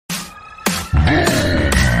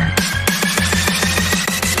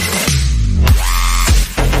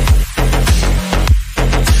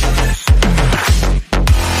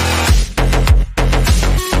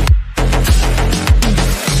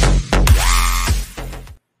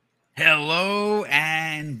Hello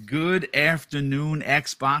and good afternoon,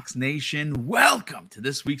 Xbox Nation. Welcome to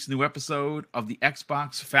this week's new episode of the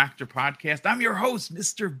Xbox Factor Podcast. I'm your host,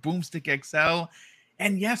 Mr. Boomstick XL.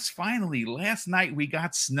 And yes, finally, last night we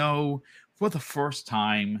got snow for the first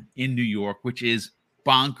time in New York, which is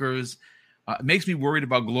bonkers. It makes me worried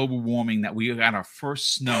about global warming that we got our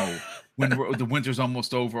first snow when the winter's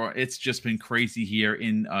almost over. It's just been crazy here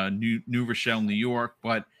in New Rochelle, New York.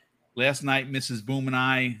 But last night, Mrs. Boom and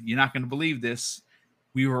I, you're not going to believe this,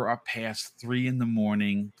 we were up past 3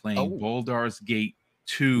 a.m. playing Baldur's Gate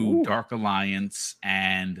 2 Dark Alliance.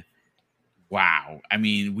 And wow. I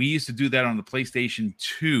mean, we used to do that on the PlayStation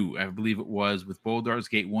 2, I believe it was, with Baldur's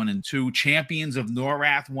Gate 1 and 2, Champions of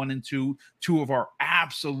Norath 1 and 2, two of our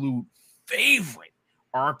absolute favorite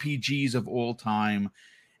RPGs of all time.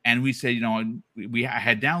 And we said, I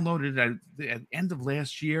had downloaded it at the end of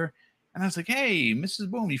last year. And I was like, hey,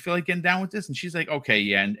 Mrs. Boom, you feel like getting down with this? And she's like, okay,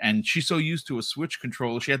 yeah. And she's so used to a Switch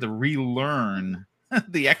controller, she had to relearn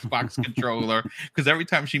the Xbox controller because every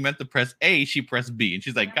time she meant to press A, she pressed B. And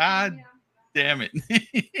she's like, God damn it.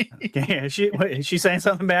 Okay, is she saying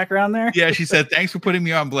something back around there? Yeah, she said, thanks for putting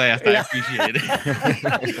me on blast. I appreciate it.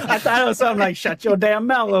 I thought it was something like, shut your damn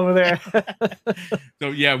mouth over there. So,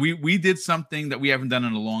 yeah, we did something that we haven't done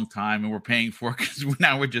in a long time, and we're paying for it because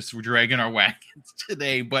now we're dragging our wagons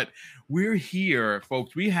today. But we're here,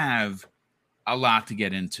 folks. We have a lot to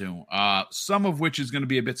get into, some of which is going to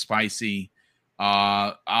be a bit spicy.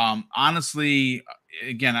 Honestly,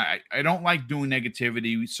 again, I don't like doing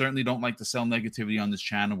negativity. We certainly don't like to sell negativity on this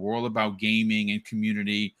channel. We're all about gaming and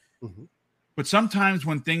community. Mm-hmm. But sometimes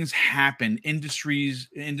when things happen, industry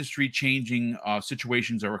changing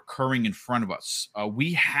situations are occurring in front of us.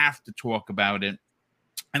 We have to talk about it.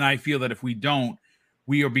 And I feel that if we don't,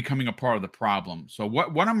 we are becoming a part of the problem. So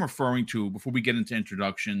what I'm referring to before we get into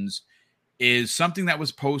introductions is something that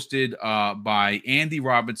was posted by Andy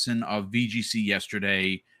Robertson of VGC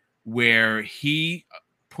yesterday, where he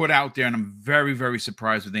put out there, and I'm very, very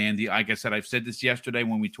surprised with Andy. Like I said, I've said this yesterday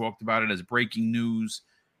when we talked about it as breaking news.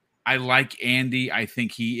 I like Andy. I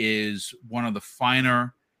think he is one of the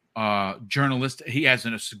finer journalists. He has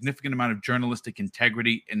a significant amount of journalistic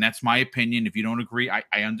integrity, and that's my opinion. If you don't agree,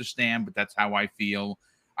 I understand, but that's how I feel.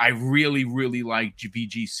 I really, really like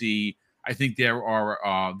VGC. I think they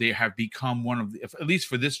have become one of the, at least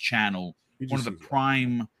for this channel, one of the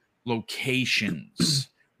prime locations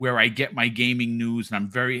where I get my gaming news, and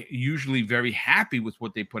I'm usually very happy with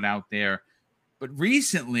what they put out there. But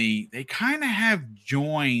recently, they kind of have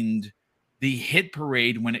joined the hit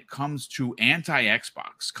parade when it comes to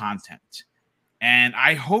anti-Xbox content. And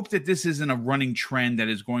I hope that this isn't a running trend that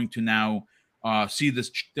is going to now see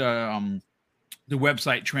this the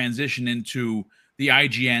website transition into the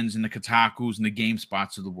IGNs and the Kotakus and the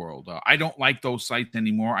GameSpots of the world. I don't like those sites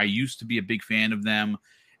anymore. I used to be a big fan of them.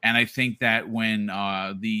 And I think that when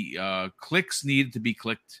the clicks needed to be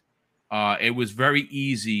clicked, it was very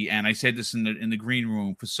easy. And I said this in the green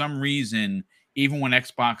room. For some reason, even when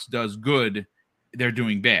Xbox does good, they're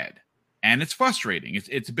doing bad. And it's frustrating.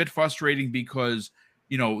 It's a bit frustrating because,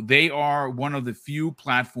 they are one of the few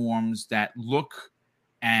platforms that look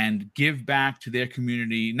and give back to their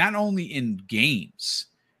community, not only in games,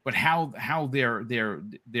 but how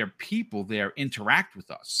their people there interact with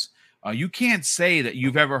us. You can't say that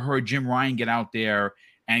you've ever heard Jim Ryan get out there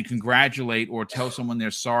and congratulate or tell someone they're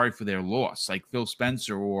sorry for their loss, like Phil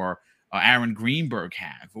Spencer or Aaron Greenberg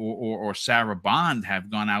have, or Sarah Bond have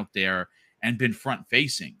gone out there and been front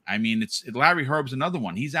facing. I mean, it's Larry Herb's another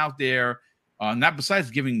one. He's out there, not besides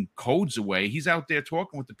giving codes away, he's out there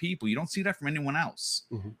talking with the people. You don't see that from anyone else.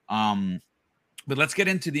 Mm-hmm. But let's get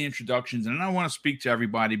into the introductions. And I want to speak to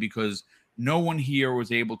everybody because no one here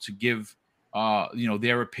was able to give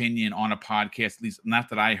their opinion on a podcast, at least not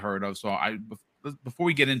that I heard of. So before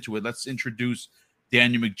we get into it, let's introduce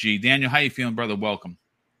Daniel McGee. Daniel, how you feeling, brother? Welcome.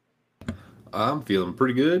 I'm feeling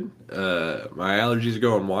pretty good. My allergies are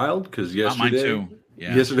going wild because yesterday, mine too.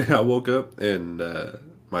 Yeah. Yesterday I woke up and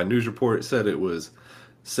my news report said it was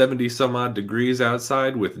 70 some odd degrees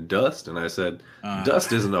outside with dust, and I said,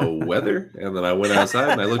 dust isn't a weather. And then I went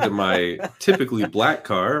outside and I looked at my typically black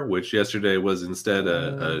car, which yesterday was instead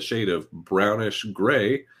a shade of brownish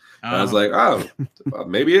gray. And I was like,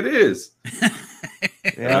 maybe it is.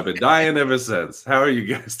 Yeah. I've been dying ever since. How are you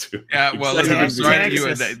guys doing? Yeah, well, I'm sorry to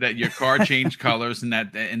you that your car changed colors, and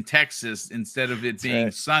that in Texas, instead of it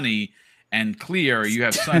being sunny and clear, you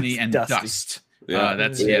have sunny and dust. Yeah,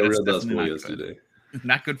 that's real dustful yesterday.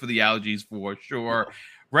 Not good for the allergies for sure.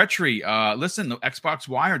 Retri, listen, the Xbox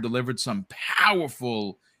Wire delivered some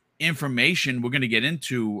powerful information we're going to get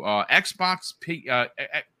into. Xbox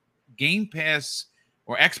Game Pass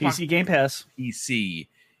or Xbox PC Game Pass PC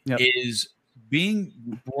is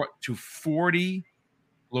being brought to 40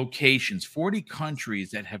 locations, 40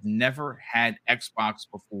 countries that have never had Xbox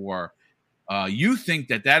before. You think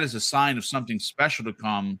that is a sign of something special to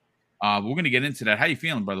come. We're going to get into that. How you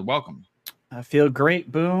feeling, brother? Welcome. I feel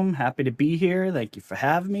great. Boom. Happy to be here. Thank you for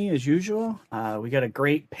having me as usual. We got a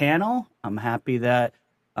great panel. I'm happy that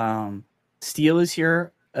Steele is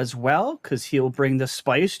here as well, because he'll bring the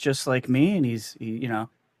spice just like me. And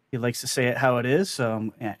he likes to say it how it is.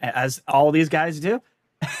 So as all these guys do.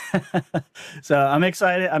 So I'm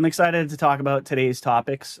excited. I'm excited to talk about today's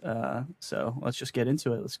topics. So let's just get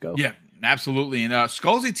into it. Let's go. Yeah, absolutely. And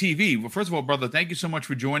Skullsy TV. Well, first of all, brother, thank you so much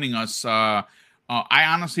for joining us. I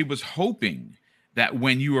honestly was hoping that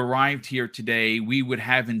when you arrived here today, we would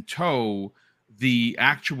have in tow the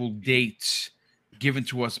actual dates given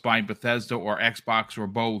to us by Bethesda or Xbox or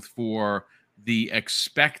both for the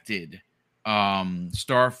expected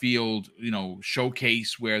Starfield,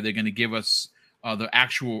 showcase, where they're going to give us the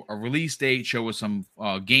actual release date, show us some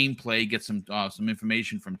gameplay, get some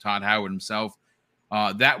information from Todd Howard himself.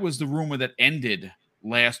 That was the rumor that ended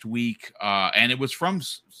last week, and it was from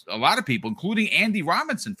a lot of people, including Andy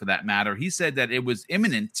Robinson, for that matter. He said that it was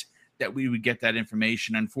imminent that we would get that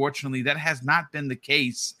information. Unfortunately, that has not been the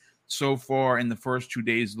case so far in the first 2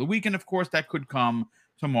 days of the week, and of course, that could come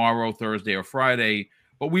tomorrow, Thursday, or Friday.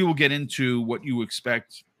 But we will get into what you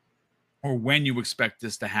expect or when you expect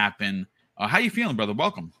this to happen. How you feeling, brother?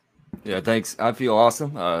 Welcome. Yeah, thanks. I feel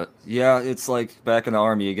awesome. It's like back in the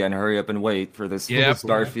Army again. Hurry up and wait for this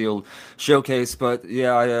Starfield showcase. But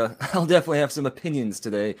yeah, I'll definitely have some opinions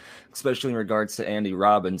today, especially in regards to Andy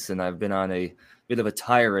Robinson. I've been on a bit of a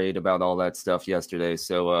tirade about all that stuff yesterday,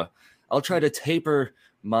 so I'll try to taper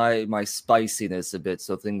my spiciness a bit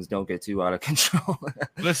so things don't get too out of control.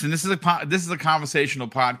 Listen, this is a conversational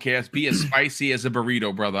podcast. Be as spicy as a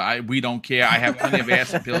burrito, brother. We don't care. I have plenty of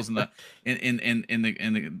acid pills in the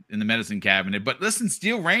medicine cabinet. But listen,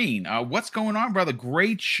 Steel Rain, what's going on, brother?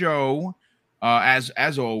 Great show.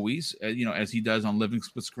 As always, as he does on Living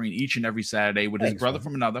Split Screen each and every Saturday with his brother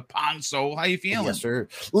from another, Pond Soul. How you feeling? Yes, sir.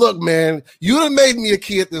 Look, man, you done made me a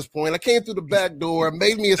key at this point. I came through the back door,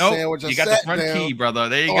 made me a sandwich. You got the front key, brother.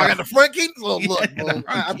 There you go. I got the front key. Look,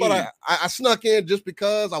 I thought I snuck in just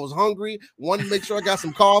because I was hungry. Wanted to make sure I got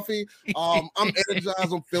some coffee. I'm energized.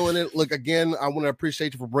 I'm feeling it. Look, again, I want to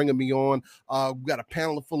appreciate you for bringing me on. We got a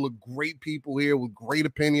panel full of great people here with great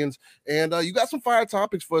opinions, and you got some fire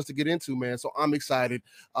topics for us to get into, man. So I'm excited.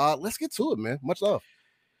 Let's get to it, man. Much love.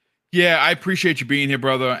 Yeah, I appreciate you being here,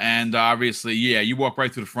 brother. And obviously, you walk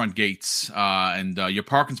right through the front gates, and your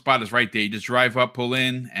parking spot is right there. You just drive up, pull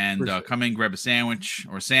in, and come in, grab a sandwich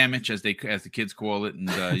or sandwich, as the kids call it, and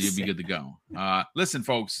you'll be good to go. Listen,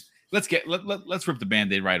 folks, let's rip the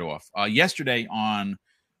Band-Aid right off. Yesterday on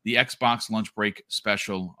the Xbox Lunch Break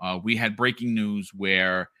special, we had breaking news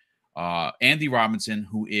where Andy Robinson,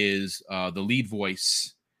 who is the lead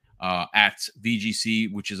voice at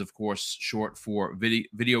VGC, which is, of course, short for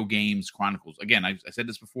Video Games Chronicles. Again, I said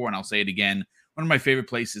this before, and I'll say it again. One of my favorite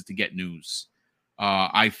places to get news.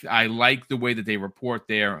 I like the way that they report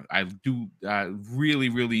there. I do really,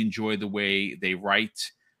 really enjoy the way they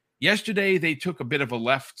write. Yesterday, they took a bit of a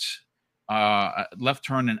left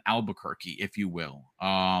turn in Albuquerque, if you will.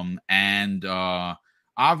 And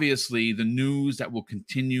obviously, the news that will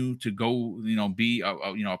continue to go, be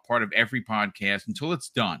a part of every podcast until it's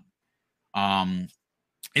done,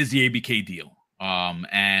 is the ABK deal.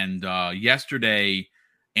 And yesterday,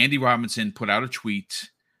 Andy Robinson put out a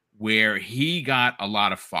tweet where he got a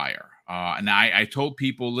lot of fire. And I told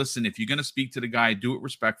people, listen, if you're going to speak to the guy, do it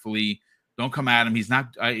respectfully. Don't come at him. He's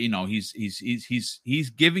not, he's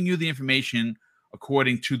giving you the information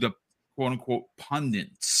according to the quote unquote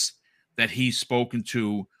pundits that he's spoken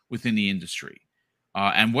to within the industry.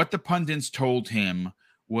 And what the pundits told him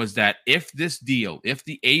was that if this deal, if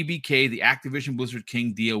the ABK, the Activision Blizzard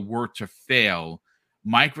King deal were to fail,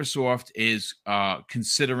 Microsoft is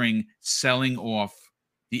considering selling off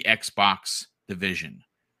the Xbox division.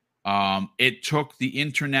 It took the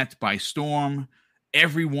internet by storm.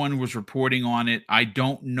 Everyone was reporting on it. I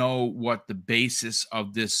don't know what the basis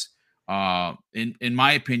of this, in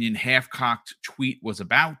my opinion, half-cocked tweet was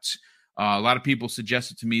about. A lot of people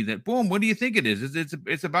suggested to me that, boom, what do you think it is?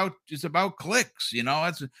 It's about clicks,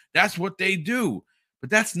 that's what they do. But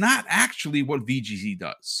that's not actually what VGC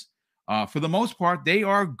does. For the most part, they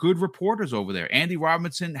are good reporters over there. Andy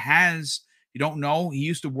Robinson has, you don't know, he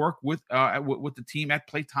used to work with the team at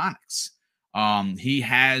Playtonics. He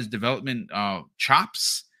has development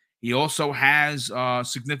chops. He also has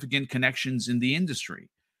significant connections in the industry.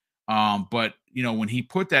 But when he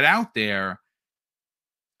put that out there,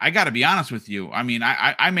 I got to be honest with you. I mean,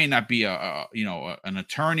 I may not be an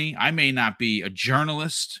attorney. I may not be a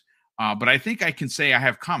journalist, but I think I can say I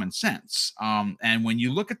have common sense. And when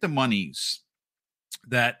you look at the monies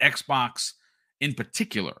that Xbox in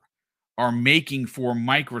particular are making for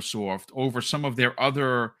Microsoft over some of their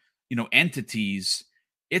other, entities,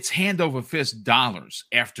 it's hand over fist dollars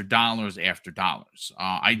after dollars after dollars.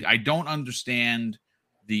 I don't understand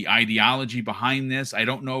the ideology behind this. I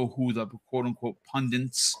don't know who the quote unquote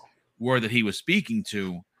pundits were that he was speaking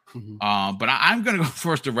to. But I'm going to go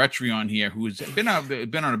first to Retreon here, who's been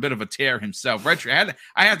on a bit of a tear himself. Retreon,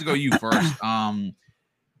 I have to go you first.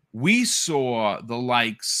 We saw the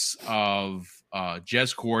likes of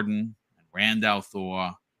Jez Corden, Rand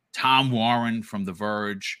Althor, Tom Warren from The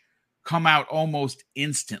Verge come out almost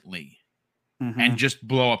instantly and just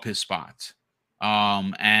blow up his spot.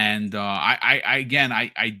 I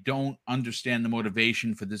don't understand the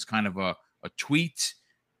motivation for this kind of a tweet.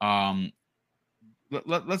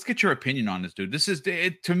 Let's get your opinion on this, dude. This is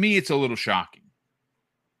to me, it's a little shocking.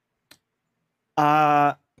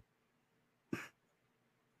 To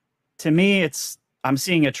me, I'm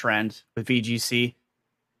seeing a trend with VGC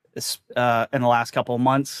in the last couple of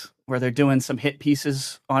months where they're doing some hit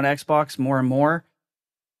pieces on Xbox more and more.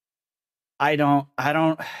 You don't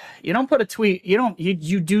put a tweet.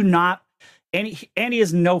 You do not, Andy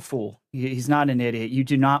is no fool. He's not an idiot. You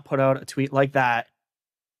do not put out a tweet like that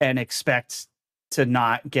and expect to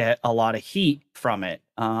not get a lot of heat from it.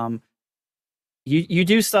 You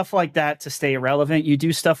do stuff like that to stay relevant. You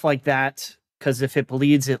do stuff like that because if it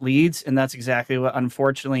bleeds, it leads. And that's exactly what,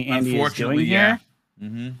 unfortunately, Andy is doing here.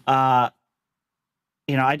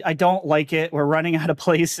 I don't like it. We're running out of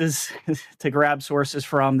places to grab sources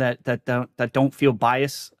from that don't feel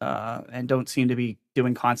biased and don't seem to be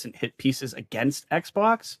doing constant hit pieces against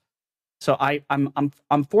Xbox. So I'm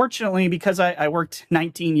unfortunately, because I worked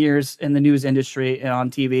 19 years in the news industry and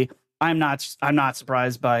on TV, I'm not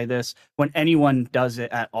surprised by this. When anyone does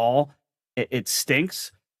it at all, it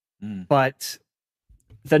stinks. But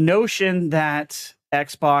the notion that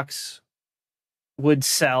Xbox would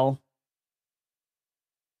sell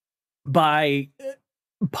by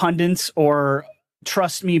pundits or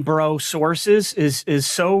trust me bro sources is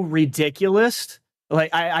so ridiculous.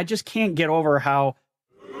 Like I just can't get over how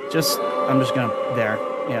I'm just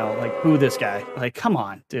gonna boo this guy. Like, come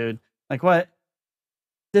on, dude. Like, what?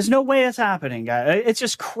 There's no way it's happening, guy. It's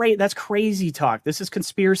just that's crazy talk. This is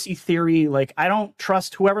conspiracy theory. Like, I don't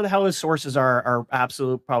trust whoever the hell his sources are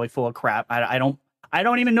absolute probably full of crap. I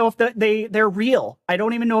don't even know if they're real. I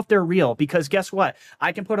don't even know if they're real because guess what?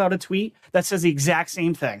 I can put out a tweet that says the exact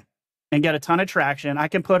same thing and get a ton of traction. I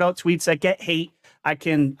can put out tweets that get hate. I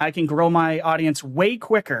can grow my audience way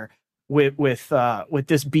quicker with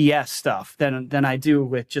this BS stuff than I do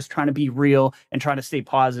with just trying to be real and trying to stay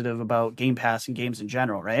positive about Game Pass and games in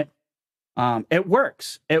general, right? It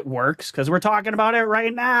works. It works because we're talking about it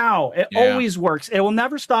right now. It always works. It will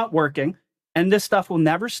never stop working, and this stuff will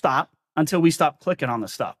never stop until we stop clicking on the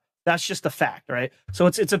stuff. That's just a fact, right? So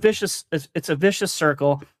it's a vicious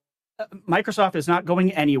circle. Microsoft is not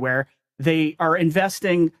going anywhere. They are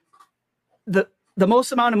investing the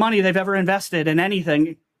most amount of money they've ever invested in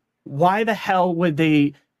anything. Why the hell would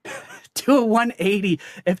they do a 180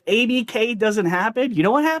 if ABK doesn't happen? You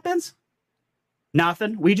know what happens?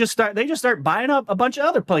 Nothing. They just start buying up a bunch of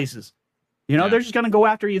other places. They're just going to go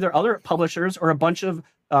after either other publishers or a bunch of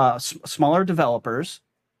smaller developers,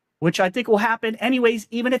 which I think will happen anyways,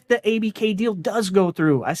 even if the ABK deal does go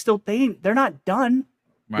through. I still think they're not done.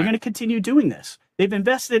 Right. They're going to continue doing this. They've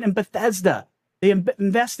invested in Bethesda. They're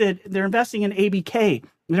investing in ABK.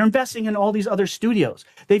 They're investing in all these other studios.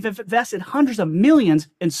 They've invested hundreds of millions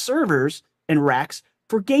in servers and racks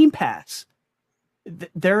for Game Pass.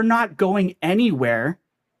 They're not going anywhere.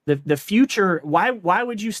 The future, why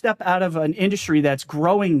would you step out of an industry that's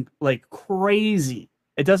growing like crazy?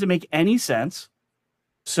 It doesn't make any sense.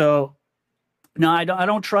 So no, I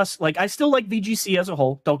don't trust. Like, I still like VGC as a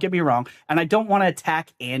whole. Don't get me wrong, and I don't want to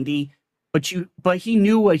attack Andy, but he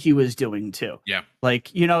knew what he was doing too. Yeah,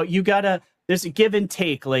 like you gotta. There's a give and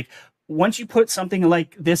take. Like, once you put something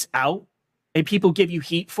like this out, and people give you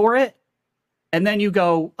heat for it, and then you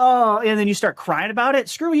go, oh, and then you start crying about it.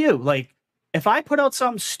 Screw you. Like, if I put out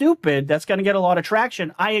something stupid that's going to get a lot of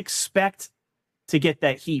traction, I expect to get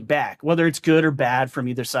that heat back, whether it's good or bad from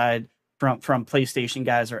either side. From PlayStation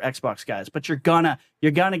guys or Xbox guys, but you're gonna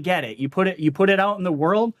get it. You put it out in the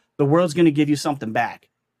world's gonna give you something back,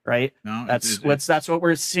 right? No, that's what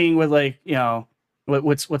we're seeing with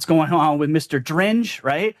what's going on with Mr. Dringe,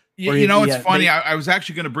 right? It's funny. I was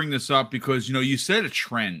actually going to bring this up because you said a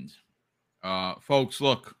trend, folks.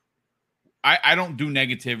 Look, I don't do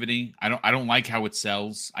negativity. I don't like how it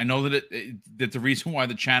sells. I know that that the reason why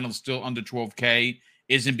the channel is still under 12K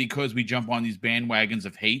isn't because we jump on these bandwagons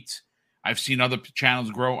of hate. I've seen other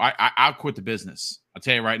channels grow. I'll quit the business. I'll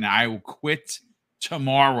tell you right now, I will quit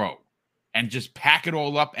tomorrow and just pack it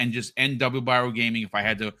all up and just end Double Barrel Gaming if I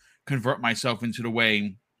had to convert myself into the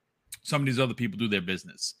way some of these other people do their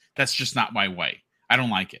business. That's just not my way. I don't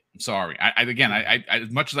like it. I'm sorry. I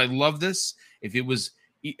as much as I love this, if it was,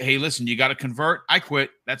 hey, listen, you got to convert, I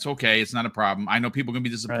quit. That's okay. It's not a problem. I know people are going to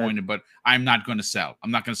be disappointed, but I'm not going to sell.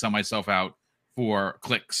 I'm not going to sell myself out for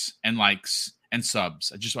clicks and likes and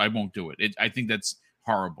subs. I won't do it. I think that's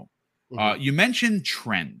horrible. You mentioned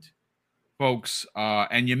trend, folks,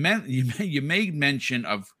 and you made mention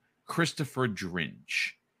of Christopher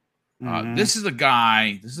Dringe. This is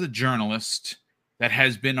a journalist that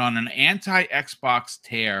has been on an anti-Xbox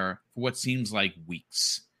tear for what seems like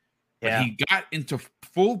weeks. But he got into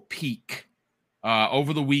full peak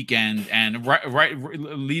over the weekend and right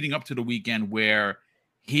leading up to the weekend, where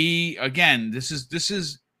he, again, this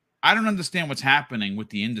is I don't understand what's happening with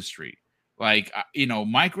the industry. Like,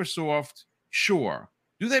 Microsoft, sure.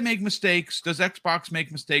 Do they make mistakes? Does Xbox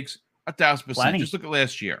make mistakes? 1,000%. Just look at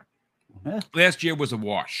last year. Yeah. Last year was a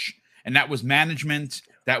wash. And that was management.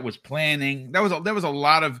 That was planning. There was a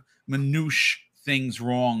lot of minutiae things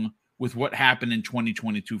wrong with what happened in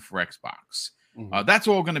 2022 for Xbox. That's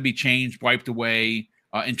all going to be changed, wiped away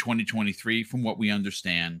in 2023, from what we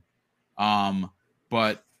understand.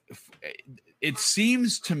 But it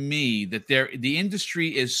seems to me that the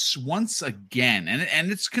industry is once again,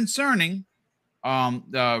 and it's concerning,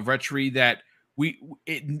 Retri, that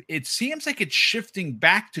it seems like it's shifting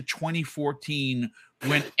back to 2014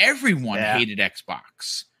 when everyone hated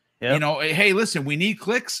Xbox. Yep. Hey, listen, we need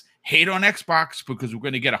clicks. Hate on Xbox because we're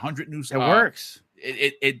going to get 100 new stuff. It works.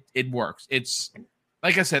 It works. It's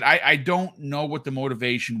like I said, I don't know what the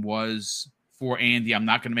motivation was for Andy. I'm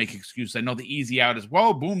not going to make excuses. I know the easy out is,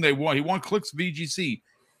 well, boom, he won clicks VGC.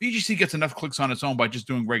 VGC gets enough clicks on its own by just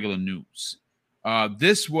doing regular news.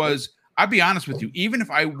 This was, I'll be honest with you, even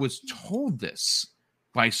if I was told this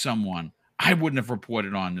by someone, I wouldn't have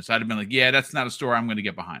reported on this. I'd have been like, yeah, that's not a story I'm going to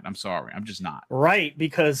get behind. I'm sorry. I'm just not. Right,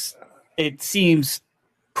 because it seems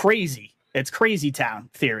crazy. It's crazy town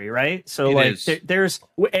theory, right? So there's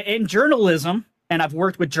in journalism, and I've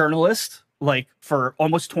worked with journalists like for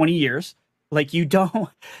almost 20 years. Like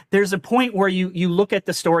there's a point where you look at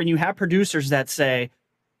the story and you have producers that say,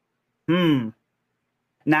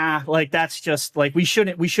 nah, like that's just like, we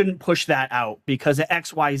shouldn't push that out because of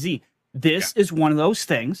XYZ. This is one of those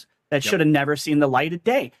things that should have never seen the light of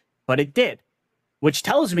day, but it did, which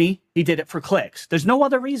tells me he did it for clicks. There's no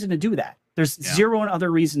other reason to do that. There's zero other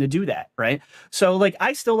reason to do that, right? So, like,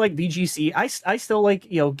 I still like VGC. I still like,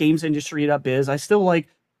 games industry up is. I still like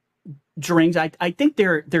Dringe. I think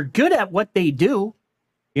they're good at what they do.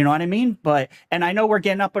 You know what I mean? And I know we're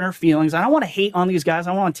getting up on our feelings. I don't want to hate on these guys.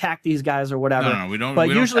 I don't want to attack these guys or whatever. No, we don't. But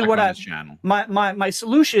we usually, don't my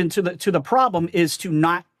solution to the problem is to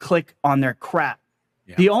not click on their crap.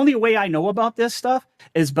 Yeah. The only way I know about this stuff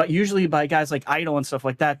is, usually by guys like Idle and stuff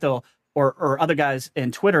like that, or other guys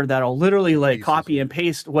in Twitter that'll literally like copy and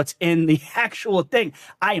paste what's in the actual thing.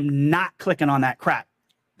 I am not clicking on that crap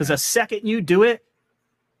because the second you do it,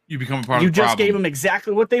 you become a part of the problem. You just gave them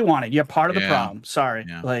exactly what they wanted. You're part of the problem. Sorry.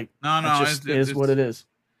 Yeah. Like, no, it just is what it is.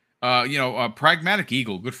 Pragmatic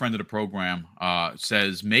Eagle, good friend of the program,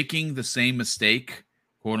 says making the same mistake,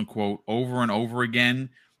 quote unquote, over and over again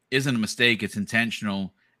isn't a mistake. It's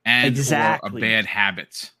intentional and or a bad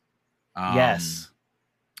habit. Yes.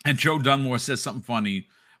 And Joe Dunmore says something funny.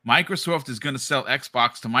 Microsoft is going to sell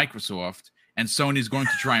Xbox to Microsoft, and Sony's going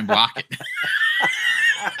to try and block it.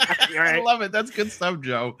 Right. I love it. That's good stuff,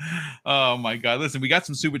 Joe. Oh, my God. Listen, we got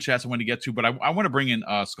some super chats I want to get to, but I want to bring in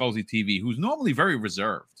Skullsy TV, who's normally very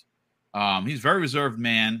reserved. He's a very reserved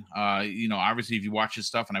man. Obviously, if you watch his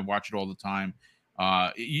stuff, and I watch it all the time,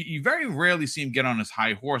 you very rarely see him get on his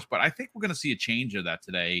high horse, but I think we're going to see a change of that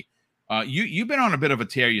today. You've been on a bit of a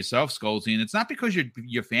tear yourself, Skullsy, and it's not because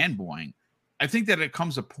you're fanboying. I think that it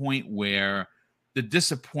comes a point where the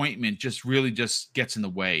disappointment just gets in the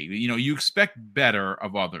way. You expect better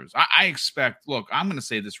of others. I expect, look, I'm going to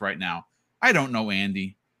say this right now. I don't know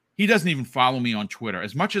Andy. He doesn't even follow me on Twitter.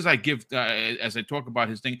 As much as I give, as I talk about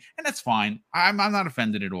his thing, and that's fine. I'm not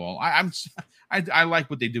offended at all. I like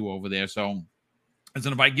what they do over there. So, as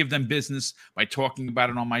if I give them business by talking about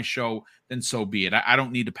it on my show, then so be it. I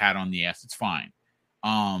don't need a pat on the ass. It's fine.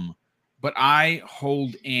 But I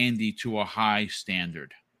hold Andy to a high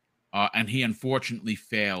standard. And he unfortunately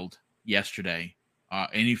failed yesterday.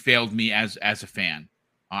 And he failed me as a fan.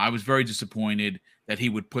 I was very disappointed that he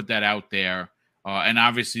would put that out there. And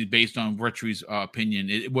obviously, based on Retry's opinion,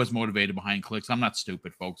 it was motivated behind clicks. I'm not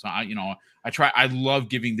stupid, folks. I love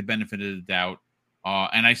giving the benefit of the doubt,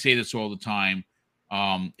 and I say this all the time.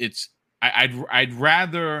 I'd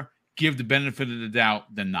rather give the benefit of the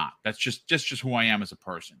doubt than not. That's just who I am as a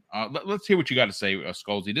person. Let's hear what you got to say,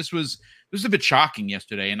 Scalzi. This was a bit shocking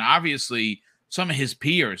yesterday, and obviously some of his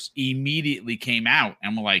peers immediately came out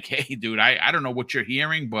and were like, "Hey, dude, I don't know what you're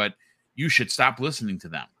hearing, but you should stop listening to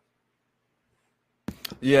them."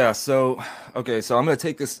 Yeah, so I'm going to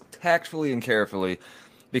take this tactfully and carefully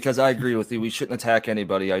because I agree with you. We shouldn't attack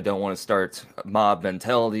anybody. I don't want to start mob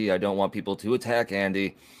mentality. I don't want people to attack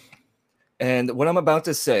Andy. And what I'm about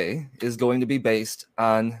to say is going to be based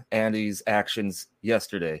on Andy's actions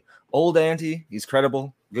yesterday. Old Andy, he's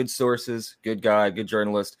credible, good sources, good guy, good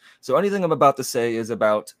journalist. So anything I'm about to say is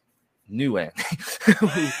about new Andy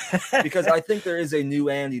because I think there is a new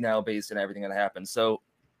Andy now based on everything that happened. So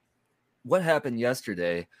what happened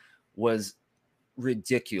yesterday was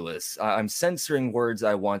ridiculous. I'm censoring words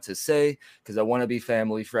I want to say because I want to be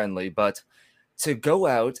family friendly, but to go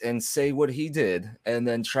out and say what he did and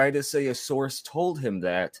then try to say a source told him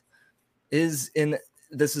that this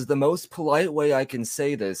is the most polite way I can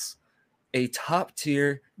say this, a top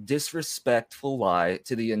tier disrespectful lie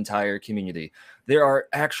to the entire community. There are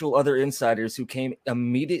actual other insiders who came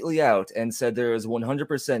immediately out and said there is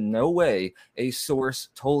 100% no way a source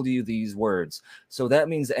told you these words. So that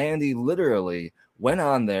means Andy literally went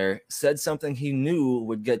on there, said something he knew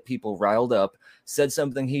would get people riled up, said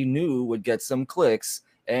something he knew would get some clicks,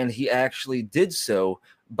 and he actually did so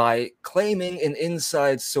by claiming an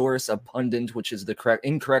inside source, a pundit, which is the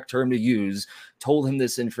incorrect term to use, told him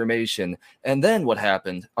this information. And then what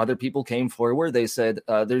happened? Other people came forward. They said,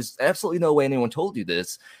 there's absolutely no way anyone told you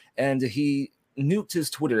this. And he nuked his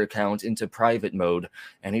Twitter account into private mode,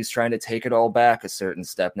 and he's trying to take it all back a certain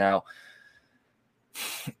step. Now,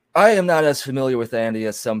 I am not as familiar with Andy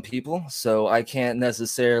as some people, so I can't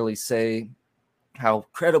necessarily say how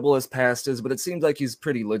credible his past is, but it seems like he's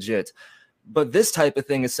pretty legit. But this type of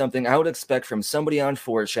thing is something I would expect from somebody on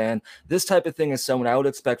 4chan. This type of thing is someone I would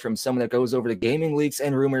expect from someone that goes over to Gaming Leaks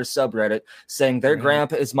and Rumors subreddit saying their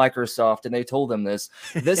grandpa is Microsoft and they told them this.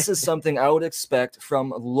 This is something I would expect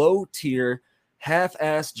from low-tier,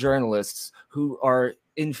 half-assed journalists who are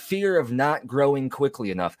in fear of not growing quickly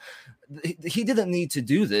enough. He didn't need to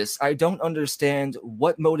do this. I don't understand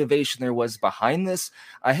what motivation there was behind this.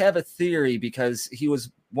 I have a theory because he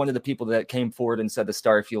was one of the people that came forward and said the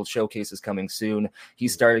Starfield showcase is coming soon. He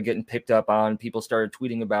started getting picked up on. People started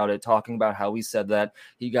tweeting about it, talking about how he said that.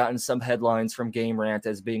 He got in some headlines from Game Rant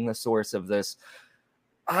as being the source of this.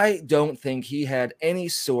 I don't think he had any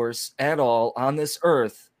source at all on this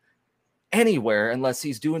earth anywhere unless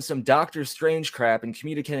he's doing some Doctor Strange crap and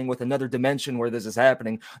communicating with another dimension where this is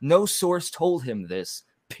happening. No source told him this,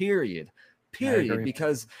 period,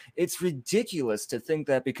 because it's ridiculous to think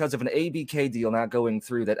that because of an ABK deal not going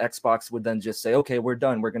through that Xbox would then just say, okay, we're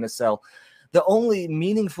done, we're going to sell. The only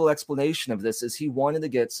meaningful explanation of this is he wanted to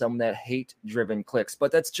get some of that hate-driven clicks,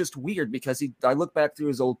 but that's just weird because I look back through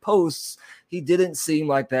his old posts, he didn't seem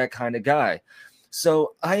like that kind of guy.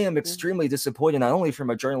 So I am extremely disappointed, not only from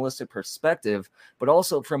a journalistic perspective, but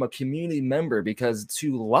also from a community member, because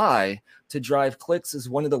to lie to drive clicks is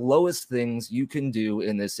one of the lowest things you can do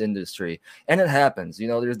in this industry. And it happens. You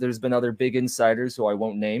know, there's been other big insiders who I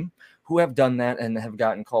won't name who have done that and have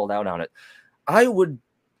gotten called out on it.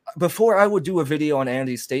 Before I would do a video on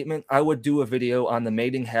Andy's statement, I would do a video on the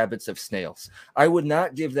mating habits of snails. I wowould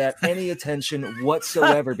not give that any attention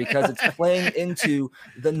whatsoever because it's playing into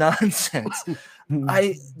the nonsense.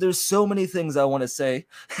 There's so many things I want to say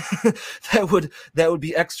that would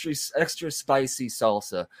be extra spicy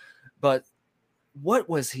salsa. But what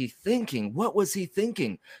was he thinking? What was he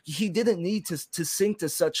thinking? He didn't need to sink to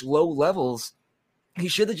such low levels. He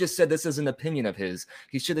should have just said this is an opinion of his.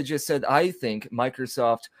 He should have just said, I think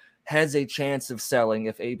Microsoft has a chance of selling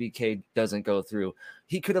if ABK doesn't go through.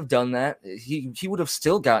 He could have done that. He would have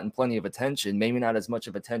still gotten plenty of attention, maybe not as much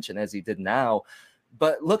of attention as he did now.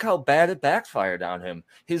 But look how bad it backfired on him.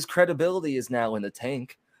 His credibility is now in the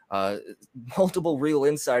tank. Multiple real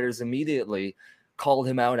insiders immediately called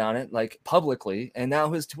him out on it, like publicly, and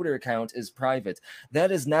now his Twitter account is private.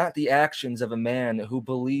 That is not the actions of a man who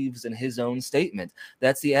believes in his own statement.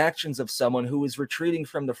 That's the actions of someone who is retreating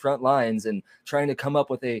from the front lines and trying to come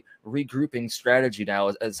up with a regrouping strategy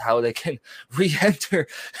now as how they can re-enter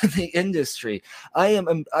the industry.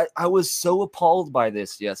 I was so appalled by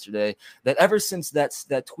this yesterday that ever since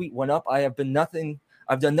that tweet went up, I've done nothing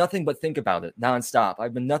but think about it nonstop.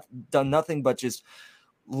 I've done nothing but just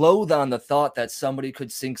loathe on the thought that somebody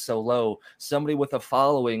could sink so low. Somebody with a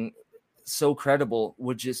following so credible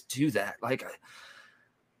would just do that. Like,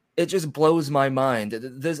 it just blows my mind.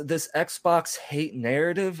 This Xbox hate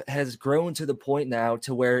narrative has grown to the point now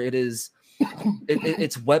to where it's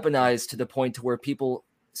weaponized to the point to where people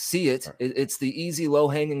see it. It's the easy,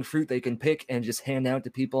 low-hanging fruit they can pick and just hand out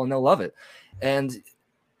to people, and they'll love it. And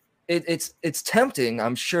it's tempting,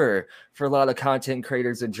 I'm sure, for a lot of content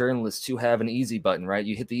creators and journalists to have an easy button, right?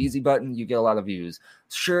 You hit the easy button, you get a lot of views.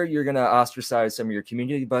 Sure, you're going to ostracize some of your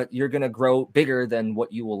community, but you're going to grow bigger than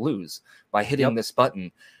what you will lose by hitting this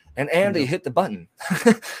button. And Andy hit the button.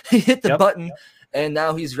 He hit the button, and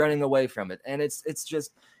now he's running away from it. And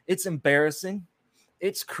it's embarrassing.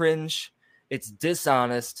 It's cringe. It's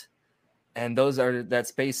dishonest. And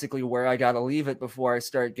that's basically where I got to leave it before I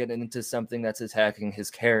start getting into something that's attacking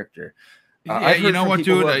his character. You know what,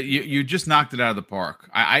 dude? You just knocked it out of the park.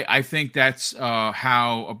 I think that's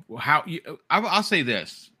how I'll say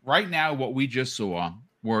this right now. What we just saw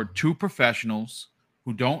were two professionals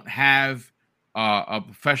who don't have a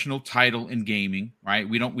professional title in gaming, right?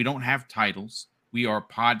 We don't have titles. We are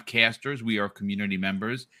podcasters. We are community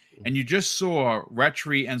members. And you just saw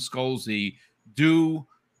Retri and Scalzi do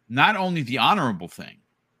not only the honorable thing,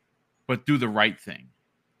 but do the right thing.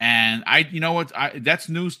 And that's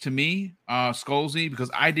news to me, Scalzi,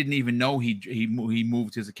 because I didn't even know he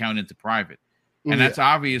moved his account into private. And that's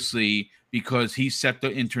obviously because he set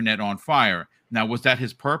the internet on fire. Now, was that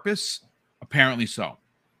his purpose? Apparently so.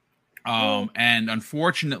 And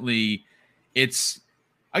unfortunately, it's,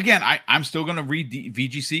 again, I'm still going to read the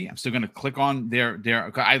VGC. I'm still going to click on their.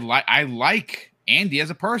 I like Andy as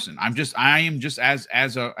a person. I am just as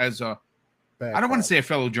a. I don't want to say a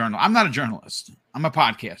fellow journalist. I'm not a journalist. I'm a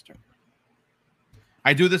podcaster.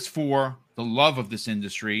 I do this for the love of this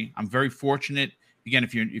industry. I'm very fortunate. Again,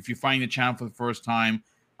 if you're finding the channel for the first time,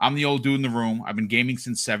 I'm the old dude in the room. I've been gaming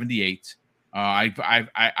since '78. I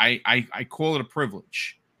call it a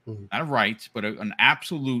privilege, not a right, but an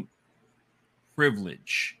absolute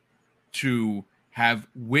privilege to have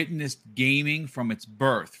witnessed gaming from its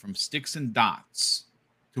birth, from sticks and dots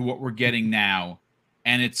to what we're getting now.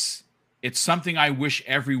 And it's something I wish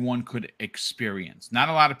everyone could experience. Not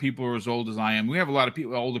a lot of people are as old as I am. We have a lot of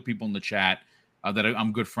people, older people in the chat that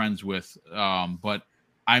I'm good friends with. But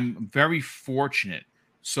I'm very fortunate.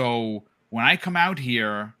 So when I come out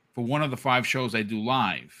here for one of the 5 shows I do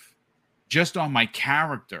live, just on my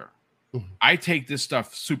character, I take this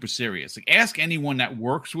stuff super serious. Like, ask anyone that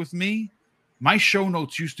works with me. My show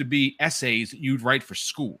notes used to be essays that you'd write for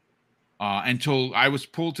school until I was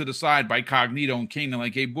pulled to the side by Cognito and King. They're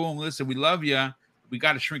like, "Hey, Boom, listen, we love you. We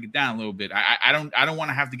got to shrink it down a little bit. I don't want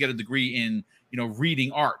to have to get a degree in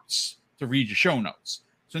reading arts to read your show notes."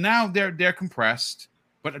 So now they're compressed,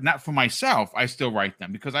 but not for myself. I still write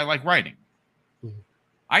them because I like writing.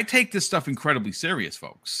 I take this stuff incredibly serious,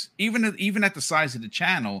 folks. Even at the size of the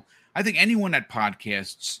channel, I think anyone that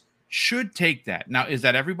podcasts should take that. Now, is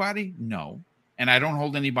that everybody? No. And I don't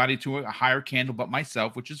hold anybody to a higher candle but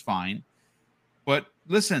myself, which is fine. But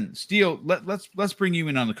listen, Steele, let's bring you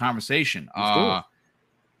in on the conversation.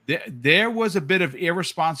 There was a bit of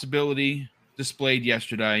irresponsibility displayed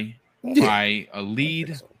yesterday by a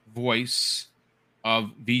lead voice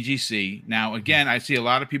of VGC. Now, again, I see a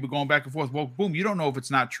lot of people going back and forth. Well, Boom, you don't know if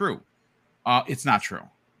it's not true. It's not true.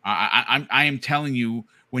 I am telling you,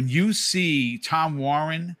 when you see Tom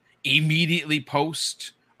Warren immediately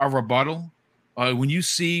post a rebuttal, when you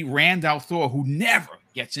see Rand al'Thor, who never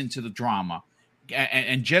gets into the drama,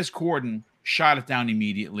 and Jez Corden shot it down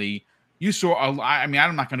immediately, you saw, I'm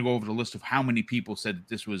not going to go over the list of how many people said that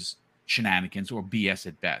this was shenanigans or BS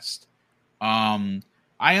at best.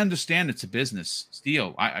 I understand it's a business.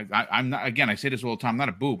 Steele, I'm not, again, I say this all the time, I'm not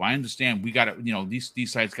a boob. I understand we got to,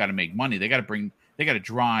 these sites got to make money. They got to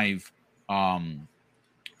drive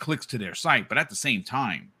clicks to their site. But at the same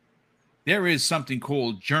time, there is something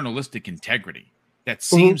called journalistic integrity that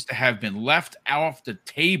seems to have been left off the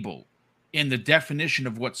table in the definition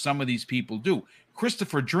of what some of these people do.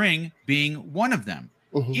 Christopher Dring being one of them.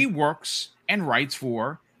 He works and writes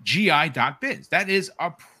for GI.biz. That is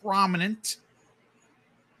a prominent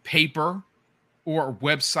paper or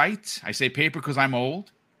website. I say paper because I'm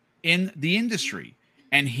old in the industry.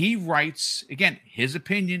 And he writes, again, his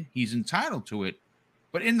opinion, he's entitled to it.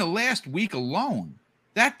 But in the last week alone,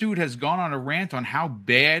 that dude has gone on a rant on how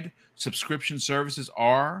bad subscription services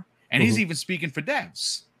are. And he's even speaking for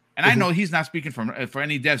devs. And I know he's not speaking for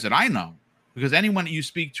any devs that I know, because anyone that you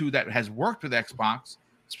speak to that has worked with Xbox,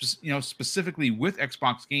 specifically with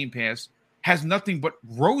Xbox Game Pass, has nothing but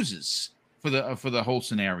roses for the whole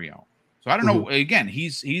scenario. So I don't know. Again,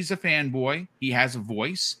 he's a fanboy. He has a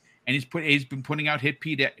voice, and he's been putting out hit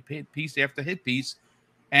piece after hit piece,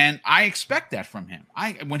 and I expect that from him.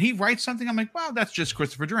 When he writes something, I'm like, well, that's just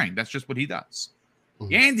Christopher Durang. That's just what he does.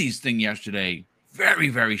 Andy's thing yesterday, very,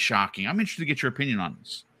 very shocking. I'm interested to get your opinion on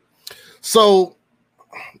this. So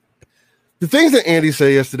the things that Andy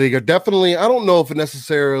said yesterday are definitely, I don't know if it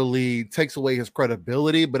necessarily takes away his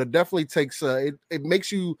credibility, but it definitely takes, it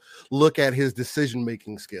makes you look at his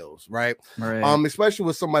decision-making skills, right? Especially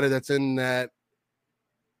with somebody that's in that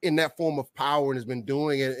form of power and has been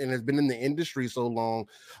doing it and has been in the industry so long.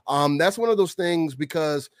 That's one of those things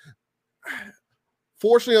because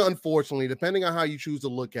fortunately or unfortunately, depending on how you choose to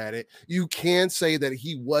look at it, you can say that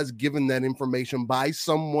he was given that information by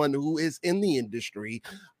someone who is in the industry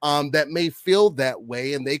that may feel that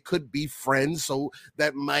way, and they could be friends, so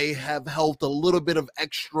that may have helped a little bit of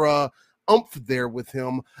extra oomph there with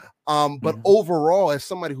him. But overall, as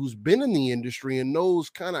somebody who's been in the industry and knows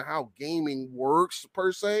kind of how gaming works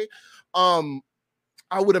per se,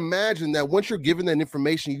 I would imagine that once you're given that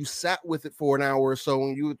information, you sat with it for an hour or so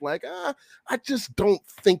and you would like, I just don't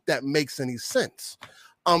think that makes any sense.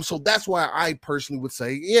 So that's why I personally would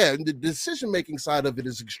say, yeah, the decision-making side of it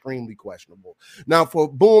is extremely questionable. Now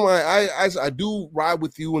for Boom, I do ride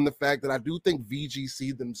with you in the fact that I do think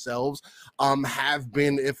VGC themselves have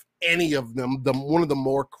been, if any of them, one of the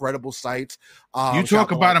more credible sites. You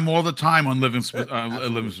talk about them all the time on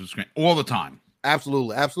Livingston Screen, all the time.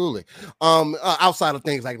 Absolutely. Outside of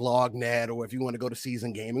things like LogNet, or if you want to go to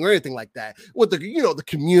Season Gaming or anything like that, with the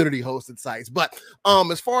community hosted sites. But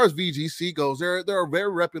as far as VGC goes, there are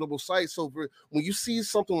very reputable sites. So when you see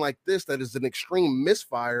something like this that is an extreme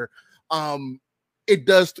misfire,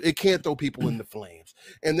 it can throw people in the flames.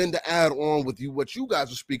 And then to add on with what you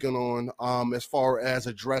guys are speaking on, as far as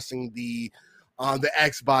addressing the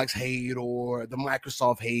Xbox hate or the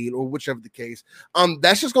Microsoft hate or whichever the case,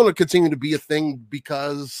 that's just going to continue to be a thing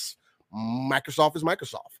because Microsoft is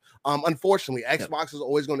Microsoft. Unfortunately, Xbox is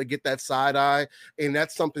always going to get that side eye, and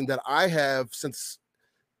that's something that I have since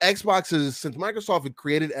Microsoft had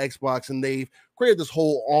created Xbox, and they've created this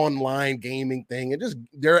whole online gaming thing and just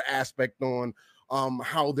their aspect on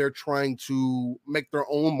how they're trying to make their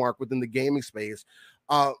own mark within the gaming space.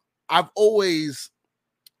 I've always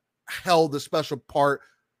held a special part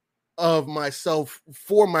of myself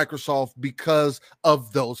for Microsoft because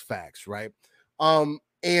of those facts, right?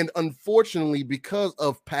 And unfortunately, because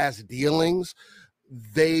of past dealings,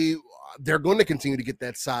 they're going to continue to get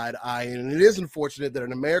that side eye, and it is unfortunate that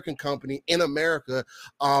an American company in America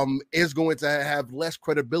is going to have less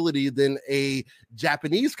credibility than a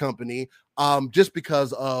Japanese company just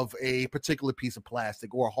because of a particular piece of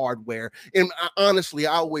plastic or hardware. And honestly,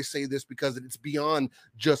 I always say this because it's beyond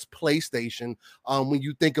just PlayStation. When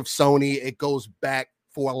you think of Sony, it goes back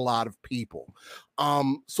for a lot of people.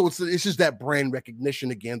 So it's just that brand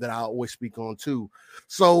recognition again that I always speak on too.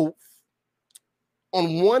 So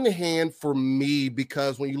on one hand, for me,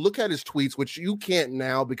 because when you look at his tweets, which you can't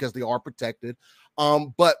now because they are protected,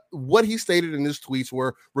 but what he stated in his tweets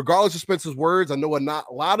were, regardless of Spencer's words, I know a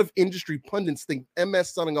lot of industry pundits think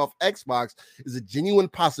MS selling off Xbox is a genuine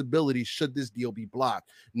possibility should this deal be blocked.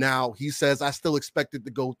 Now, he says, I still expect it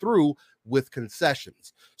to go through with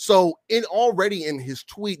concessions. So already in his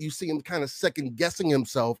tweet, you see him kind of second guessing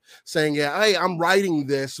himself, saying, yeah, I'm writing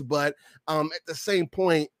this, but at the same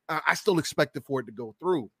point, I still expect it for it to go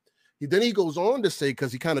through. Then he goes on to say,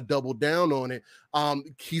 because he kind of doubled down on it,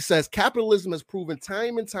 he says, capitalism has proven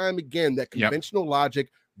time and time again that conventional logic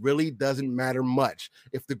really doesn't matter much.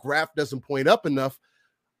 If the graph doesn't point up enough,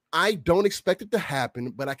 I don't expect it to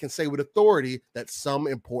happen, but I can say with authority that some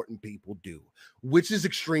important people do, which is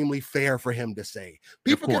extremely fair for him to say.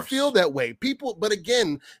 People can feel that way. But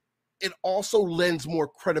again, it also lends more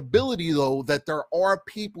credibility, though, that there are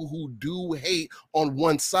people who do hate on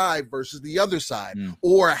one side versus the other side,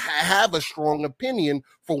 or have a strong opinion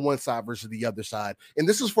for one side versus the other side. And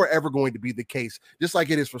this is forever going to be the case, just like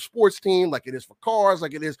it is for sports team, like it is for cars,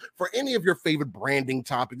 like it is for any of your favorite branding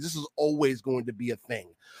topics. This is always going to be a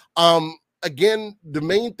thing. Again, the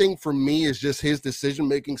main thing for me is just his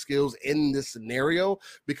decision-making skills in this scenario,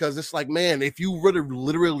 because it's like, man, if you really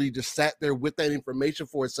literally just sat there with that information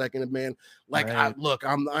for a second, and man, like, I'm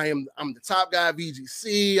the top guy at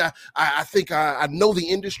VGC. I think I know the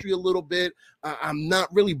industry a little bit. I'm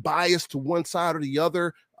not really biased to one side or the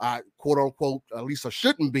other, quote unquote, at least I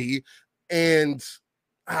shouldn't be. And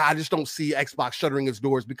I just don't see Xbox shuttering its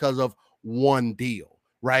doors because of one deal,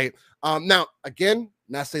 right? Now, again,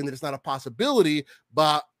 not saying that it's not a possibility,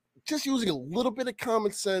 but just using a little bit of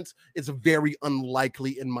common sense, it's very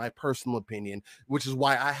unlikely in my personal opinion, which is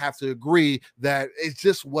why I have to agree that it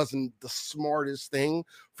just wasn't the smartest thing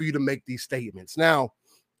for you to make these statements. Now,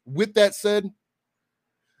 with that said,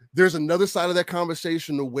 there's another side of that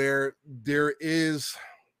conversation where there is,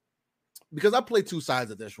 because I play two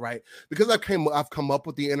sides of this, right? Because I've come up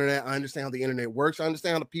with the internet. I understand how the internet works. I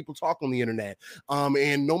understand how the people talk on the internet.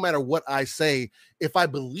 And no matter what I say, if I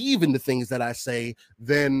believe in the things that I say,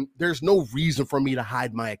 then there's no reason for me to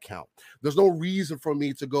hide my account. There's no reason for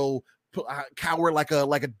me to go cower like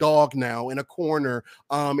a dog now in a corner,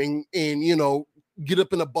 and you know, get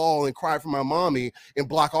up in a ball and cry for my mommy and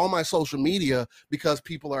block all my social media because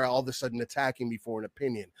people are all of a sudden attacking me for an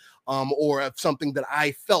opinion, or of something that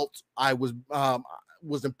I felt I was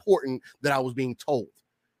important that I was being told.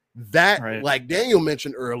 That, right, like Daniel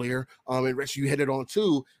mentioned earlier, and Rich, you hit it on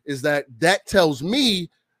too, is that tells me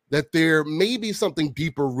that there may be something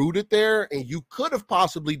deeper rooted there, and you could have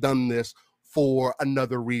possibly done this for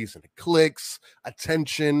another reason: clicks,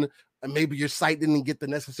 attention, and maybe your site didn't get the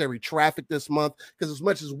necessary traffic this month. Because as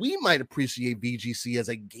much as we might appreciate VGC as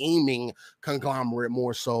a gaming conglomerate,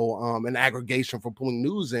 more so an aggregation for pulling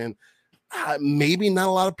news in, maybe not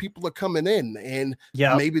a lot of people are coming in, and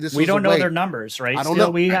maybe this we don't know their numbers, right? I don't know.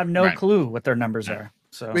 We have no clue what their numbers are.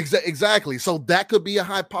 So exactly. So that could be a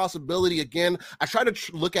high possibility. Again, I try to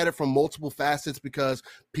look at it from multiple facets because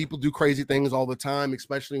people do crazy things all the time,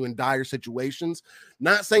 especially in dire situations.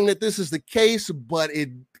 Not saying that this is the case, but it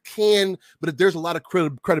can. But there's a lot of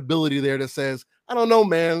credibility there that says, I don't know,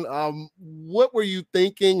 man. What were you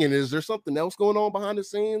thinking? And is there something else going on behind the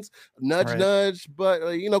scenes? Nudge, nudge.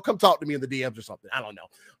 But you know, come talk to me in the DMs or something. I don't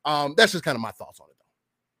know. That's just kind of my thoughts on it.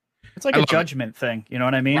 It's like a judgment thing, you know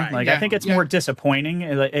what I mean? Right, I think it's more disappointing.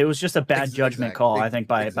 It was just a bad judgment call, I think,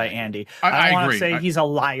 by Andy. I don't want to say he's a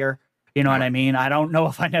liar, you know what I mean? I don't know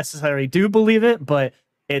if I necessarily do believe it, but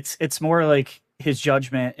it's more like his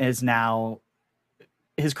judgment is now,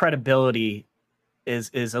 his credibility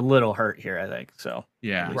is a little hurt here, I think. So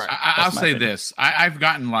yeah, I'll say this: I've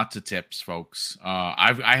gotten lots of tips, folks.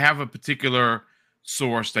 I have a particular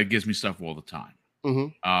source that gives me stuff all the time.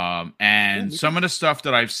 Mm-hmm. And some of the stuff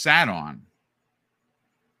that I've sat on,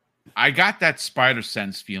 I got that spider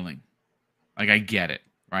sense feeling. Like I get it,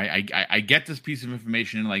 right? I get this piece of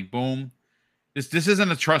information and like, boom, this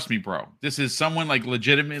isn't a trust me, bro. This is someone like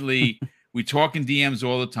legitimately, we talk in DMs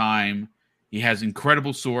all the time. He has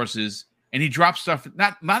incredible sources and he drops stuff,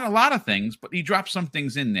 not a lot of things, but he drops some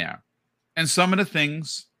things in there. And some of the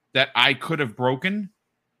things that I could have broken,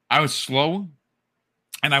 I was slow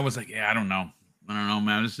and I was like, yeah, I don't know,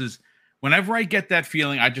 man. This is, whenever I get that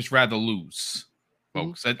feeling, I just rather lose,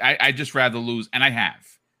 folks. I just rather lose, and I have.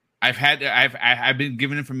 I've been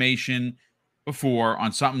given information before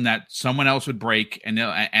on something that someone else would break, and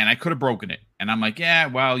I could have broken it. And I'm like, yeah,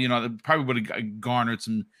 well, you know, it probably would have garnered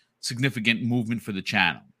some significant movement for the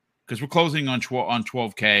channel because we're closing on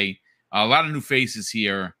 12K. A lot of new faces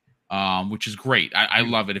here, which is great. I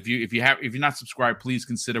love it. If you're not subscribed, please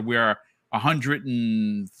consider. We are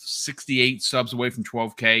 168 subs away from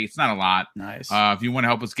 12K. It's not a lot. Nice. If you want to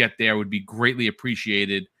help us get there, would be greatly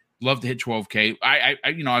appreciated. Love to hit 12K.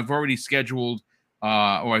 I've already scheduled,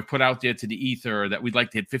 or I put out there to the ether that we'd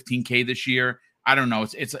like to hit 15K this year. I don't know.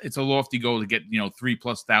 It's a lofty goal to get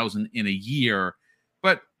 3,000+ in a year,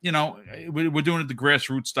 but we're doing it the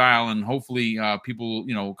grassroots style, and hopefully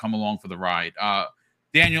people come along for the ride.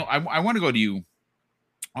 Daniel, I want to go to you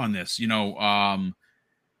on this.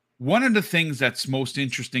 One of the things that's most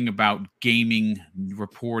interesting about gaming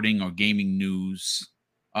reporting or gaming news,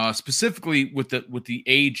 specifically with the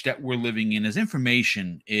age that we're living in, is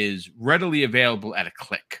information is readily available at a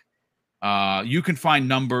click. You can find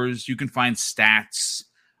numbers, you can find stats.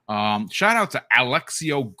 Shout out to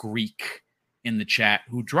Alexio Greek in the chat,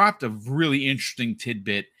 who dropped a really interesting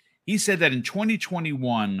tidbit. He said that in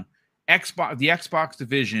 2021, the Xbox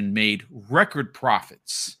division made record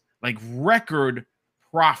profits, like record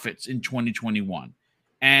profits in 2021.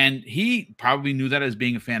 And he probably knew that as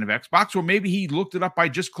being a fan of Xbox, or maybe he looked it up by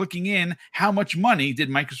just clicking in how much money did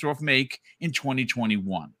Microsoft make in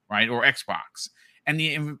 2021, right? Or Xbox. And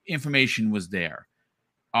the information was there.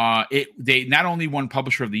 They not only won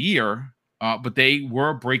Publisher of the Year, but they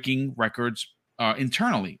were breaking records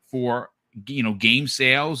internally for game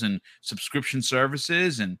sales and subscription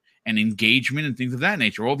services and engagement and things of that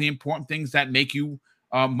nature. All the important things that make you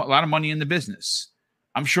a lot of money in the business.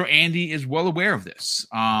 I'm sure Andy is well aware of this.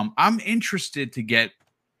 I'm interested to get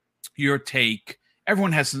your take.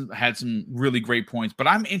 Everyone has had some really great points, but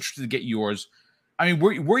I'm interested to get yours. I mean,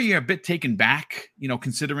 were you a bit taken back,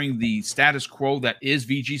 considering the status quo that is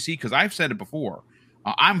VGC? Because I've said it before.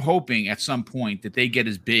 I'm hoping at some point that they get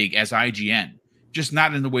as big as IGN, just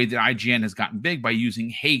not in the way that IGN has gotten big by using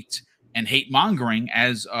hate and hate mongering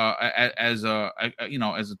as a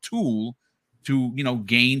tool to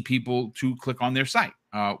gain people to click on their site.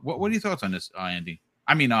 What are your thoughts on this, Andy?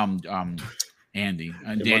 I mean, Andy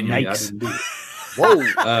and Daniel.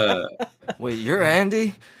 Whoa! Wait, you're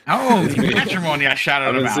Andy? Oh, the matrimony I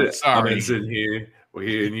shouted him out. Sorry, I've been sitting here. We're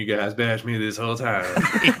hearing you guys bash me this whole time.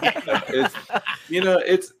 I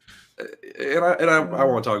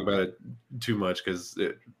won't talk about it too much because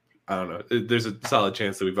I don't know. There's a solid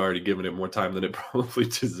chance that we've already given it more time than it probably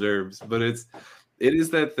deserves. But it is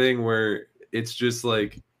that thing where it's just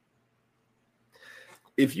like,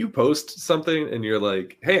 if you post something and you're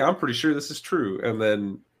like, "Hey, I'm pretty sure this is true," and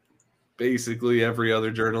then basically every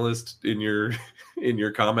other journalist in your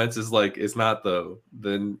comments is like, "It's not though,"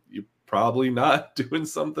 then you probably not doing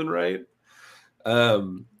something right. I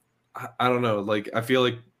don't know. Like, I feel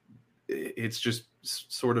like it's just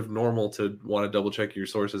sort of normal to want to double check your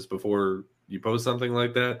sources before you post something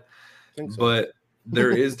like that. So. But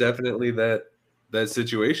there is definitely that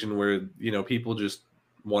situation where, people just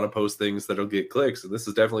want to post things that'll get clicks. And this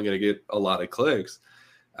is definitely going to get a lot of clicks.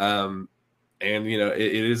 And,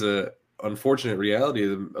 it is a unfortunate reality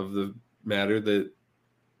of the matter that,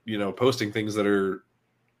 posting things that are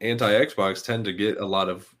anti-Xbox tend to get a lot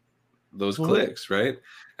of those clicks, right?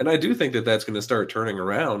 And I do think that that's going to start turning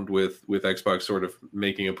around with Xbox sort of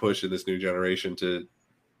making a push in this new generation to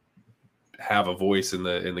have a voice in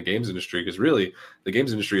the games industry, because really the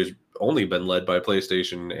games industry has only been led by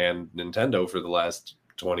PlayStation and Nintendo for the last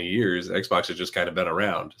 20 years. Xbox has just kind of been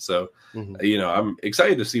around. So, I'm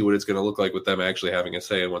excited to see what it's going to look like with them actually having a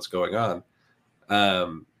say in what's going on.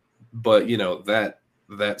 But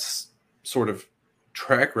that's sort of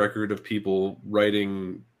track record of people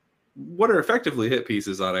writing what are effectively hit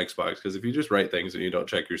pieces on Xbox, because if you just write things and you don't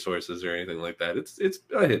check your sources or anything like that, it's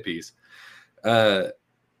a hit piece. I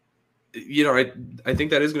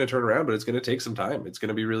think that is going to turn around, but it's going to take some time. It's going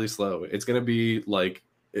to be really slow. It's going to be like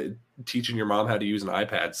teaching your mom how to use an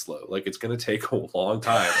iPad slow. Like, it's going to take a long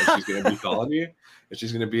time. And she's going to be calling you, and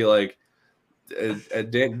she's going to be like,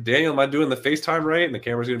 Daniel, am I doing the FaceTime right? And the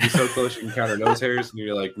camera's going to be so close you can count her nose hairs, and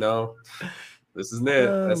you're like, no, this isn't it.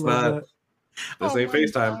 That's not. This ain't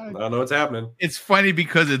FaceTime. God. I don't know what's happening. It's funny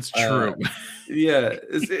because it's true. Yeah,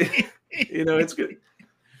 it's good.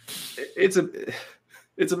 It's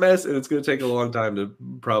a mess, and it's going to take a long time to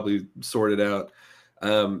probably sort it out.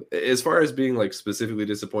 As far as being like specifically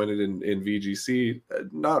disappointed in VGC,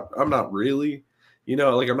 I'm not really.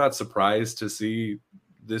 I'm not surprised to see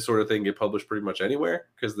this sort of thing get published pretty much anywhere,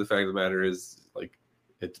 because the fact of the matter is, like,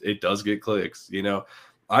 it does get clicks.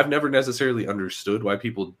 I've never necessarily understood why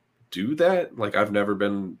people do that. Like, I've never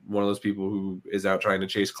been one of those people who is out trying to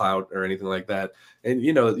chase clout or anything like that. And,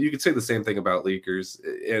 you could say the same thing about leakers,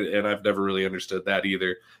 and I've never really understood that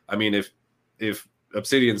either. I mean, if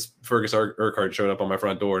Obsidian's Fergus Urquhart showed up on my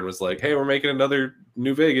front door and was like, "Hey, we're making another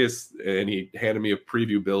New Vegas," and he handed me a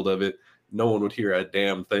preview build of it, no one would hear a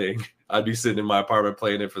damn thing. I'd be sitting in my apartment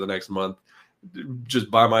playing it for the next month just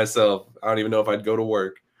by myself. I don't even know if I'd go to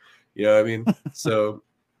work. You know what I mean? So,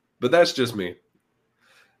 but that's just me.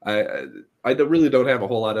 I really don't have a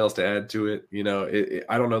whole lot else to add to it.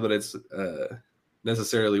 I don't know that it's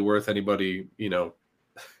necessarily worth anybody,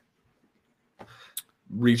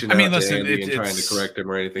 reaching out to Andy and trying to correct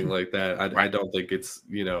him or anything like that. I don't think it's,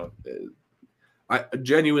 I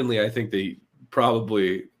genuinely think that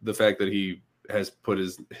probably the fact that he has put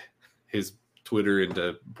his Twitter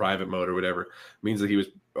into private mode or whatever means that he was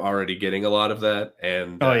already getting a lot of that.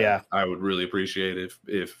 And I would really appreciate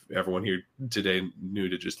if everyone here today knew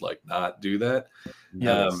to just like not do that.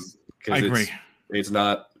 Yes, I agree. It's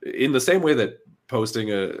not in the same way that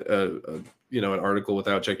posting an article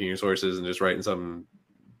without checking your sources and just writing some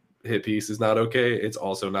hit piece is not okay. It's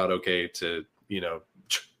also not okay to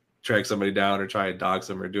track somebody down or try and dox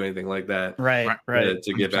them or do anything like that, right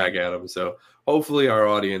to get back at them. So hopefully our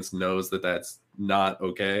audience knows that that's not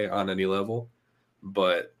okay on any level.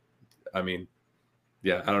 But I mean, I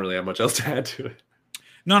don't really have much else to add to it.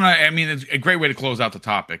 No, I mean, it's a great way to close out the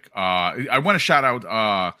topic. I want to shout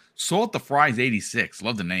out Salt the Fries 86.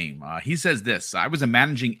 Love the name. He says this: I was a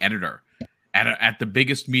managing editor at the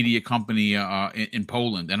biggest media company in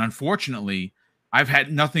Poland, and unfortunately, I've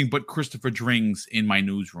had nothing but Christopher Drings in my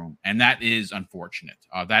newsroom, and that is unfortunate.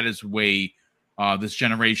 That is the way this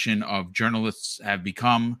generation of journalists have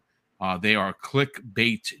become. They are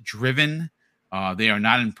clickbait driven. They are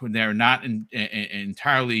not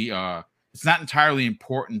entirely. It's not entirely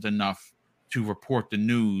important enough to report the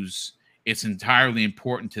news. It's entirely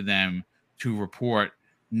important to them to report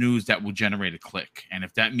news that will generate a click. And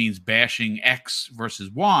if that means bashing X versus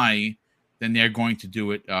Y, then they're going to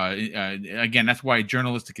do it. Again, that's why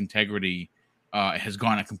journalistic integrity has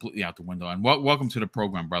gone completely out the window. And welcome to the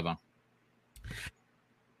program, brother.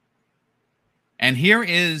 And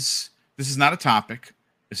this is not a topic.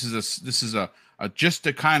 This is a just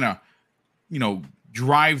to kind of,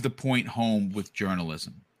 drive the point home with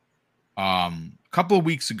journalism. A couple of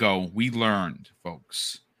weeks ago, we learned,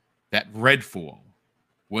 folks, that Redfall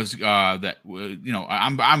was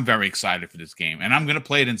I'm very excited for this game, and I'm going to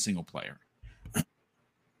play it in single player.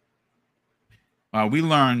 We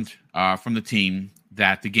learned from the team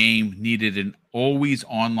that the game needed an always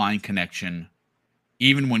online connection,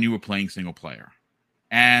 even when you were playing single player.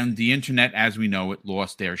 And the internet, as we know it,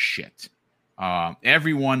 lost their shit.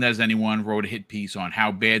 Everyone as anyone wrote a hit piece on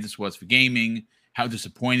how bad this was for gaming, how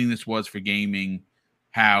disappointing this was for gaming,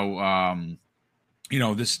 how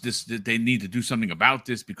this they need to do something about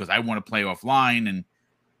this because I want to play offline. And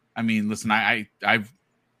I mean, listen, I've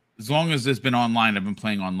as long as there's been online, I've been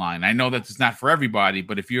playing online. I know that it's not for everybody,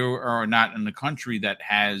 but if you are not in a country that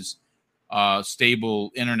has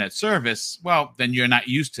stable internet service, well, then you're not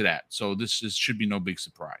used to that. So should be no big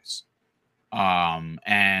surprise.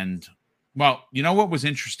 And well, you know what was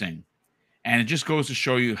interesting? And it just goes to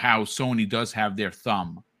show you how Sony does have their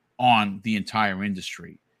thumb on the entire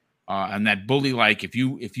industry. And that bully, like, if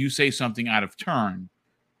you say something out of turn,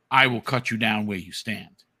 I will cut you down where you stand.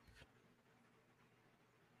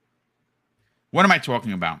 What am I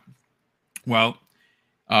talking about? Well,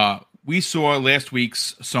 we saw last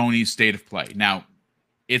week's Sony's State of Play. Now,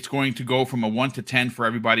 it's going to go from a 1 to 10 for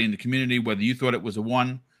everybody in the community, whether you thought it was a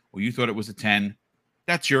 1 or you thought it was a 10.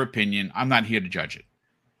 That's your opinion. I'm not here to judge it.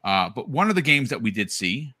 But one of the games that we did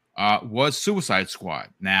see was Suicide Squad.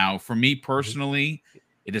 Now, for me personally,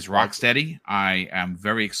 it is Rocksteady. I am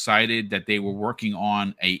very excited that they were working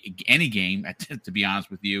on any game, to be honest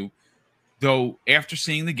with you. Though, after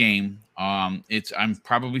seeing the game, I'm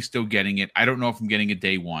probably still getting it. I don't know if I'm getting it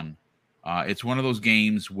day one. It's one of those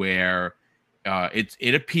games where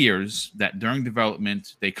it appears that during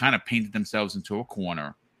development, they kind of painted themselves into a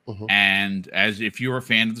corner. Mm-hmm. And as if you're a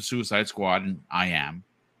fan of the Suicide Squad, and I am,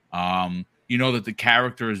 you know that the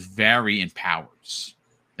characters vary in powers.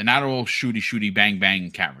 They're not all shooty, bang, bang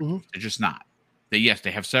characters. Mm-hmm. They're just not. They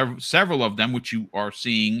have several of them, which you are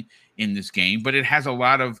seeing in this game, but it has a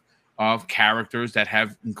lot of characters that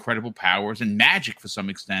have incredible powers and magic for some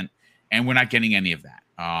extent, and we're not getting any of that.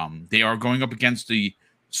 They are going up against the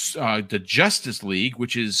Justice League,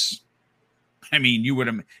 which is, I mean, you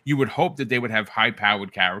would hope that they would have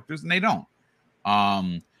high-powered characters, and they don't.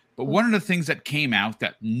 But one of the things that came out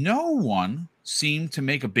that no one seemed to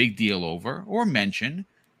make a big deal over or mention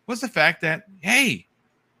was the fact that, hey,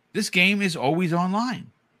 this game is always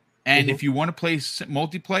online. And if you want to play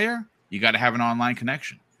multiplayer, you got to have an online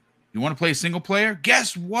connection. You want to play single player?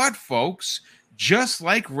 Guess what, folks? Just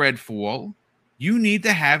like Redfall, you need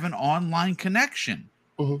to have an online connection.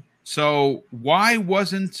 Mm-hmm. So why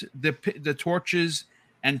wasn't the torches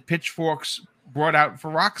and pitchforks brought out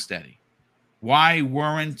for Rocksteady? Why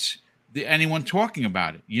weren't anyone talking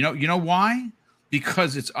about it? You know why?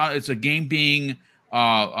 Because it's a game being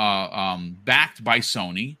backed by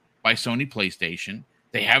Sony PlayStation.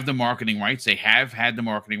 They have the marketing rights. They have had the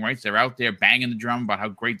marketing rights. They're out there banging the drum about how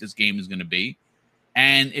great this game is going to be.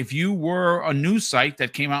 And if you were a news site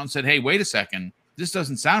that came out and said, hey, wait a second, this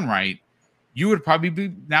doesn't sound right, you would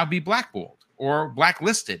probably now be blackballed or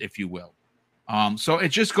blacklisted, if you will. So it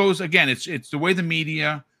just goes, again, it's the way the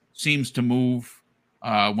media seems to move.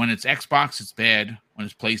 When it's Xbox, it's bad. When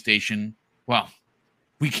it's PlayStation, well,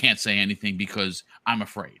 we can't say anything because I'm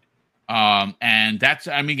afraid. And that's,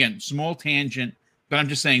 I mean, again, small tangent, but I'm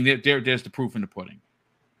just saying there's the proof in the pudding.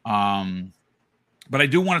 But I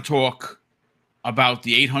do want to talk about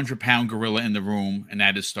the 800-pound gorilla in the room, and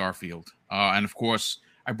that is Starfield. And of course,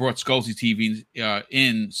 I brought Skullsy TV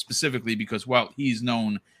in specifically because, well, he's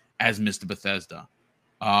known as Mr. Bethesda.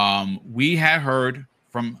 We have heard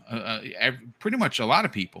from pretty much a lot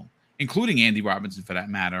of people, including Andy Robinson for that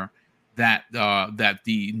matter, that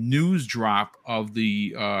the news drop of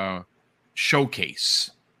the showcase,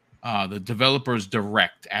 the Developers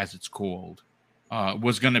Direct, as it's called,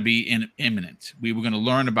 was going to be imminent. We were going to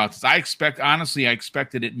learn about this. I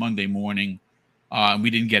expected it Monday morning. We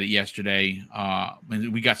didn't get it yesterday.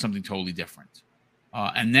 We got something totally different.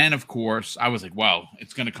 And then, of course, I was like, well,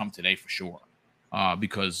 it's going to come today for sure.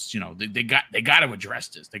 Because, they got to address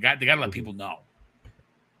this. They got to let people know.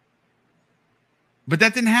 But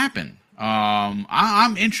that didn't happen.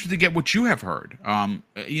 I'm interested to get what you have heard.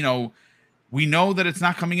 We know that it's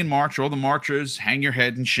not coming in March. All the Marchers, hang your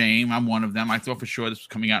head in shame. I'm one of them. I thought for sure this was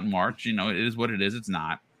coming out in March. You know, it is what it is. It's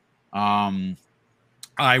not.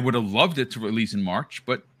 I would have loved it to release in March,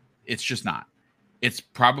 but it's just not. It's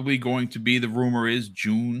probably going to be, the rumor is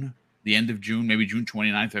June, the end of June, maybe June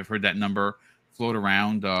 29th. I've heard that number float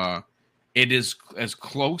around. It is as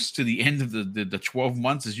close to the end of the 12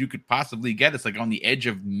 months as you could possibly get. It's like on the edge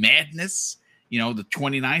of madness. You know, the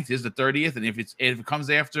 29th is the 30th. And if it comes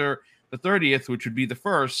after the 30th, which would be the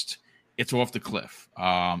 1st, it's off the cliff.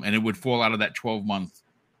 And it would fall out of that 12-month,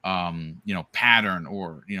 pattern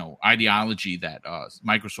or, ideology that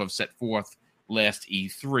Microsoft set forth last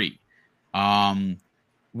E3.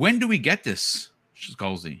 When do we get this,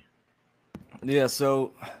 Scalzi? Yeah,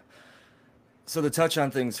 so to touch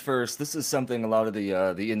on things first, this is something a lot of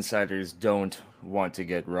the insiders don't want to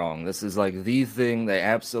get wrong. This is like the thing they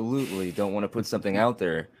absolutely don't want to put something out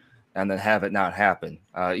there and then have it not happen.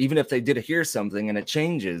 Even if they did hear something and it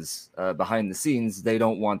changes behind the scenes, they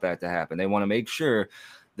don't want that to happen. They want to make sure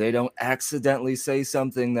they don't accidentally say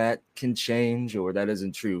something that can change or that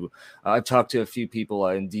isn't true. I've talked to a few people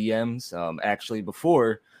in DMs actually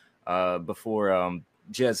before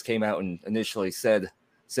Jez came out and initially said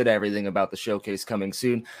everything about the showcase coming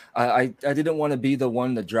soon. I didn't want to be the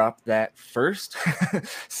one to drop that first.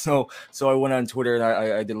 so I went on Twitter and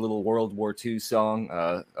I did a little World War II song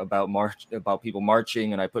about people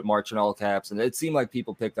marching, and I put March in all caps, and it seemed like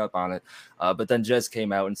people picked up on it. But then Jez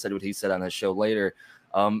came out and said what he said on his show later.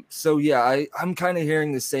 So yeah, I'm kind of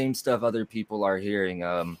hearing the same stuff other people are hearing.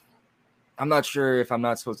 I'm not sure if I'm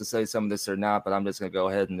not supposed to say some of this or not, but I'm just going to go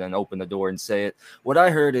ahead and then open the door and say it. What I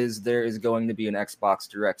heard is there is going to be an Xbox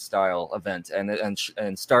Direct style event, and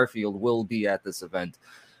Starfield will be at this event.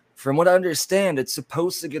 From what I understand, it's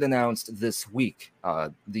supposed to get announced this week.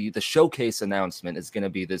 The showcase announcement is going to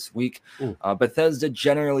be this week. Bethesda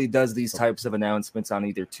generally does these types of announcements on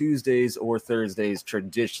either Tuesdays or Thursdays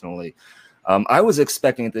traditionally. I was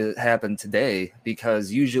expecting it to happen today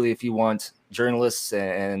because usually if you want journalists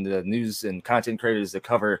and news and content creators to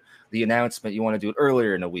cover the announcement, you want to do it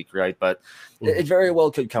earlier in the week, right? But it very well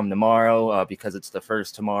could come tomorrow because it's the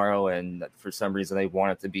first tomorrow, and for some reason they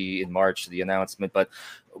want it to be in March, the announcement. But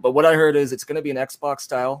what I heard is it's going to be an Xbox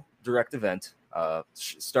style direct event.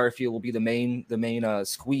 Starfield will be the main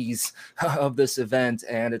squeeze of this event,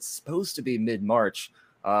 and it's supposed to be mid-March.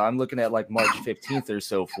 I'm looking at like March 15th or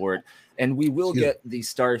so for it. And we will get the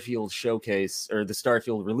Starfield showcase or the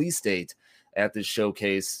Starfield release date at this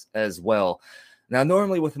showcase as well. Now,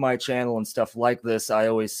 normally with my channel and stuff like this, I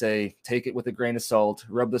always say, take it with a grain of salt,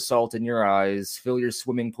 rub the salt in your eyes, fill your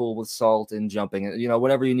swimming pool with salt and jumping,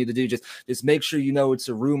 whatever you need to do. Just make sure you know it's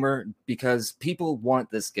a rumor, because people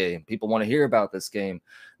want this game. People want to hear about this game.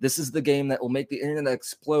 This is the game that will make the internet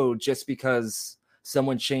explode just because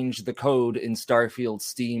someone changed the code in Starfield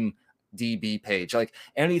Steam DB page. Like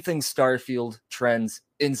anything Starfield trends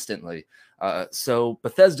instantly. So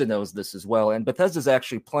Bethesda knows this as well. And Bethesda's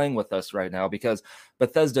actually playing with us right now because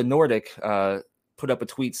Bethesda Nordic put up a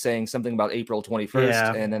tweet saying something about April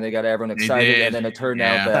 21st, and then they got everyone excited. And then it turned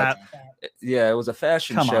out that it was a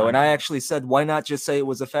fashion show. And I actually said, why not just say it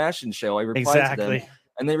was a fashion show? I replied to them.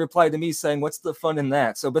 And they replied to me saying, "What's the fun in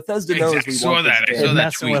that?" So Bethesda knows we want this game. I saw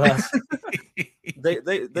that tweet. With us.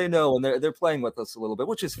 they know, and they're playing with us a little bit,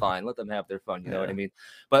 which is fine. Let them have their fun. You know what I mean?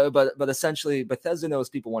 But essentially, Bethesda knows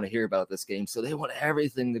people want to hear about this game, so they want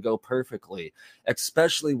everything to go perfectly.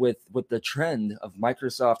 Especially with the trend of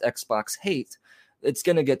Microsoft Xbox hate. It's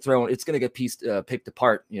going to get thrown. It's going to get picked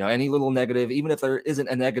apart. Any little negative, even if there isn't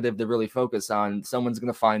a negative to really focus on, someone's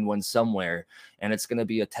going to find one somewhere, and it's going to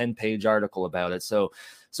be a 10-page article about it. So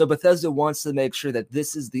Bethesda wants to make sure that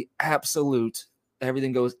this is the absolute.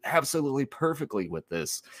 Everything goes absolutely perfectly with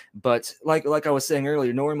this. But like I was saying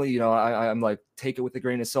earlier, normally, I'm like, take it with a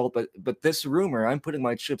grain of salt. But this rumor, I'm putting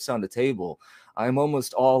my chips on the table. I'm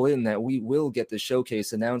almost all in that we will get the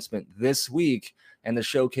showcase announcement this week, and the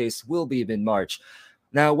showcase will be in March.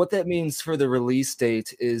 Now, what that means for the release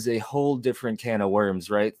date is a whole different can of worms,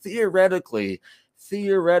 right? Theoretically,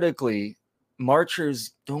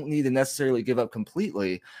 Marchers don't need to necessarily give up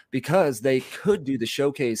completely, because they could do the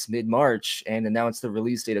showcase mid-March and announce the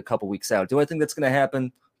release date a couple weeks out. Do I think that's going to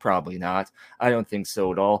happen? Probably not. I don't think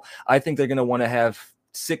so at all. I think they're going to want to have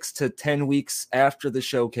 6 to 10 weeks after the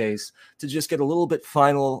showcase to just get a little bit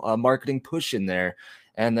final marketing push in there.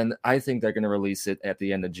 And then I think they're going to release it at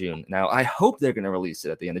the end of June. Now, I hope they're going to release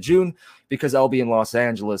it at the end of June, because I'll be in Los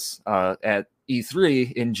Angeles at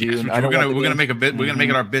E3 in June. We're gonna make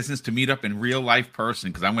it our business to meet up in real life person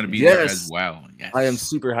because I'm gonna be there as well. Yes. I am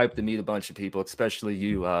super hyped to meet a bunch of people, especially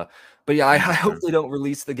you. But yeah, I hope they don't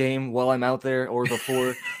release the game while I'm out there or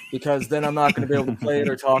before, because then I'm not going to be able to play it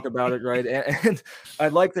or talk about it, right? And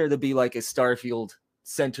I'd like there to be like a Starfield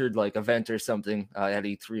centered like event or something at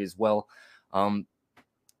E3 as well.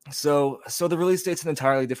 So the release date's an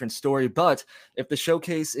entirely different story, but if the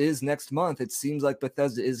showcase is next month, it seems like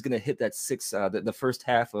Bethesda is going to hit that the first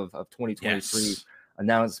half of 2023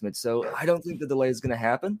 announcement. So I don't think the delay is going to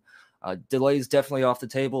happen. Delay is definitely off the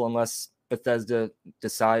table unless Bethesda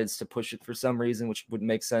decides to push it for some reason, which would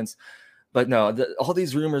make sense. But no, all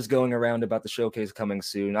these rumors going around about the showcase coming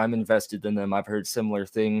soon, I'm invested in them. I've heard similar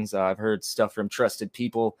things. I've heard stuff from trusted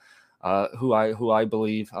people who I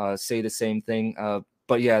believe say the same thing.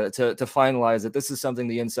 But yeah, to finalize it, this is something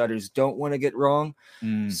the insiders don't want to get wrong.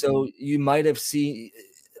 So you might have seen,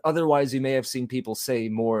 otherwise you may have seen people say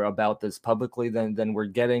more about this publicly than we're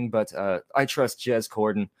getting. But I trust Jez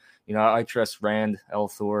Corden. You know, I trust Rand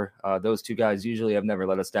Elthor. Those two guys usually have never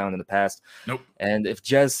let us down in the past. Nope. And if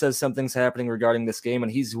Jez says something's happening regarding this game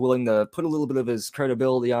and he's willing to put a little bit of his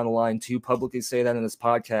credibility on the line to publicly say that in this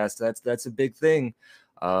podcast, that's a big thing.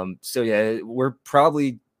 So yeah, we're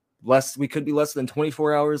probably we could be less than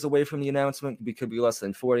 24 hours away from the announcement. We could be less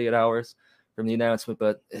than 48 hours from the announcement,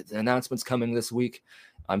 but the announcement's coming this week.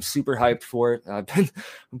 I'm super hyped for it. I've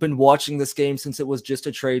been watching this game since it was just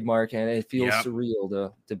a trademark, and it feels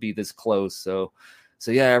surreal to be this close. So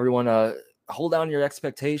yeah, everyone, hold down your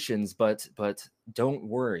expectations, but don't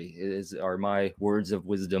worry. Are my words of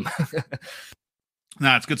wisdom.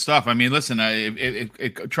 No, it's good stuff. I mean, listen,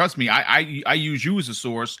 trust me, I use you as a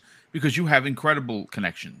source because you have incredible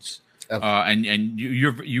connections, and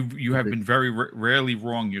you have been very rarely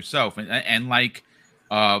wrong yourself, and like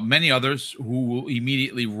many others who will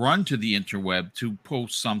immediately run to the interweb to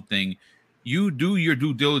post something. You do your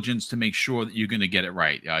due diligence to make sure that you're going to get it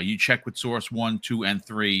right. You check with source 1, 2, and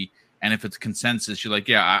 3, and if it's consensus, you're like,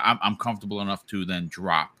 yeah, I'm comfortable enough to then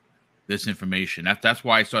drop this information. That's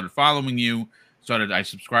why I started following you. I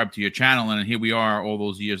subscribed to your channel, and here we are all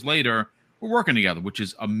those years later. We're working together, which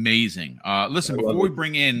is amazing. Listen, before we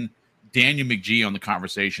bring in Daniel McGee on the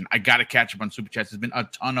conversation, I got to catch up on Super Chats. There's been a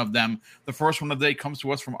ton of them. The first one of the day comes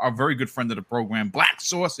to us from our very good friend of the program, Black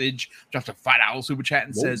Sausage, drops a $5 Super Chat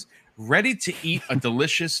and says, ready to eat a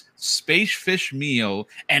delicious space fish meal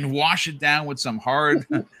and wash it down with some hard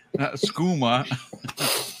skooma.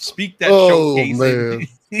 Speak that showcase. Man.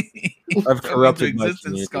 I've corrupted my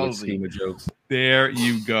skooma jokes. There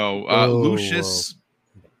you go.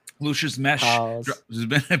 Lucius Mesh has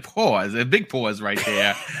been a big pause right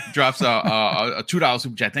there. Drops a $2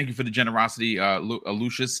 Super Chat. Thank you for the generosity,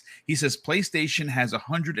 Lucius. He says PlayStation has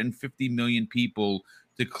 150 million people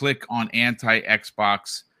to click on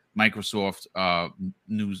anti-Xbox Microsoft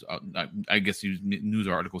news. I guess news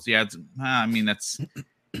articles. Yeah, I mean that's.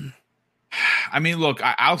 I mean, look,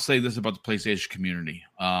 I'll say this about the PlayStation community.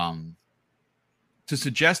 To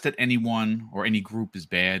suggest that anyone or any group is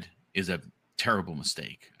bad is a terrible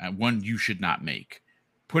mistake. One you should not make.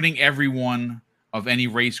 Putting everyone of any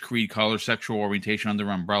race, creed, color, sexual orientation under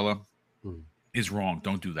umbrella is wrong.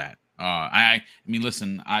 Don't do that. I mean,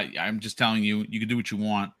 listen, I'm just telling you, you can do what you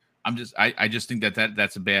want. I just think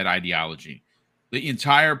that's a bad ideology. The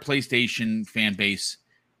entire PlayStation fan base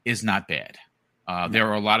is not bad. There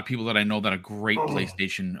are a lot of people that I know that are great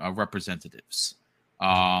PlayStation representatives.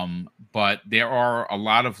 But there are a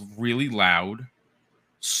lot of really loud,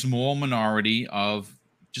 small minority of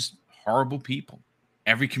just horrible people.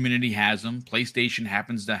 Every community has them. PlayStation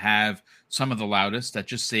happens to have some of the loudest that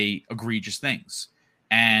just say egregious things.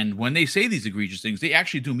 And when they say these egregious things, they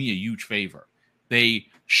actually do me a huge favor. They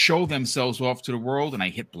show themselves off to the world, and I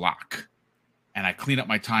hit block. And I clean up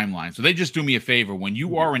my timeline. So they just do me a favor. When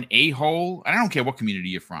you are an a-hole, and I don't care what community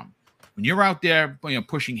you're from, when you're out there,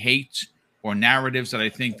 pushing hate or narratives that I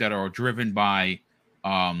think that are driven by,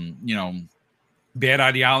 bad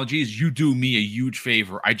ideologies, you do me a huge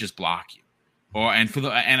favor. I just block you.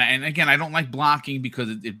 And again, I don't like blocking because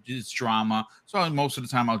it's drama. So most of the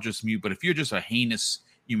time I'll just mute. But if you're just a heinous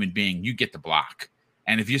human being, you get the block.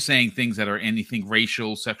 And if you're saying things that are anything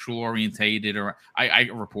racial, sexual orientated, or I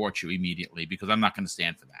report you immediately because I'm not going to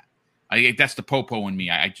stand for that. That's the popo in me.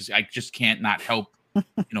 I just can't not help,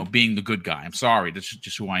 being the good guy. I'm sorry. That's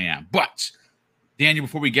just who I am. But Daniel,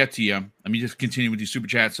 before we get to you, let me just continue with these super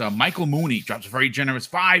chats. Michael Mooney drops a very generous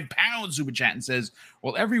 £5 super chat and says,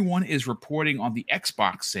 "While everyone is reporting on the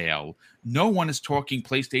Xbox sale, no one is talking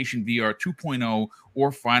PlayStation VR 2.0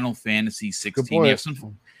 or Final Fantasy 16.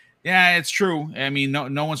 Yeah, it's true. I mean,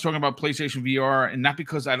 no one's talking about PlayStation VR, and not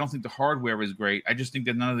because I don't think the hardware is great. I just think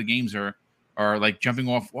that none of the games are like jumping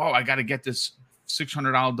off. Whoa, I got to get this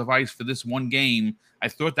 $600 device for this one game. I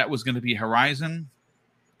thought that was going to be Horizon.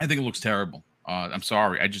 I think it looks terrible. I'm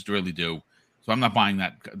sorry, I just really do. So I'm not buying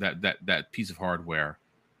that piece of hardware.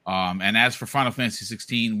 And as for Final Fantasy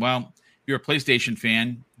 16, well, if you're a PlayStation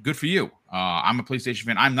fan, good for you. I'm a PlayStation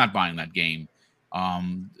fan. I'm not buying that game.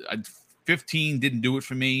 15 didn't do it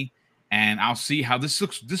for me, and I'll see how this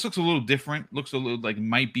looks. This looks a little different. Looks a little like it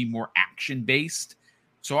might be more action based.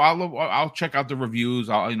 So I'll check out the reviews.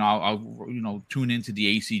 I'll tune into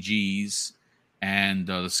the ACGs and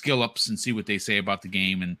the skill ups and see what they say about the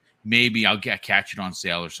game, and maybe I'll catch it on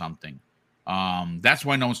sale or something. That's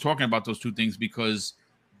why no one's talking about those two things, because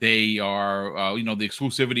they are the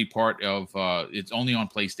exclusivity part of it's only on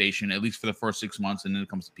PlayStation, at least for the first 6 months, and then it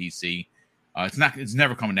comes to PC. It's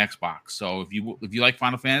never coming to Xbox. So if you like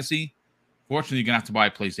Final Fantasy, fortunately you're gonna have to buy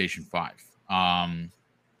a PlayStation 5.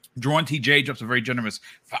 Drawn TJ drops a very generous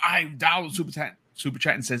 $5 super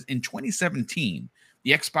chat and says, in 2017,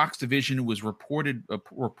 the Xbox division was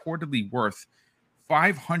reportedly worth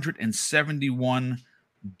 $571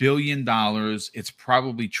 billion. It's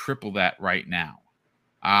probably triple that right now.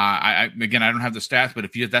 I don't have the stats, but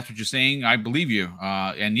if that's what you're saying, I believe you.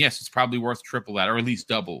 And yes, it's probably worth triple that, or at least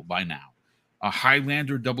double by now. A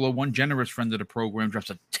Highlander 001, generous friend of the program, drops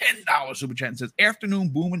a $10 super chat and says, afternoon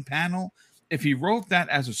boom and panel. If he wrote that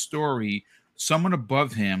as a story, someone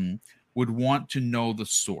above him would want to know the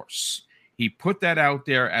source. He put that out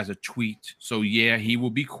there as a tweet. So yeah, he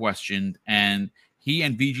will be questioned, and he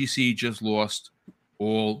and VGC just lost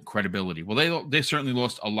all credibility. Well, they certainly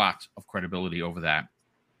lost a lot of credibility over that.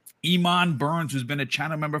 Iman Burns, who's been a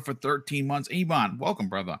channel member for 13 months. Iman, welcome,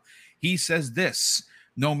 brother. He says this: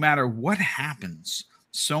 no matter what happens,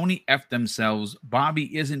 Sony F themselves.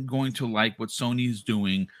 Bobby isn't going to like what Sony is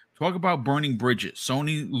doing. Talk about burning bridges.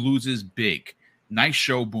 Sony loses big. Nice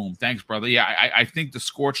show, Boom. Thanks, brother. Yeah, I think the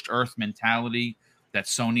scorched earth mentality that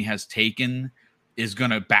Sony has taken is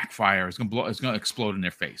going to backfire. It's going to explode in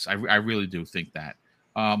their face. I really do think that.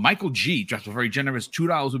 Michael G drops a very generous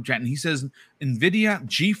 $2 of chat, and he says NVIDIA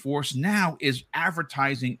GeForce Now is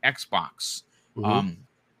advertising Xbox. Mm-hmm.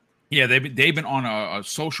 Yeah, they've been on a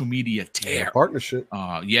social media tear. Partnership.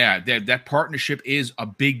 That partnership is a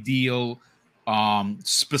big deal.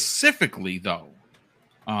 Specifically, though,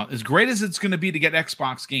 as great as it's going to be to get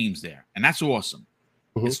Xbox games there, and that's awesome.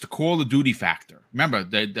 Mm-hmm. It's the Call of Duty factor. Remember,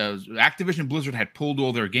 the Activision Blizzard had pulled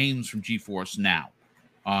all their games from GeForce Now,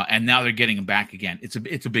 and now they're getting them back again. It's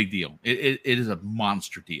a big deal. It is a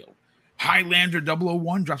monster deal. Highlander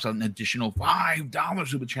 001 drops out an additional $5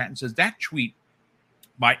 super chat and says that tweet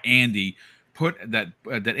by Andy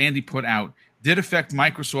Andy put out did affect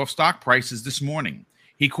Microsoft stock prices this morning.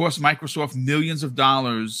 He cost Microsoft millions of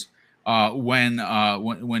dollars when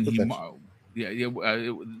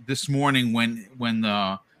this morning when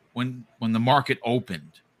the market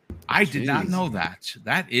opened. I did not know that.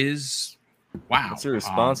 That is wow. That's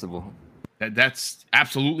irresponsible. That's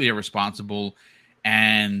absolutely irresponsible.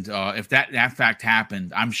 And if that fact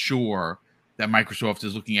happened, I'm sure that Microsoft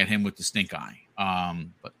is looking at him with the stink eye.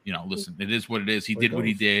 But listen, it is what it is. He did what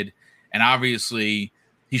he did, and obviously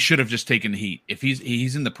he should have just taken the heat. If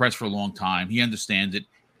he's in the press for a long time, he understands it.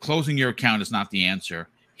 Closing your account is not the answer.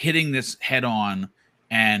 Hitting this head on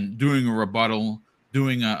and doing a rebuttal,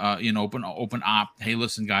 doing an open op. Hey,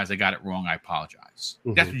 listen, guys, I got it wrong. I apologize.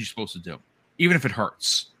 Mm-hmm. That's what you're supposed to do. Even if it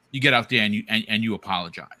hurts, you get out there and you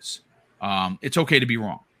apologize. It's okay to be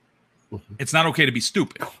wrong. It's not okay to be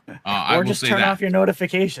stupid. Or just turn off your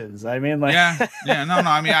notifications. I mean, like, no.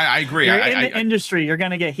 I mean, I agree. You're in the industry. You're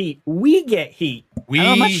gonna get heat. We get heat.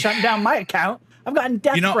 I'm not shutting down my account. I've gotten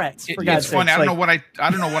death threats. For God's it's funny. Sakes. I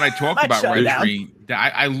don't know what I talked about. Registry.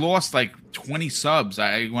 I lost like 20 subs.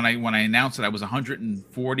 When I announced that I was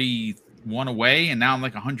 141 away, and now I'm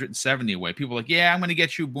like 170 away. People are like, yeah, I'm gonna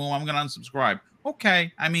get you. Boom. I'm gonna unsubscribe.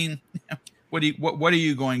 Okay. I mean, what are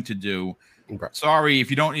you going to do? Sorry if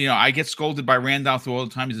you don't. I get scolded by Randolph all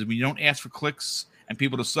the time. He says when you don't ask for clicks and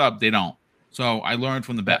people to sub, they don't. So I learned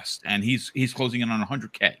from the best, and he's closing in on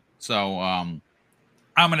 100K. So I'm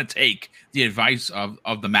going to take the advice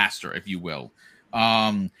of the master, if you will.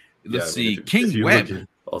 Let's see, King Webb.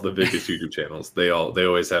 All the biggest YouTube channels, they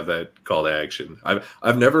always have that call to action.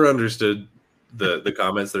 I've never understood the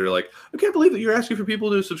comments that are like, I can't believe that you're asking for people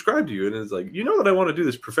to subscribe to you, and it's like, that I want to do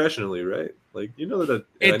this professionally, right? Like, that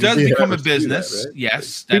it does become a business. That, right?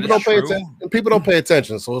 Yes, people don't pay attention. People don't pay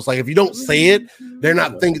attention, so it's like if you don't say it, they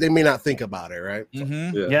may not think about it, right?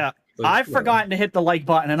 Mm-hmm. Yeah. I've forgotten to hit the like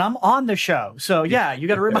button, and I'm on the show. So yeah, you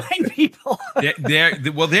got to remind people.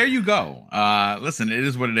 There you go. Listen, it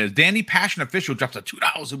is what it is. Danny Passion Official drops a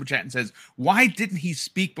 $2 super chat and says, "Why didn't he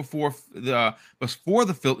speak before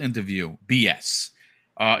the Phil interview?" BS.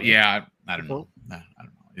 Yeah, I don't know. I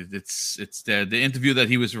don't know. It's the interview that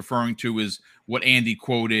he was referring to is what Andy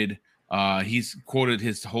quoted. He's quoted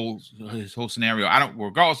his whole scenario.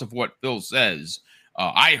 Regardless of what Phil says,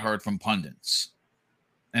 I heard from pundits.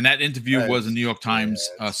 And that interview was a New York Times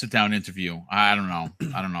sit-down interview. I don't know.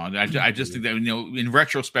 I just think that, in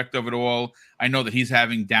retrospect of it all, I know that he's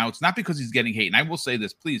having doubts, not because he's getting hate. And I will say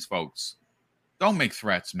this, please, folks, don't make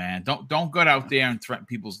threats, man. Don't go out there and threaten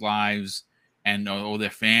people's lives and or their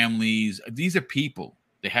families. These are people.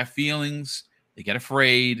 They have feelings. They get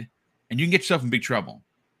afraid, and you can get yourself in big trouble.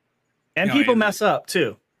 And people mess up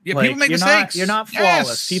too. Yeah, people make mistakes. You're not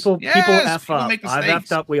flawless. People F up. I've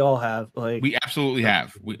effed up. We all have. We absolutely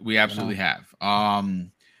have. We absolutely have.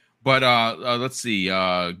 But let's see.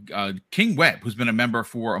 King Webb, who's been a member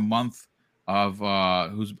for a month of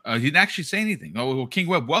he didn't actually say anything. Oh, well, King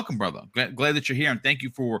Webb, welcome, brother. Glad that you're here, and thank you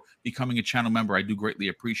for becoming a channel member. I do greatly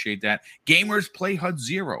appreciate that. Gamers Play HUD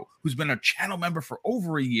Zero, who's been a channel member for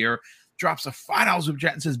over a year, drops a $5 super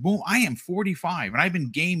chat and says, "Boom, I am 45 and I've been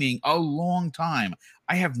gaming a long time.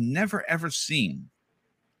 I have never ever seen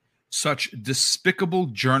such despicable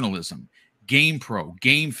journalism. GamePro,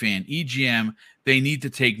 GameFan, EGM, they need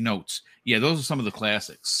to take notes." Yeah, those are some of the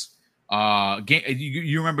classics.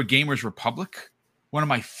 You remember Gamers Republic? One of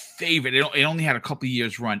my favorite. It only had a couple of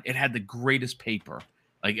years run. It had the greatest paper.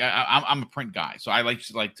 Like I'm a print guy, so I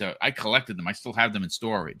I collected them. I still have them in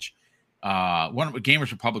storage.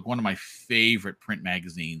 Gamers Republic, one of my favorite print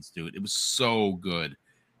magazines, dude. It was so good.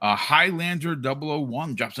 Highlander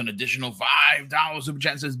 001 drops an additional $5 super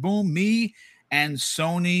chat and says, "Boom, me and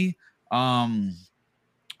Sony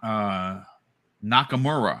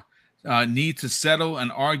Nakamura need to settle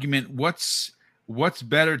an argument. What's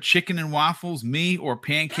better, chicken and waffles, me or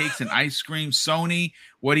pancakes and ice cream? Sony,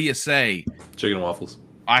 what do you say?" Chicken and waffles.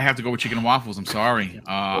 I have to go with chicken and waffles. I'm sorry.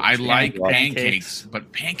 I like pancakes,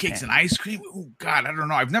 but pancakes and ice cream? Oh, God, I don't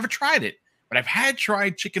know. I've never tried it, but I've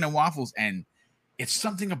tried chicken and waffles, and it's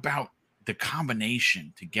something about the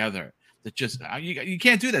combination together that just you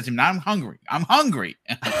can't do that to me. Now I'm hungry. Let's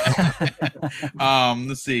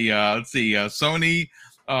see. Sony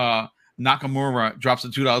Nakamura drops a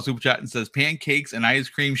 $2 super chat and says, "Pancakes and ice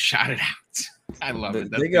cream, shout it out." I love it.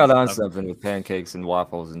 They got on something with pancakes and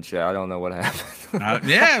waffles and shit. I don't know what happened.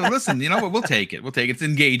 Yeah, listen, you know what? We'll take it. It's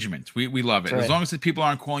engagement. We love it. Right. As long as the people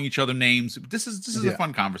aren't calling each other names. This is a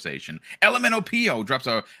fun conversation. Elemento Pio drops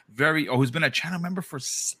who's been a channel member for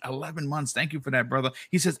 11 months. Thank you for that, brother.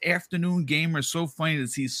 He says, "Afternoon gamer, so funny to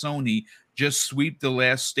see Sony just sweep the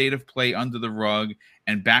last state of play under the rug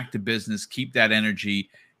and back to business. Keep that energy."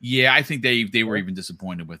 Yeah, I think they were even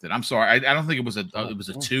disappointed with it. I'm sorry. I don't think it was a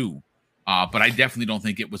 2. But I definitely don't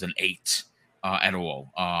think it was an 8 at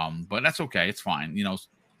all. But that's okay. It's fine.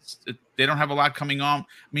 They don't have a lot coming on. I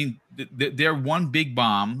mean, their one big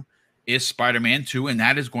bomb is Spider-Man 2, and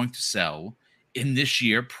that is going to sell in this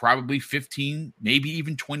year probably 15, maybe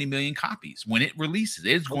even 20 million copies. When it releases,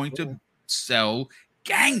 it's going to sell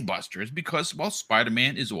gangbusters because, well,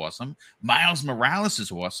 Spider-Man is awesome. Miles Morales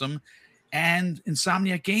is awesome. And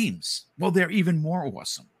Insomniac Games, well, they're even more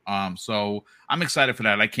awesome. So I'm excited for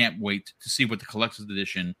that. I can't wait to see what the collector's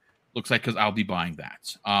edition looks like because I'll be buying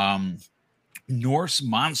that. Norse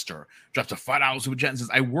Monster drops a $5 super chat and says,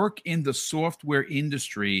 "I work in the software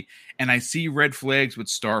industry and I see red flags with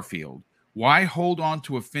Starfield. Why hold on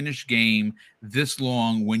to a finished game this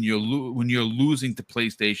long when you're losing to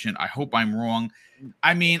PlayStation? I hope I'm wrong."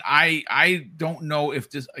 I mean, I don't know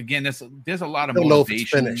if this, again, there's a lot of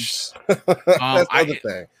motivation. That's the other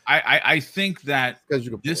thing. I think that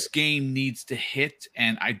this game needs to hit,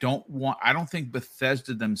 and I don't think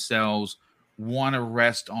Bethesda themselves want to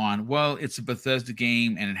rest on, well, it's a Bethesda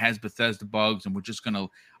game and it has Bethesda bugs and we're just going to,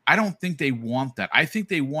 I don't think they want that. I think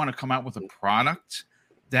they want to come out with a product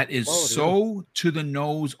that is so to the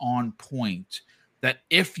nose on point that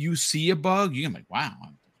if you see a bug, you're like, wow,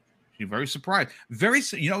 you're very surprised.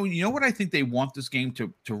 You know what I think they want this game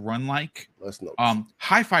to run like?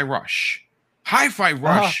 Hi-Fi Rush. Hi-Fi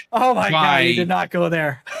Rush. Oh my God, you did not go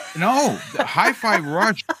there. No, Hi-Fi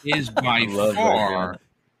Rush is by far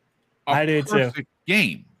a perfect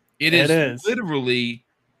game. It is literally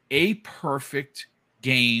a perfect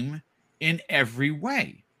game in every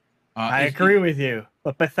way. I agree with you.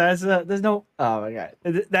 But Bethesda, there's no, oh my God,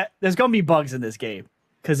 there's going to be bugs in this game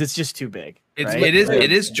because it's just too big.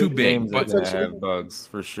 It is too big. Games are going to have bugs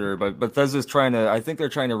for sure. But Bethesda's I think they're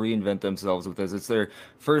trying to reinvent themselves with this. It's their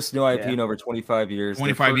first new IP in over 25 years.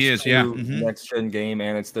 25 years, yeah. Next gen game,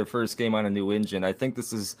 and it's their first game on a new engine. I think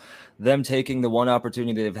this is them taking the one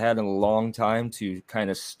opportunity they've had in a long time to kind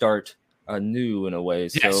of start anew in a way.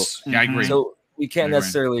 Yes, I agree. So we can't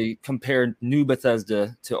necessarily compare new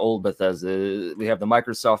Bethesda to old Bethesda. We have the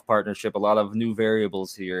Microsoft partnership, a lot of new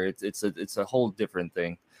variables here. It's a whole different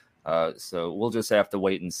thing. So we'll just have to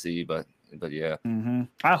wait and see, but yeah.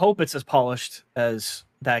 I hope it's as polished as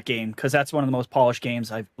that game, because that's one of the most polished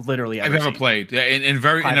games I've ever played. And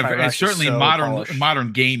certainly so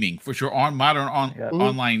modern gaming for sure,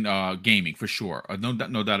 online gaming for sure. No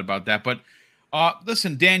doubt about that. But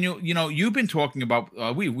listen, Daniel, you've been talking about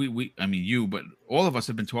I mean you, but all of us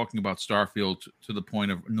have been talking about Starfield to the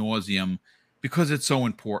point of nauseum because it's so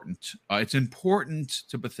important. It's important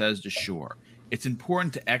to Bethesda, sure. It's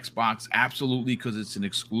important to Xbox, absolutely, because it's an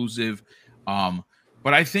exclusive.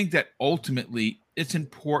 But I think that ultimately it's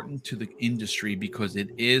important to the industry because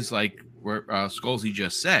it is, like Scalzi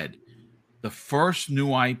just said, the first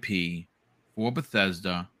new IP for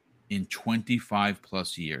Bethesda in 25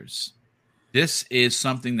 plus years. This is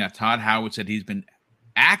something that Todd Howard said he's been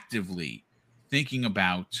actively thinking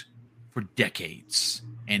about for decades.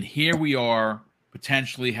 And here we are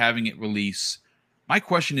potentially having it release. My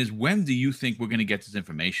question is, when do you think we're going to get this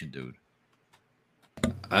information, dude?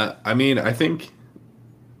 I mean, I think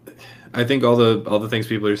all the things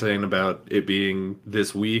people are saying about it being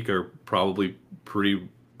this week are probably pretty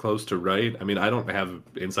close to right. I mean, I don't have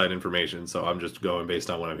inside information, so I'm just going based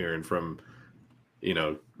on what I'm hearing from,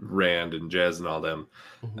 Rand and Jez and all them.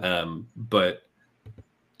 But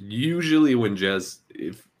usually when Jez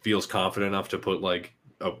feels confident enough to put like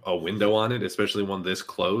a window on it, especially one this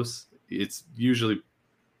close, it's usually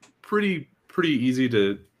pretty easy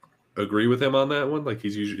to agree with him on that one. Like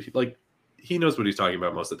he's usually he knows what he's talking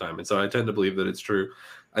about most of the time, and so I tend to believe that it's true.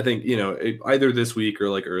 I think either this week or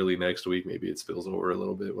like early next week, maybe it spills over a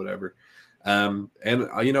little bit, whatever. And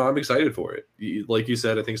I'm excited for it. Like you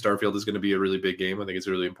said, I think Starfield is going to be a really big game. I think it's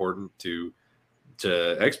really important to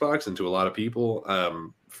Xbox and to a lot of people.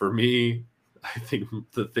 For me, I think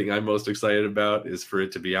the thing I'm most excited about is for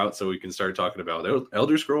it to be out so we can start talking about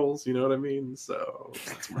Elder Scrolls. You know what I mean? So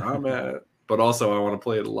that's where I'm at. But also I want to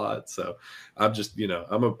play it a lot. So I'm just,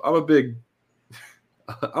 I'm a big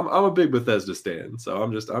Bethesda stan. So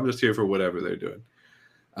I'm just here for whatever they're doing.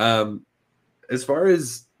 As far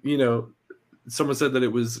as, someone said that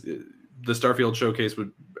it was the Starfield showcase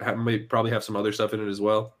may probably have some other stuff in it as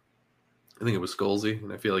well. I think it was Scalzi,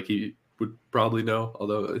 and I feel like he would probably know,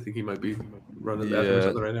 although I think he might be running that or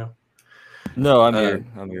something right now. No, I'm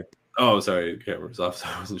here. Oh, sorry, the camera's off, so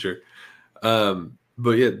I wasn't sure.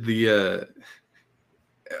 But yeah,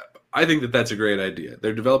 I think that's a great idea.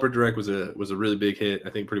 Their developer direct was a really big hit.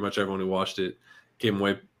 I think pretty much everyone who watched it came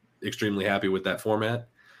away extremely happy with that format.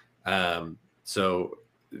 So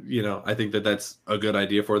I think that's a good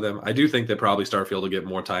idea for them. I do think that probably Starfield will get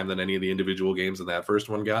more time than any of the individual games that first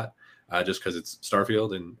one got, just because it's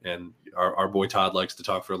Starfield, and our boy Todd likes to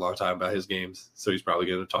talk for a long time about his games, so he's probably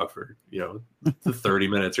going to talk for 30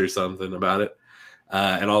 minutes or something about it.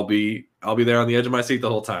 And I'll be there on the edge of my seat the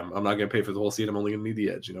whole time. I'm not going to pay for the whole seat. I'm only going to need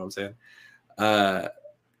the edge. You know what I'm saying?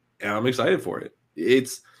 And I'm excited for it.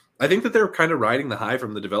 I think that they're kind of riding the high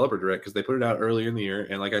from the developer direct because they put it out earlier in the year,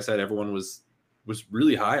 and like I said, everyone was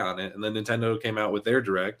really high on it. And then Nintendo came out with their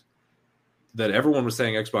direct that everyone was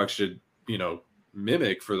saying Xbox should,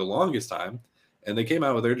 mimic for the longest time. And they came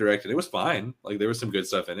out with their direct and it was fine. Like there was some good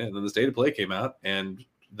stuff in it. And then the State of Play came out and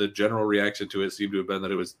the general reaction to it seemed to have been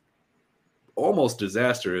that it was almost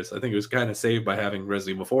disastrous. I think it was kind of saved by having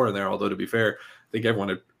Resident Evil 4 in there. Although to be fair, I think everyone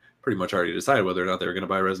had pretty much already decided whether or not they were going to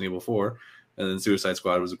buy Resident Evil 4. And then Suicide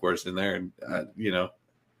Squad was of course in there. And,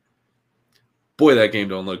 boy, that game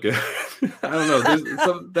don't look good. I don't know.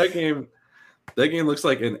 That game looks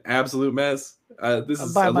like an absolute mess. This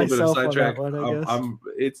is a little bit of a sidetrack.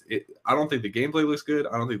 I don't think the gameplay looks good.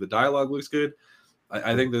 I don't think the dialogue looks good.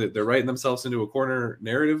 I think that they're writing themselves into a corner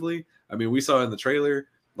narratively. I mean, we saw in the trailer,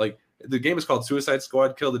 like the game is called Suicide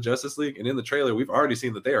Squad: Kill the Justice League, and in the trailer, we've already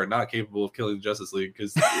seen that they are not capable of killing the Justice League.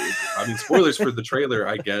 Because I mean, spoilers for the trailer,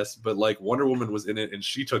 I guess, but like Wonder Woman was in it and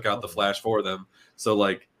she took out the Flash for them. So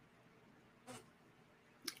like,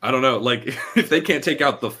 I don't know. Like, if they can't take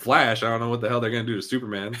out the Flash, I don't know what the hell they're going to do to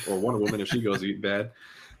Superman or Wonder Woman if she goes eating bad.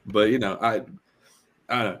 But, I don't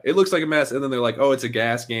know. It looks like a mess. And then they're like, oh, it's a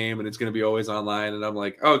gas game and it's going to be always online. And I'm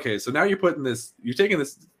like, okay, so now you're taking this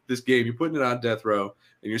game, you're putting it on death row,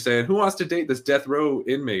 and you're saying, who wants to date this death row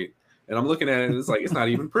inmate? And I'm looking at it and it's like, it's not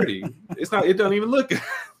even pretty. It doesn't even look good.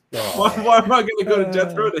 Why am I going to go to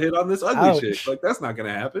death row to hit on this ugly chick? Like, that's not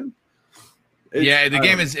going to happen. The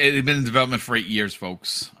game has been in development for 8 years,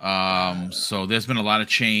 folks. So there's been a lot of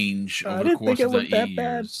change over the course of the 8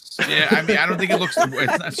 years. Yeah, I mean, I don't think it looks.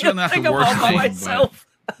 It's certainly not the worst thing. Myself.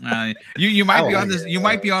 You might be on this. You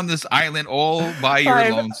might be on this island all by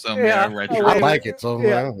your lonesome. I like it. So all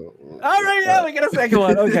right, yeah, we get a second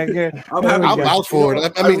one. Okay, good. I'm out for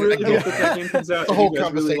it. I mean, really hope that game comes out. The whole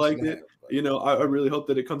conversation. Really liked it. I really hope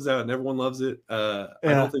that it comes out and everyone loves it. I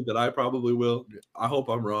don't think that I probably will. I hope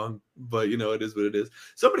I'm wrong, but it is what it is.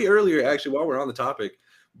 Somebody earlier, actually, while we're on the topic,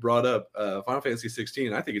 brought up Final Fantasy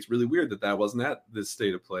 16. I think it's really weird that wasn't at this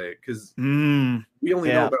state of play because we only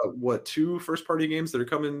know about 2 first-party games that are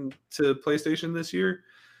coming to PlayStation this year.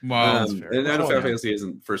 Wow, and I know Final Fantasy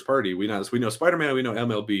isn't first party. We know Spider-Man. We know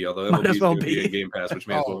MLB, although MLB is going to be a Game Pass, which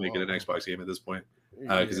may as well make it an Xbox game at this point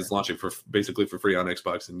because it's launching basically for free on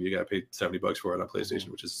Xbox, and you got to pay $70 for it on PlayStation,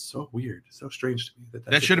 which is so weird, so strange to me.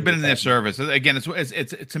 That should have been in their service. Again, it's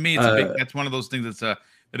to me, it's a big. That's one of those things that's a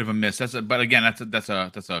bit of a miss. But again, that's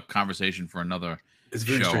a conversation for another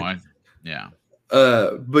show.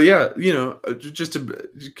 But yeah, just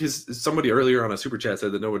because somebody earlier on a super chat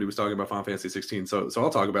said that nobody was talking about Final Fantasy 16, so I'll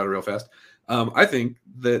talk about it real fast. I think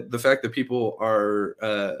that the fact that people are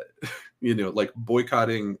like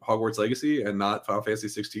boycotting Hogwarts Legacy and not Final Fantasy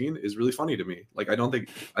 16 is really funny to me. Like,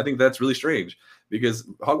 I think that's really strange because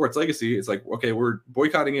Hogwarts Legacy is like, okay, we're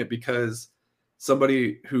boycotting it because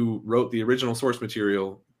somebody who wrote the original source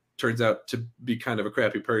material turns out to be kind of a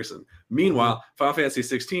crappy person. Meanwhile, Final Fantasy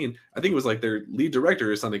 16, I think it was like their lead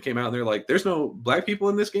director or something came out and they're like, there's no black people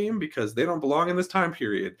in this game because they don't belong in this time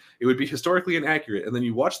period. It would be historically inaccurate. And then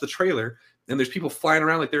you watch the trailer and there's people flying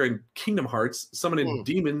around like they're in Kingdom Hearts, summoning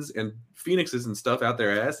demons and phoenixes and stuff out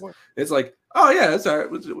their ass. It's like, oh yeah, that's all right.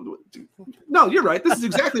 No, you're right. This is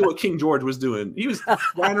exactly what King George was doing. He was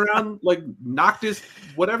flying around like Noctis,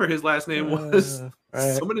 whatever his last name was,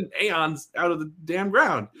 summoning aeons out of the damn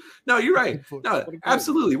ground. No, you're right. No,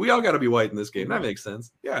 absolutely. We all got to be white in this game. That makes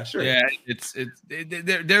sense. Yeah, sure. Yeah,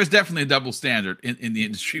 there's definitely a double standard in the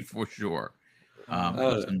industry for sure.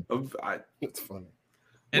 It's funny.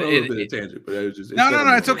 A little bit of tangent, but it was just no.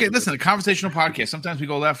 It's okay. Listen, a conversational podcast. Sometimes we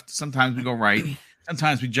go left, sometimes we go right.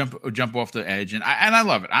 Sometimes we jump off the edge, and I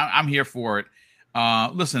love it. I'm here for it.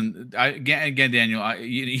 Listen, again, Daniel,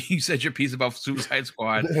 you said your piece about Suicide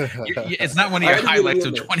Squad. It's not one of your highlights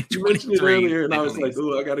of 2023. Earlier, and I was like,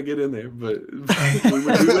 "Oh, I got to get in there," but we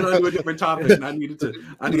went on to a different topic, and I needed to.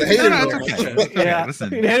 Yeah, listen.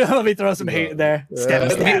 Let me throw some hate in there.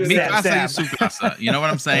 Sukasa. You know what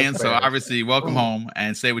I'm saying? So obviously, welcome home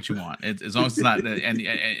and say what you want. As long as it's not and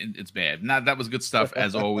it's bad. That was good stuff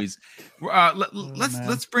as always.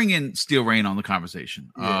 Let's bring in Steel Rain on the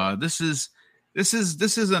conversation. This is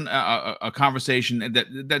a conversation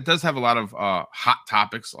that does have a lot of hot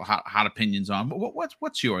topics, hot opinions on. But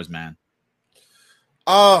what's yours, man?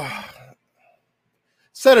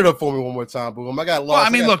 Set it up for me one more time, Boom. I got lost. Well,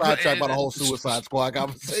 I mean, look, sidetracked by the whole Suicide Squad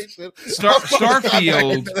conversation.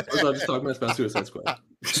 Starfield. I was just talking about Suicide Squad. No,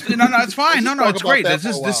 it's fine. No, it's great. This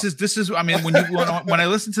is. I mean, when I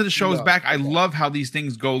listen to the shows back, I love how these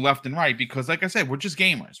things go left and right because, like I said, we're just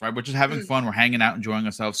gamers, right? We're just having fun. We're hanging out, enjoying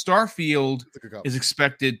ourselves. Starfield is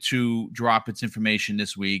expected to drop its information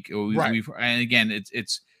this week. And again,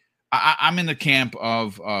 I'm in the camp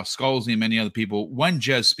of Skullsy and many other people. When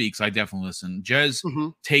Jez speaks, I definitely listen. Jez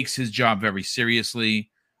takes his job very seriously.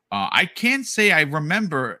 I can't say I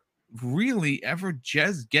remember really ever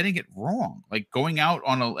Jez getting it wrong, like going out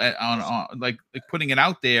on like putting it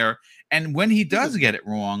out there. And when he does get it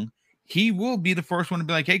wrong, he will be the first one to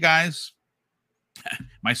be like, "Hey guys,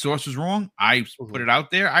 my source was wrong. I put it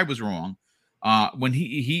out there. I was wrong." When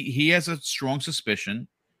he has a strong suspicion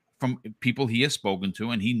from people he has spoken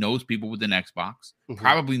to, and he knows people within Xbox,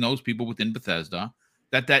 probably knows people within Bethesda,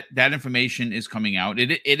 that information is coming out.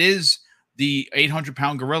 It is the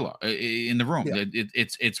 800-pound gorilla in the room. Yeah.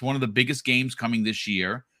 It's one of the biggest games coming this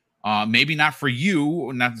year. Maybe not for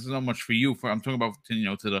you, not so much for you. I'm talking about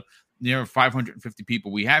to the near 550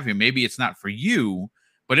 people we have here. Maybe it's not for you,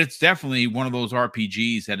 but it's definitely one of those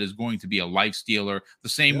RPGs that is going to be a life stealer. The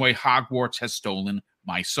same way Hogwarts has stolen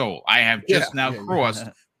my soul. I have just now crossed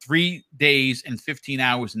 3 days and 15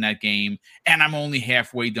 hours in that game, and I'm only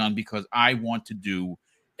halfway done because I want to do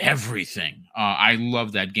everything. I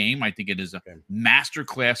love that game. I think it is a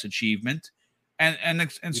masterclass achievement, and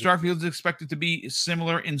Starfield is expected to be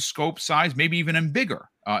similar in scope, size, maybe even in bigger.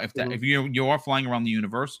 If you are flying around the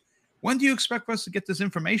universe, When do you expect us to get this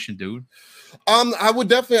information, dude? I would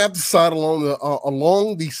definitely have to side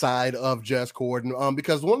along the side of Jez Corden,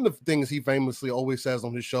 because one of the things he famously always says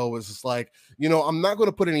on his show is it's like, I'm not going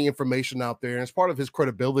to put any information out there, and it's part of his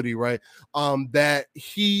credibility, right? That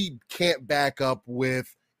he can't back up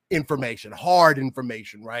with information, hard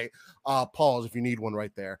information, right? Pause if you need one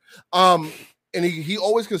right there. And he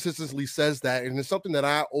always consistently says that, and it's something that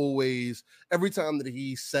I always, every time that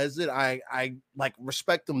he says it, I like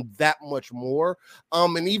respect him that much more.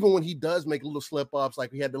 And even when he does make little slip ups,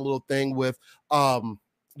 like we had the little thing with the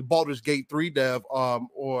Baldur's Gate 3 dev,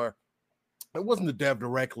 or it wasn't the dev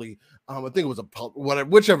directly. I think it was whatever,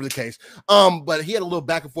 whichever the case. But he had a little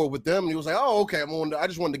back and forth with them, and he was like, "Oh, okay, I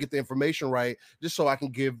just wanted to get the information right, just so I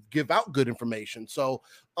can give out good information." So,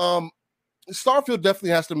 Starfield definitely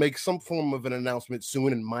has to make some form of an announcement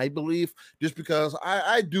soon, in my belief, just because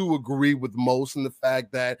I do agree with most in the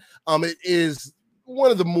fact that it is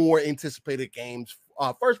one of the more anticipated games,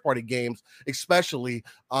 first-party games, especially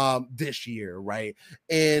this year, right?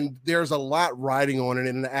 And there's a lot riding on it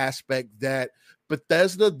in an aspect that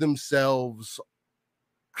Bethesda themselves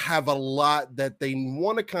have a lot that they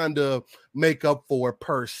want to kind of make up for,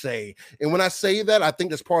 per se. And when I say that, I think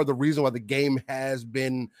that's part of the reason why the game has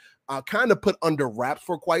been kind of put under wraps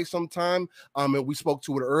for quite some time. And we spoke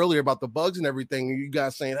to it earlier about the bugs and everything. And you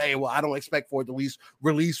guys saying, hey, well, I don't expect for it to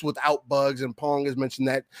release without bugs. And Pong has mentioned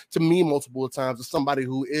that to me multiple times as somebody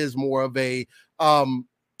who is more of a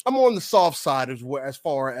I'm on the soft side as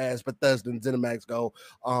far as Bethesda and ZeniMax go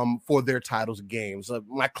for their titles and games.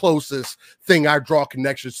 My closest thing I draw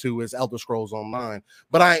connections to is Elder Scrolls Online.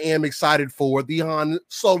 But I am excited for the Han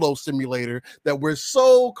Solo simulator that we're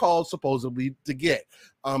so-called supposedly to get.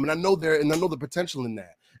 And I know the potential in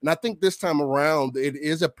that. And I think this time around, it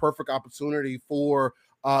is a perfect opportunity for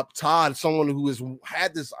Todd, someone who has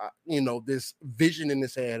had this, this vision in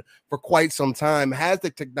his head for quite some time, has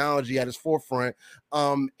the technology at his forefront,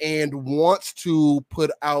 and wants to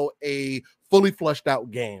put out a fully fleshed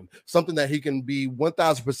out game, something that he can be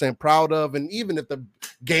 1000% proud of. And even if the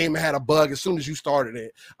game had a bug as soon as you started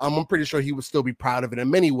it, I'm pretty sure he would still be proud of it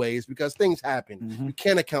in many ways, because things happen. Mm-hmm. You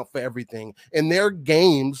can't account for everything. And their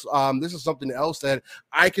games, this is something else that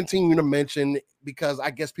I continue to mention because I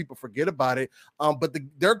guess people forget about it. But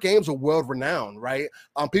their games are world renowned, right?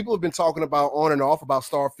 People have been talking about on and off about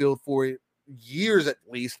Starfield for years, at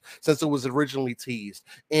least, since it was originally teased.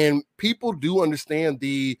 And people do understand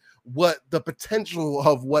what the potential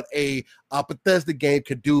of what a Bethesda game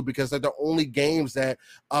could do, because they're the only games that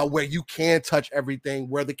where you can touch everything,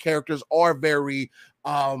 where the characters are very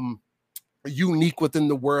unique within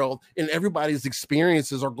the world, and everybody's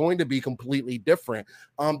experiences are going to be completely different.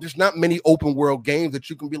 There's not many open world games that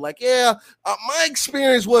you can be like, my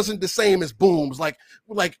experience wasn't the same as Boom's. Like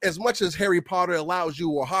as much as Harry Potter allows you,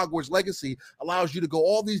 or Hogwarts Legacy allows you to go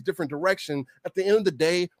all these different directions, at the end of the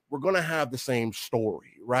day, we're going to have the same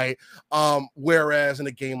story, right? Whereas in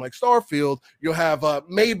a game like Starfield, you'll have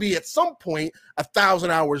maybe at some point 1,000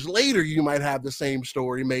 hours later, you might have the same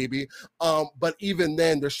story, maybe. But even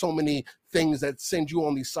then, there's so many things that send you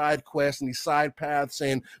on these side quests and these side paths,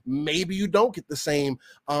 and maybe you don't get the same.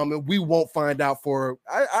 And we won't find out for,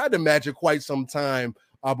 I'd imagine, quite some time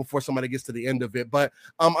before somebody gets to the end of it. But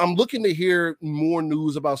I'm looking to hear more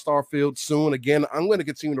news about Starfield soon. Again, I'm going to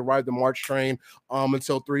continue to ride the March train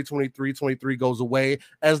until 3/23/23 goes away,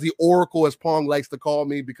 as the Oracle, as Pong likes to call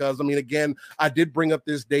me, because, again, I did bring up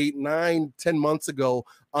this date 9-10 months ago.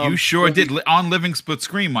 You sure did, on Living Split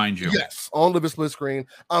Screen, mind you. Yes, on Living Split Screen.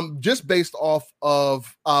 Just based off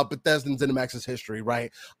of Bethesda and ZeniMax's history,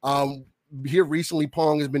 right? Here recently,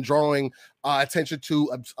 Pong has been drawing attention to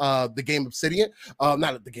the game Obsidian.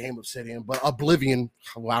 Not the game Obsidian, but Oblivion.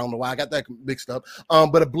 Well, I don't know why I got that mixed up.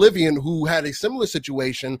 But Oblivion, who had a similar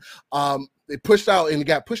situation, they pushed out and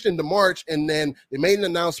got pushed into March, and then they made an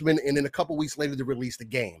announcement, and then a couple weeks later, they released the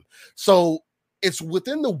game. So it's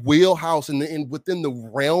within the wheelhouse and within the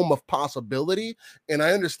realm of possibility. And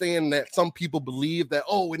I understand that some people believe that,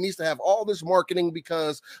 it needs to have all this marketing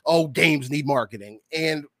because, games need marketing.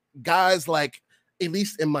 And guys, like, at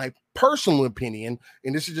least in my personal opinion,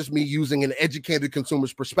 and this is just me using an educated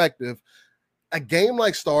consumer's perspective, a game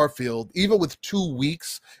like Starfield, even with 2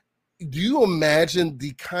 weeks, do you imagine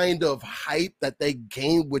the kind of hype that that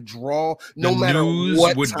game would draw, no matter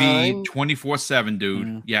what would time? be 24/7,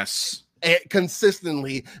 dude. Yes.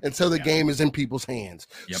 consistently until the game is in people's hands.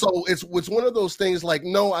 So it's one of those things like,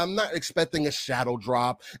 no, I'm not expecting a shadow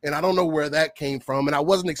drop, and I don't know where that came from, and I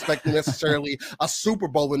wasn't expecting necessarily a Super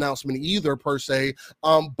Bowl announcement either per se.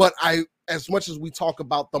 But as much as we talk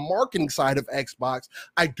about the marketing side of Xbox,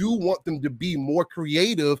 I do want them to be more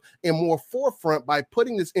creative and more forefront by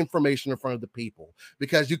putting this information in front of the people,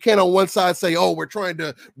 because you can't on one side say, oh, we're trying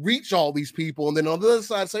to reach all these people, and then on the other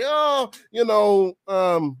side say, oh,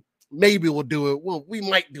 maybe we'll do it. We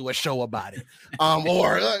might do a show about it.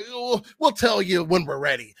 Or we'll tell you when we're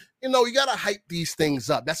ready. You got to hype these things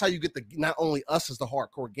up. That's how you get not only us as the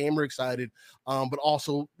hardcore gamer excited, but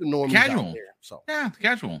also the normies casual out there. So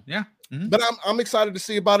casual. Yeah. Mm-hmm. But I'm excited to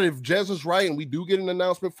see about it. If Jez is right and we do get an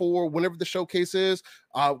announcement for whenever the showcase is,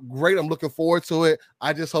 great. I'm looking forward to it.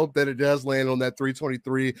 I just hope that it does land on that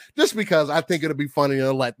 323, just because I think it'll be funny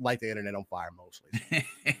to light the internet on fire mostly.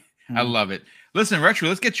 I love it. Listen, Retro,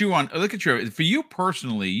 let's get you on. Look at for you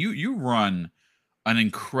personally, you run an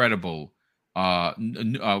incredible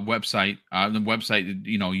website. The website,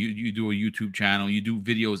 you do a YouTube channel. You do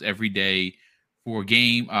videos every day for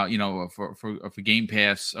game. For Game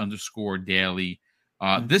Pass _daily.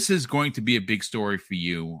 This is going to be a big story for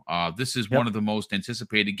you. This is one of the most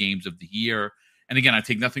anticipated games of the year. And again, I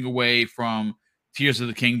take nothing away from Tears of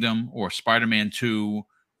the Kingdom or Spider-Man 2.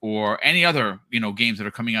 Or any other, games that are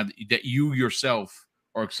coming out that you yourself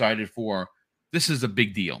are excited for. This is a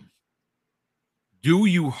big deal. Do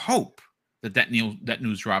you hope that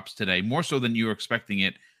news drops today, more so than you're expecting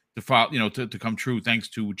it to come true, thanks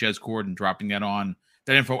to Jez Corden dropping that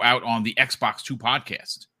info out on the Xbox 2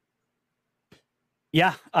 podcast?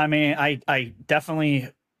 Yeah, I mean, I definitely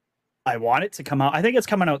want it to come out. I think it's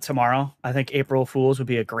coming out tomorrow. I think April Fools would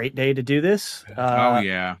be a great day to do this. Oh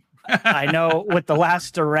yeah. I know with the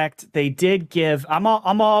last direct they did give. I'm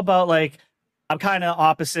all about, like, I'm kind of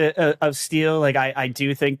opposite of Steel. Like, I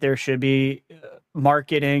do think there should be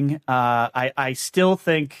marketing. I still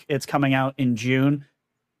think it's coming out in June.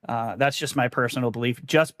 That's just my personal belief,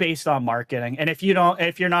 just based on marketing. And if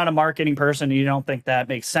you're not a marketing person and you don't think that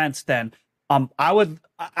makes sense, then I would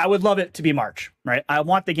love it to be March, right? I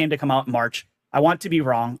want the game to come out in March. I want to be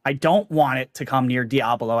wrong. I don't want it to come near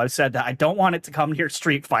Diablo. I've said that. I don't want it to come near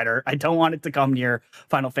Street Fighter. I don't want it to come near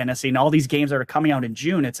Final Fantasy. And all these games that are coming out in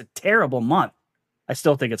June, it's a terrible month. I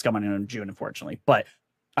still think it's coming in June, unfortunately. But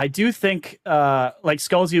I do think, like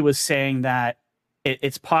Skullsy was saying, that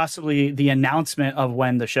it's possibly the announcement of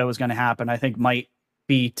when the show is going to happen, I think might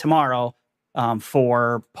be tomorrow,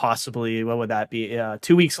 for possibly, what would that be?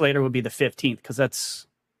 2 weeks later would be the 15th, because that's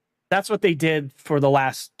what they did for the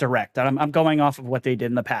last direct. I'm going off of what they did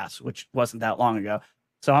in the past, which wasn't that long ago.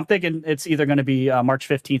 So I'm thinking it's either going to be March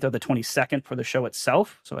 15th or the 22nd for the show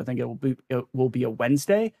itself. So I think it will be a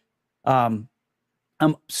Wednesday. I'm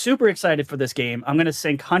super excited for this game. I'm going to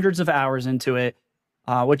sink hundreds of hours into it,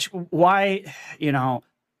 I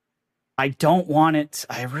don't want it.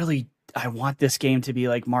 I want this game to be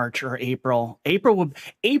like March or April.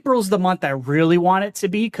 April's the month I really want it to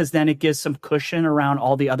be, because then it gives some cushion around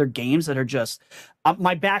all the other games that are just.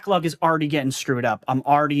 My backlog is already getting screwed up. I'm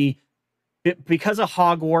already, because of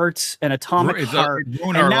Hogwarts and Atomic Heart,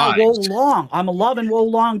 and now Wo Long. I'm loving Wo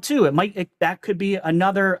Long too. That could be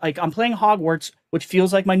another. Like, I'm playing Hogwarts, which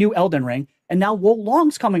feels like my new Elden Ring, and now Wo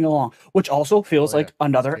Long's coming along, which also feels like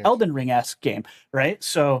another Elden Ring-esque game, right?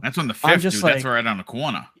 So that's on the 5th, dude. That's right on the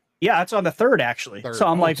corner. Yeah, it's on the 3rd, actually. So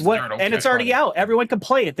I'm like, what? Okay. And it's already out. Everyone can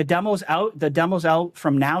play it. The demo's out. The demo's out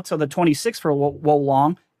from now till the 26th for Wo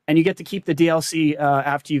Long, and you get to keep the DLC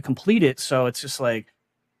after you complete it. So it's just like,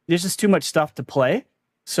 there's just too much stuff to play.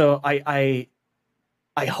 So I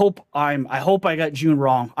hope I got June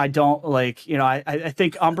wrong. I don't I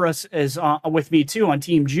think Umbra is with me too on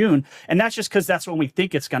Team June, and that's just because that's when we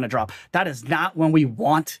think it's going to drop. That is not when we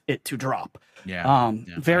want it to drop. Yeah.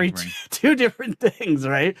 Very two different things,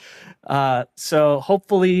 right? So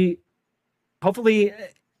hopefully,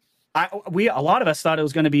 a lot of us thought it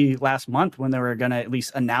was going to be last month when they were going to at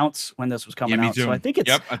least announce when this was coming out. Too. So I think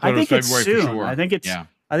it's I think it's soon. Sure. I think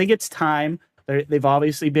it's time. They've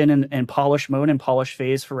obviously been in polish mode and polish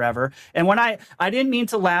phase forever. And when I didn't mean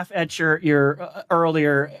to laugh at your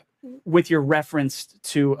earlier with your reference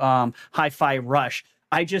to Hi-Fi Rush.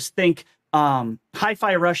 I just think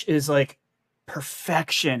Hi-Fi Rush is like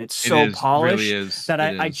perfection. It's so polished that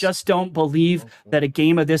I just don't believe that a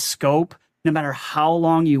game of this scope, no matter how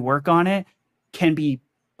long you work on it, can be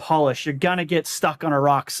polished. You're gonna get stuck on a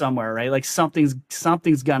rock somewhere, right? Like something's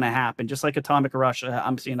gonna happen. Just like Atomic Rush,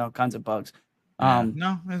 I'm seeing all kinds of bugs.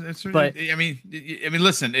 No, it's but I mean,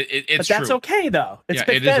 listen, it's but that's true. Okay though. It's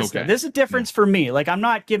Bethesda. It is okay. There's a difference for me. Like, I'm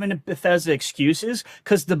not giving Bethesda excuses,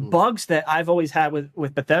 because the bugs that I've always had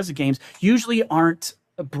with Bethesda games usually aren't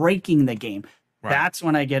breaking the game. Right. That's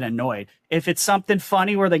when I get annoyed. If it's something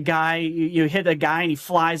funny where the guy you hit a guy and he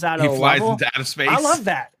flies out of a level, into outer space. I love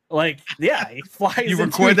that. Like, yeah, he flies you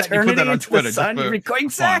into record eternity, that, you put that on Twitter. The sun,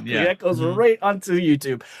 exactly. That goes right onto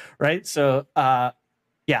YouTube, right? So,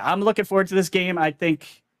 yeah, I'm looking forward to this game. I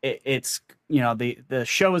think it's the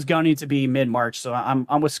show is going to be mid-March, so I'm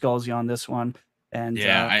with Scalzi on this one, and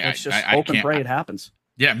it's just hope and pray it happens.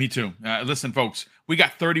 Yeah, me too. Listen, folks, we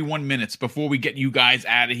got 31 minutes before we get you guys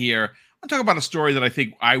out of here. I'm talking about a story that I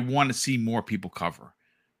think I want to see more people cover.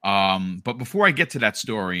 But before I get to that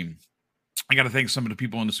story, I got to thank some of the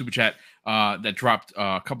people in the super chat that dropped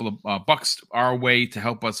a couple of bucks our way to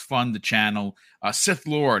help us fund the channel. Sith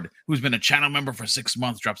Lord, who's been a channel member for 6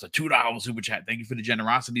 months, drops a $2 super chat. Thank you for the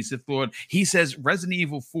generosity, Sith Lord. He says Resident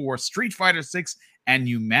Evil 4, Street Fighter 6, and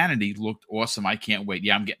Humanity looked awesome. I can't wait.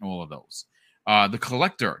 Yeah, I'm getting all of those. The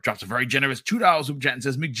Collector drops a very generous $2 super chat and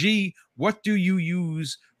says, McG, what do you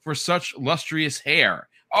use for such lustrous hair?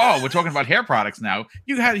 Oh, we're talking about hair products now.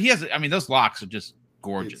 He has, I mean, those locks are just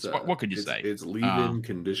gorgeous. What could you say? It's leave-in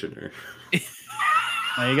conditioner.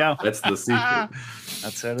 There you go. That's the secret.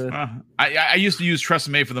 That's it. I used to use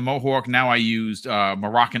Tresemme for the mohawk. Now I used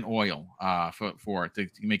Moroccan oil for it to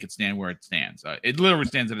make it stand where it stands. It literally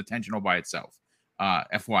stands at attention all by itself.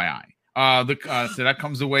 FYI. So that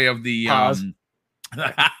comes the way of the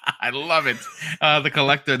I love it. The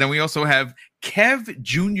Collector. Then we also have Kev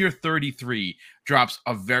Jr. 33 drops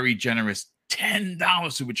a very generous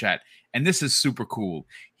 $10 super chat. And this is super cool.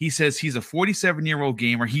 He says he's a 47-year-old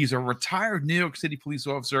gamer. He's a retired New York City police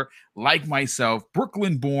officer like myself,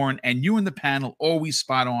 Brooklyn born, and you in the panel always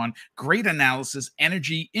spot on. Great analysis,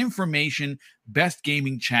 energy, information, best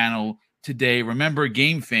gaming channel today. Remember,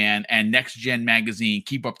 Game Fan and Next Gen Magazine,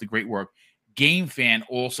 keep up the great work. Game Fan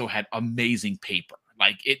also had amazing paper.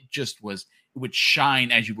 Like, it just was, it would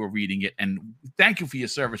shine as you were reading it. And thank you for your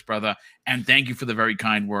service, brother. And thank you for the very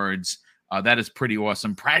kind words. That is pretty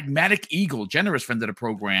awesome. Pragmatic Eagle, generous friend of the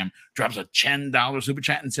program, drops a $10 super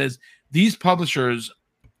chat and says, these publishers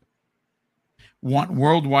want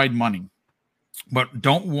worldwide money, but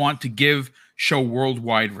don't want to show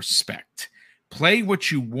worldwide respect. Play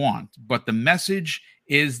what you want, but the message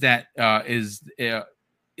is that this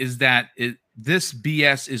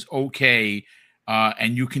BS is okay,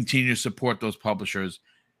 and you continue to support those publishers.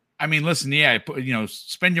 I mean, listen, yeah,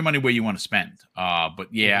 spend your money where you want to spend.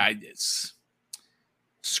 But yeah,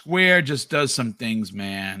 Square just does some things,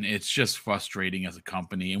 man. It's just frustrating as a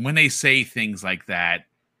company. And when they say things like that,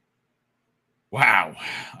 wow,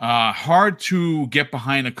 hard to get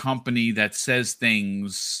behind a company that says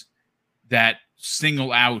things that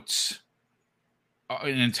single out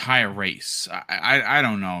an entire race. I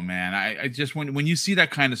don't know, man. I just, when you see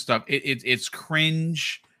that kind of stuff, it's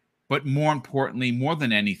cringe. But more importantly, more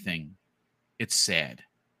than anything, it's sad.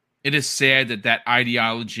 It is sad that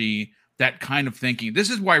ideology, that kind of thinking. This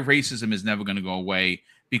is why racism is never going to go away,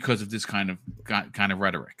 because of this kind of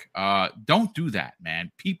rhetoric. Don't do that,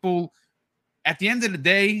 man. People, at the end of the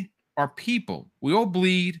day, are people. We all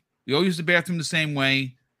bleed. We all use the bathroom the same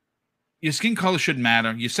way. Your skin color shouldn't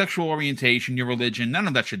matter. Your sexual orientation, your religion, none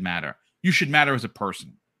of that should matter. You should matter as a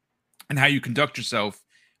person. And how you conduct yourself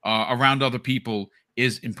around other people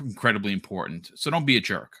is incredibly important. So don't be a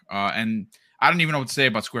jerk. And I don't even know what to say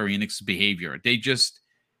about Square Enix's behavior.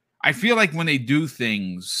 I feel like when they do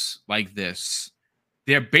things like this,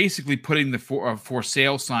 they're basically putting the for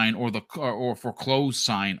sale sign or or foreclosed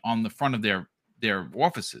sign on the front of their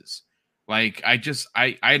offices. Like, I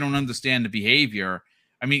don't understand the behavior.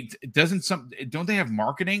 I mean, don't they have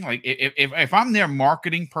marketing? Like, if I'm their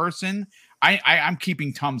marketing person, I'm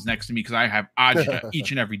keeping Tums next to me because I have Ajita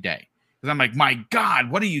each and every day. Because I'm like, my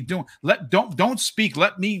God, what are you doing? Don't speak.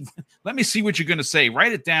 Let me see what you're gonna say.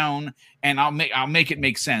 Write it down, and I'll make it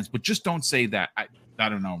make sense. But just don't say that. I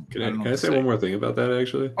don't know. Can I say one more thing about that,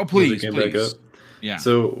 actually? Oh, please. Yeah.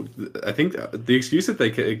 So I think the excuse that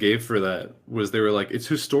they gave for that was they were like, it's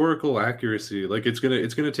historical accuracy. Like, it's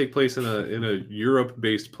gonna take place in a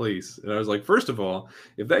Europe-based place. And I was like, first of all,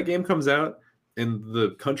 if that game comes out and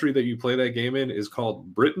the country that you play that game in is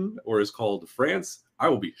called Britain or is called France, I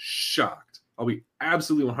will be shocked. I'll be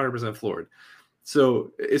absolutely 100% floored.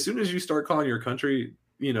 So as soon as you start calling your country,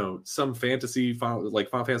 some fantasy, like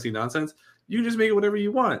Final Fantasy nonsense, you can just make it whatever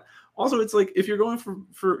you want. Also, it's like, if you're going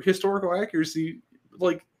for historical accuracy,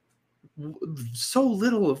 like, so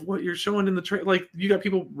little of what you're showing in the trailer. Like, you got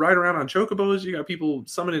people riding around on chocobos, you got people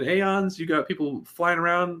summoning aeons, you got people flying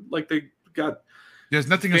around like they got There's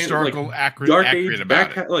nothing historical accurate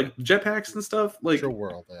about it. Like jetpacks and stuff. Like your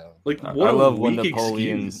world, yeah. Like I what love a when weak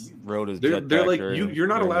Napoleon excuse. rode his They're jetpack like during- you're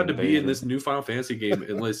not during allowed the to be in invasion. this new Final Fantasy game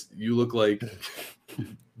unless you look like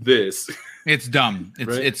this. It's dumb. It's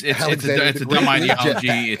Right? it's Alexander it's the a dumb Great ideology.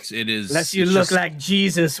 jetpack. It is. Unless you it's look just- like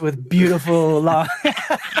Jesus with beautiful long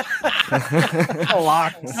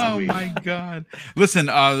locks. Oh my God! Listen,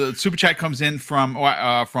 the super chat comes in from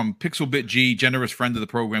Pixelbit G, generous friend of the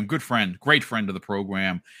program, good friend, great friend of the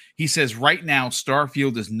program. He says right now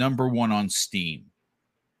Starfield is #1 on Steam.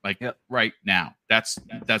 Like right now, that's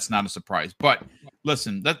not a surprise. But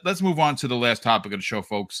listen, let's move on to the last topic of the show,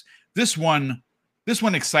 folks. This one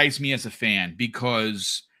excites me as a fan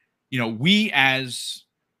because we as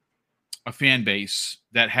a fan base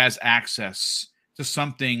that has access to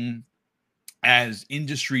something as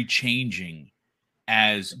industry changing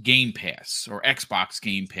as Game Pass or Xbox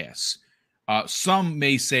Game Pass. Some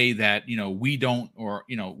may say that, we don't, or,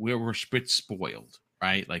 we're spit spoiled,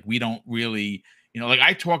 right? Like we don't really, like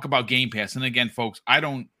I talk about Game Pass. And again, folks,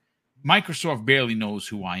 Microsoft barely knows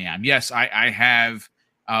who I am. Yes, I have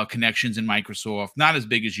connections in Microsoft, not as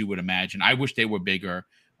big as you would imagine. I wish they were bigger.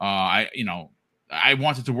 I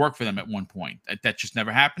wanted to work for them at one point. That just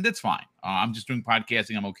never happened. It's fine. I'm just doing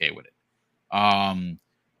podcasting. I'm okay with it.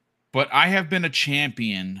 But I have been a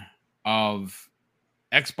champion of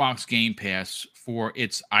Xbox Game Pass for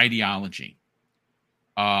its ideology.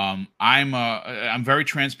 I'm very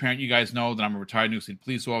transparent. You guys know that I'm a retired New York City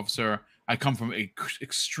police officer. I come from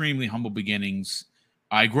extremely humble beginnings.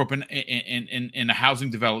 I grew up in a housing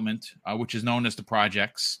development, which is known as the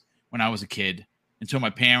projects, when I was a kid, until my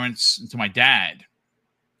dad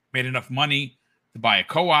made enough money to buy a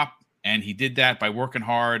co-op, and he did that by working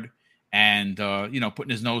hard and putting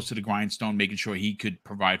his nose to the grindstone, making sure he could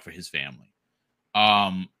provide for his family.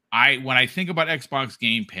 When I think about Xbox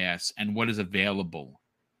Game Pass and what is available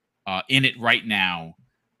in it right now,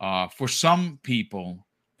 for some people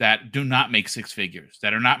that do not make six figures,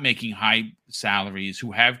 that are not making high salaries,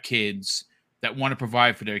 who have kids that want to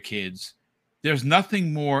provide for their kids, there's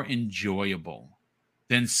nothing more enjoyable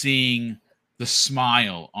than seeing the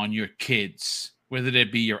smile on your kids, whether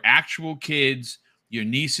it be your actual kids, your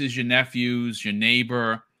nieces, your nephews, your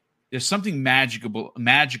neighbor. There's something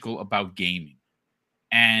magical about gaming.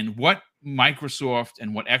 And what Microsoft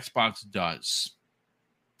and what Xbox does,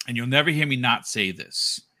 and you'll never hear me not say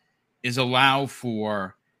this, is allow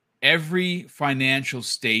for every financial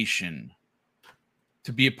station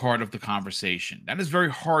to be a part of the conversation. That is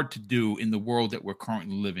very hard to do in the world that we're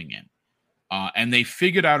currently living in. And they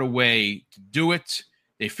figured out a way to do it.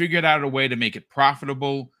 They figured out a way to make it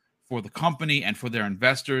profitable for the company and for their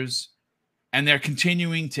investors. And they're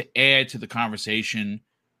continuing to add to the conversation.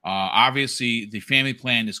 Obviously, the family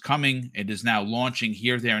plan is coming. It is now launching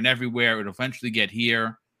here, there, and everywhere. It'll eventually get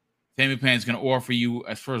here. Family plan is going to offer you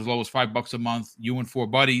as low as $5 a month. You and 4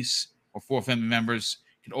 buddies or 4 family members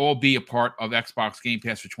can all be a part of Xbox Game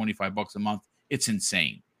Pass for $25 a month. It's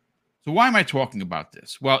insane. So why am I talking about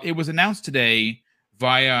this? Well, it was announced today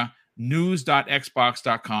via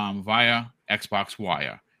news.xbox.com, via Xbox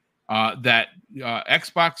Wire, that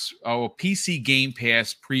Xbox or PC Game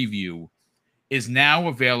Pass preview is now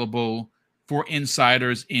available for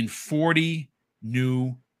insiders in 40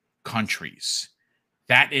 new countries.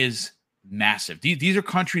 That is massive. These are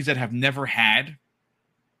countries that have never had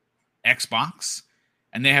Xbox,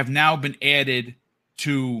 and they have now been added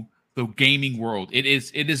to the gaming world. It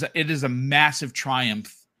is a massive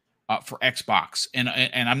triumph for Xbox. And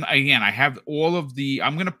I have all of the.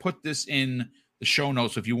 I'm going to put this in the show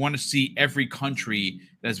notes. So if you want to see every country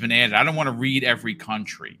that has been added, I don't want to read every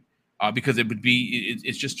country because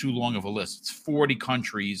it's just too long of a list. It's 40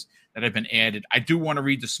 countries that have been added. I do want to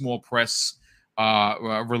read the small press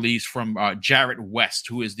release from Jarrett West,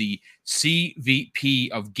 who is the CVP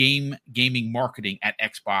of gaming marketing at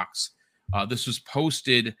Xbox. This was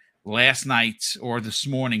posted last night or this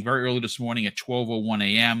morning, very early this morning at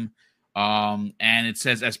 12:01 a.m. And it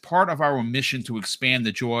says, as part of our mission to expand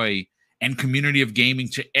the joy and community of gaming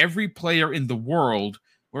to every player in the world,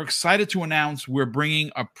 we're excited to announce we're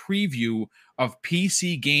bringing a preview of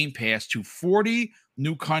PC Game Pass to 40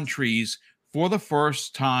 new countries for the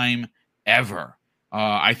first time ever.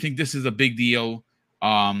 I think this is a big deal.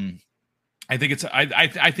 I think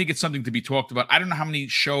it's something to be talked about. I don't know how many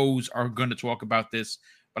shows are going to talk about this,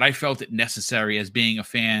 but I felt it necessary as being a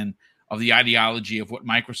fan of the ideology of what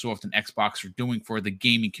Microsoft and Xbox are doing for the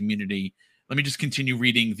gaming community. Let me just continue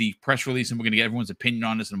reading the press release, and we're going to get everyone's opinion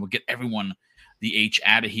on this, and we'll get everyone the H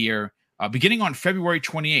out of here. Beginning on February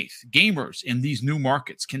 28th, gamers in these new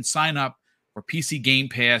markets can sign up for PC Game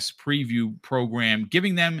Pass preview program,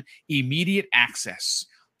 giving them immediate access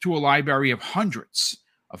to a library of hundreds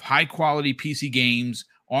of high-quality PC games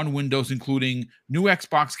on Windows, including new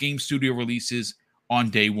Xbox Game Studio releases on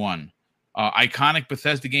day one. Iconic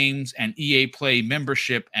Bethesda games and EA Play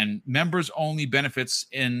membership and members-only benefits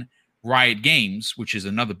in Riot Games, which is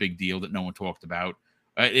another big deal that no one talked about.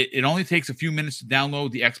 It only takes a few minutes to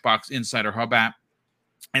download the Xbox Insider Hub app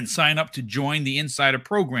and sign up to join the Insider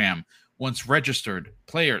program. Once registered,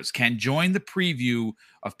 players can join the preview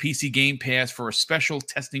of PC Game Pass for a special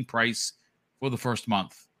testing price for the first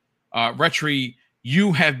month. Retri,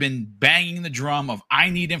 you have been banging the drum of I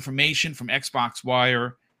need information from Xbox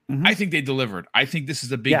Wire. Mm-hmm. I think they delivered. I think this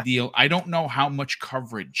is a big deal. I don't know how much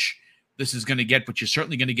coverage this is going to get, but you're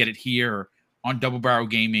certainly going to get it here on Double Barrel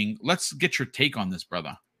Gaming. Let's get your take on this,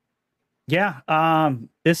 brother. Yeah, I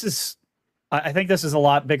think this is a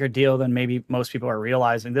lot bigger deal than maybe most people are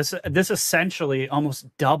realizing. This essentially almost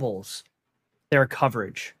doubles their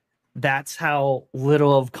coverage. That's how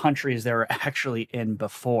little of countries they were actually in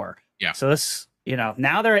before. Yeah. So this,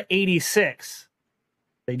 now they're at 86.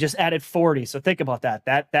 They just added 40. So think about that.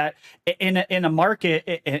 That in the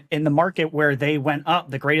market where they went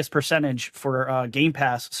up the greatest percentage for Game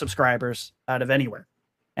Pass subscribers out of anywhere,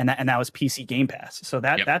 and that was PC Game Pass. So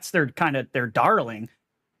that's their their darling,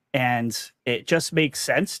 and it just makes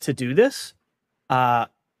sense to do this.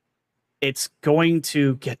 It's going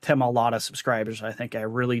to get them a lot of subscribers. I think I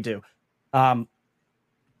really do.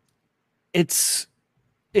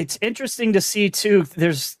 It's interesting to see too.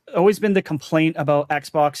 There's always been the complaint about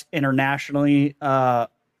Xbox internationally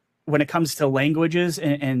when it comes to languages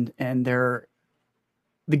and the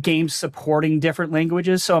games supporting different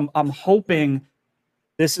languages. So I'm hoping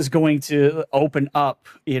this is going to open up,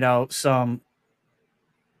 the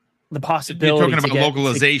possibility. You're talking about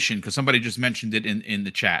localization because somebody just mentioned it in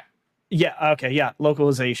the chat. Yeah. Okay. Yeah.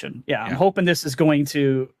 Localization. Yeah. I'm hoping this is going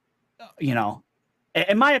to, in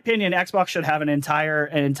my opinion, Xbox should have an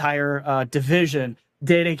entire division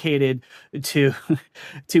dedicated to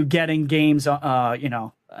getting games,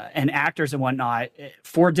 and actors and whatnot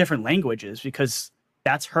for different languages, because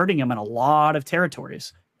that's hurting them in a lot of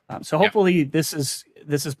territories. So hopefully this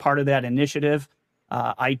is part of that initiative.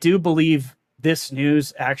 I do believe this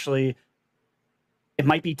news actually, it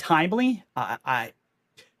might be timely.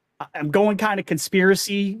 I'm going kind of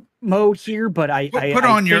conspiracy mode here, but put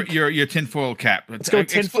on your tinfoil cap. Let's go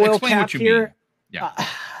tinfoil cap here. Yeah,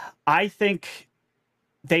 I think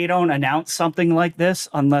they don't announce something like this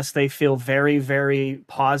unless they feel very, very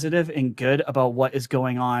positive and good about what is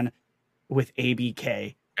going on with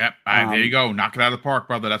ABK. Yep, there you go. Knock it out of the park,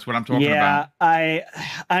 brother. That's what I'm talking about. I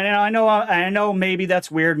know. Maybe that's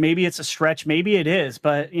weird. Maybe it's a stretch. Maybe it is.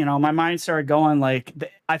 But my mind started going like,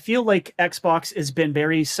 I feel like Xbox has been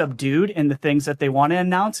very subdued in the things that they want to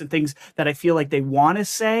announce and things that I feel like they want to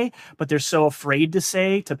say, but they're so afraid to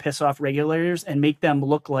say to piss off regulators and make them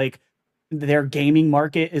look like their gaming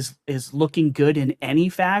market is looking good in any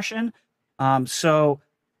fashion. So.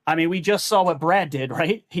 I mean, we just saw what Brad did,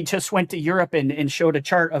 right? He just went to Europe and showed a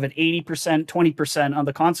chart of an 80%, 20% on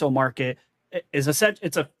the console market. It's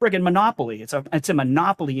a friggin' monopoly. It's a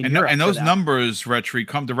monopoly in Europe. And those numbers, Retri,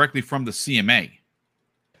 come directly from the CMA.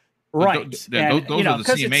 Right. Those are the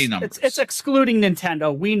CMA numbers. It's excluding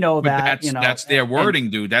Nintendo. We know that. That's their wording,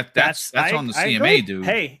 dude. That's on the CMA, dude.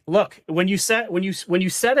 Hey, look, when you set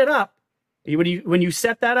it up, when you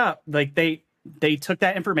set that up, like they took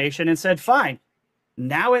that information and said, fine.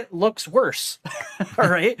 Now it looks worse. All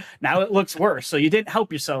right. Now it looks worse. So you didn't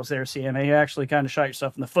help yourselves there, CMA. You actually kind of shot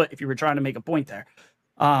yourself in the foot if you were trying to make a point there.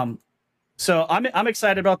 So I'm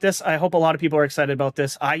excited about this. I hope a lot of people are excited about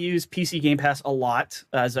this. I use PC Game Pass a lot,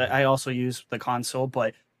 as I also use the console,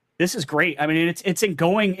 but this is great. I mean, it's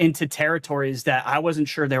going into territories that I wasn't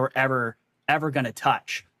sure they were ever going to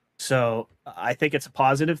touch. So I think it's a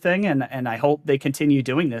positive thing, and I hope they continue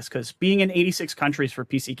doing this, because being in 86 countries for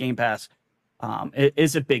PC Game Pass, it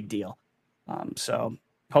is a big deal. So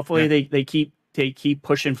hopefully they keep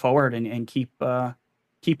pushing forward and keep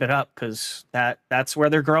it up, because that's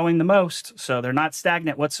where they're growing the most. So they're not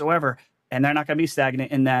stagnant whatsoever, and they're not going to be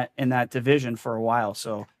stagnant in that division for a while.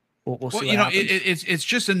 So we'll see. What happens. It's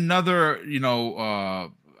just another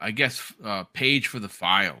I guess page for the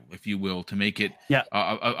file, if you will, to make it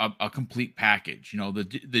a complete package.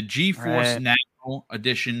 The GeForce Now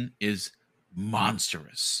edition is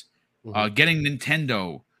monstrous. Getting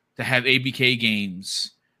Nintendo to have ABK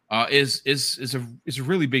games is a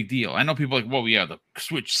really big deal. I know people are like, well, yeah, the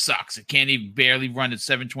Switch sucks. It can't even barely run at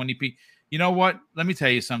 720p. You know what? Let me tell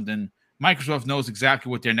you something. Microsoft knows exactly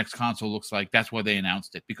what their next console looks like. That's why they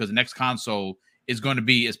announced it, because the next console is going to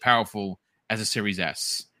be as powerful as a Series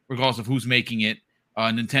S, regardless of who's making it.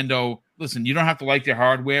 Nintendo, listen, you don't have to like their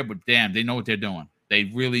hardware, but damn, they know what they're doing. They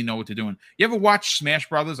really know what they're doing. You ever watch Smash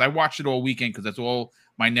Brothers? I watched it all weekend because that's all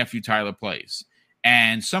my nephew Tyler plays.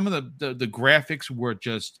 And some of the graphics were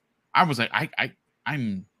just, I was like,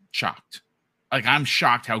 I'm shocked. Like, I'm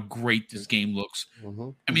shocked how great this game looks.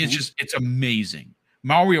 I mean, it's amazing.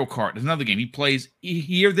 Mario Kart is another game. He plays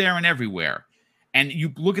here, there, and everywhere. And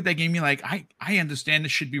you look at that game, you're like, I understand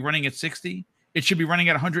this should be running at 60. It should be running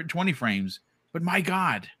at 120 frames. But my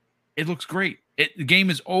God, it looks great. The game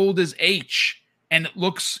is old as H, and it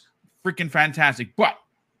looks freaking fantastic. But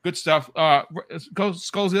good stuff.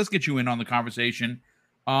 Skulls, let's get you in on the conversation.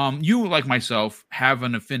 You, like myself, have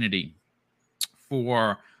an affinity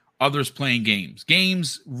for others playing games.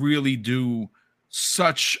 Games really do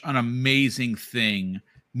such an amazing thing,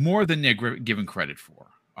 more than they're given credit for.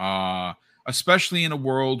 Especially in a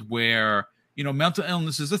world where, mental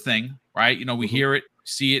illness is a thing, right? We hear it,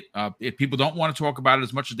 see it. If people don't want to talk about it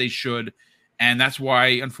as much as they should. And that's why,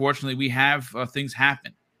 unfortunately, we have things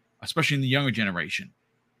happen, especially in the younger generation.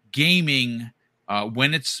 Gaming,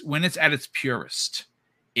 when it's at its purest,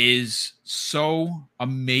 is so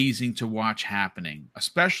amazing to watch happening,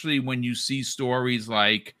 especially when you see stories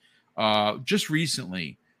like just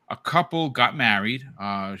recently, a couple got married,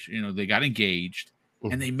 they got engaged,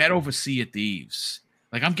 and they met over Sea of Thieves.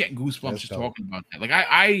 Like, I'm getting goosebumps just talking about that. Like,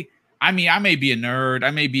 I mean, I may be a nerd,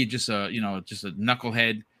 I may be just a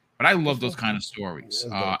knucklehead, but I love those kind of stories.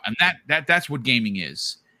 And that's what gaming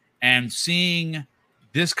is. And seeing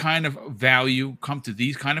this kind of value come to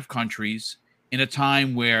these kind of countries in a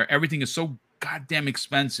time where everything is so goddamn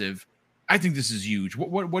expensive, I think this is huge.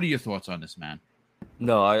 What are your thoughts on this, man?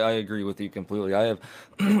 No, I agree with you completely. I have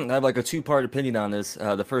I have like a two-part opinion on this.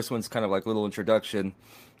 The first one's kind of like a little introduction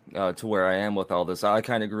to where I am with all this. I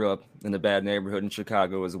kind of grew up in a bad neighborhood in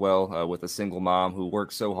Chicago as well, with a single mom who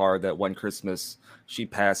worked so hard that one Christmas she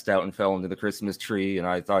passed out and fell into the Christmas tree, and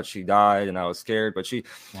I thought she died, and I was scared. But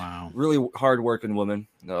really hard-working woman.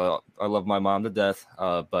 I love my mom to death.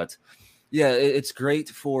 But yeah, it's great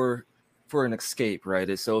for an escape,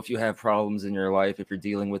 right? So if you have problems in your life, if you're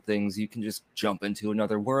dealing with things, you can just jump into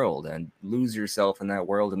another world and lose yourself in that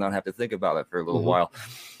world and not have to think about it for a little while.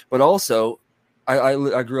 But also,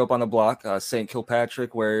 I grew up on a block, St.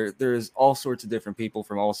 Kilpatrick, where there's all sorts of different people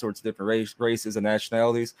from all sorts of different races and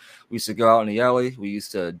nationalities. We used to go out in the alley. We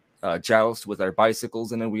used to joust with our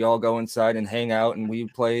bicycles, and then we all go inside and hang out, and we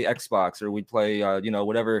play Xbox, or we'd play,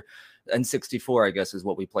 whatever, N64, I guess is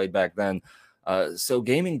what we played back then. So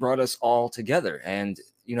gaming brought us all together, and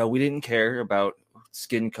we didn't care about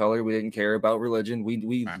skin color, we didn't care about religion.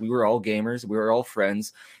 We were all gamers, we were all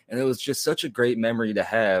friends, and it was just such a great memory to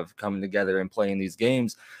have coming together and playing these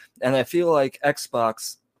games. And I feel like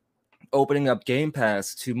Xbox opening up Game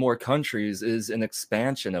Pass to more countries is an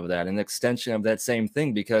expansion of that, an extension of that same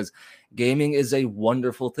thing, because gaming is a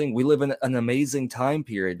wonderful thing. We live in an amazing time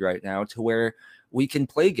period right now to where we can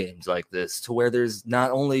play games like this, to where there's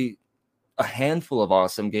not only a handful of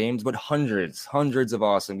awesome games, but hundreds of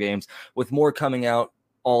awesome games, with more coming out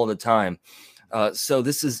all the time. So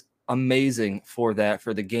this is amazing for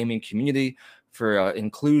the gaming community, for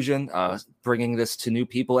inclusion, bringing this to new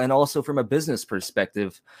people, and also from a business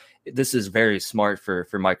perspective, this is very smart for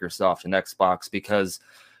Microsoft and Xbox, because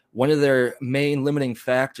one of their main limiting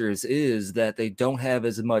factors is that they don't have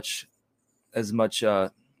as much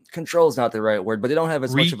control is not the right word, but they don't have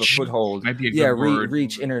as much of a foothold.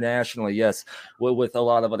 Reach internationally, yes, with a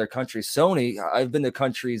lot of other countries. Sony, I've been to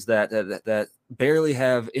countries that barely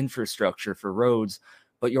have infrastructure for roads,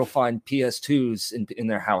 but you'll find PS2s in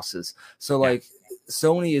their houses. So like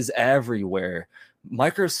Sony is everywhere.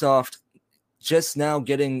 Microsoft just now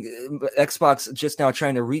Xbox just now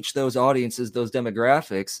trying to reach those audiences, those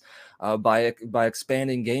demographics, by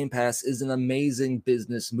expanding Game Pass is an amazing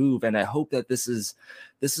business move, and I hope that this is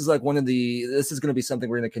like this is going to be something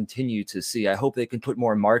we're going to continue to see. I hope they can put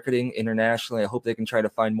more marketing internationally. I hope they can try to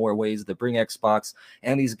find more ways to bring Xbox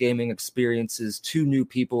and these gaming experiences to new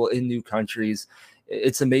people in new countries.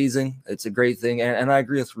 It's amazing. It's a great thing. And I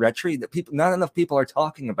agree with Retri that not enough people are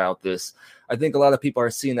talking about this. I think a lot of people are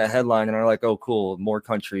seeing that headline and are like, oh, cool, more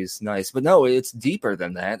countries, nice. But no, it's deeper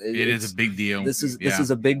than that. It is a big deal. This is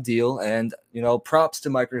a big deal. And, props to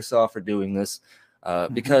Microsoft for doing this,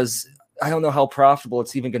 because I don't know how profitable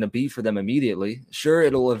it's even going to be for them immediately. Sure,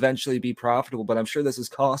 it'll eventually be profitable, but I'm sure this is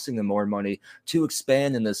costing them more money to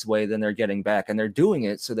expand in this way than they're getting back. And they're doing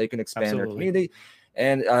it so they can expand their community.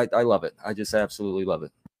 And I love it. I just absolutely love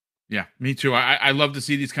it. Yeah, me too. I love to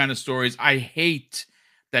see these kind of stories. I hate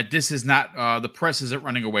that this is not the press isn't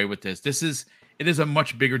running away with this. It is a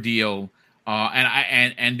much bigger deal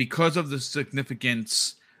And because of the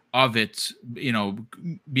significance of it,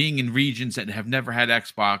 being in regions that have never had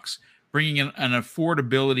Xbox, bringing in an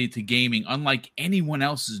affordability to gaming, unlike anyone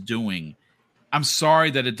else is doing. I'm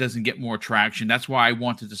sorry that it doesn't get more traction. That's why I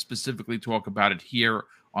wanted to specifically talk about it here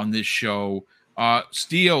on this show.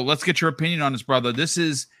 Steel, let's get your opinion on this, brother. This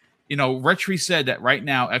is, Retri said that right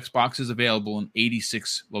now Xbox is available in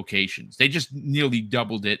 86 locations. They just nearly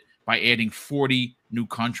doubled it by adding 40 new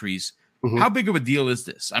countries. Mm-hmm. How big of a deal is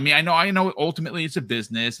this? I mean, I know ultimately it's a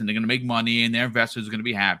business and they're going to make money and their investors are going to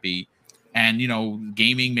be happy. And,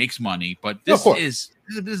 gaming makes money, but this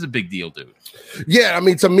is a big deal, dude. Yeah, I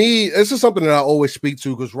mean, to me, this is something that I always speak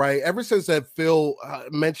to because, right, ever since that Phil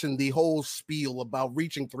mentioned the whole spiel about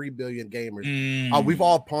reaching 3 billion gamers, we've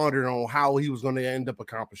all pondered on how he was going to end up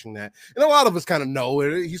accomplishing that. And a lot of us kind of know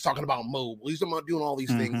it. He's talking about mobile. He's talking about doing all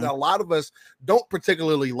these things that a lot of us don't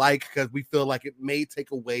particularly like because we feel like it may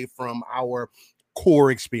take away from our core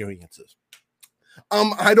experiences.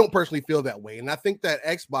 I don't personally feel that way. And I think that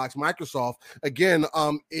Microsoft, again,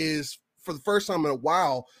 is for the first time in a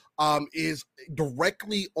while, is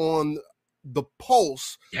directly on the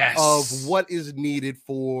pulse of what is needed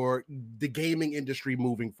for the gaming industry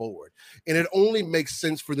moving forward. And it only makes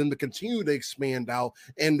sense for them to continue to expand out.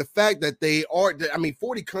 And the fact that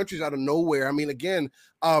 40 countries out of nowhere. I mean, again,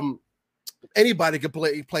 anybody could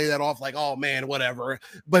play that off like, oh man, whatever.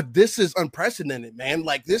 But this is unprecedented, man.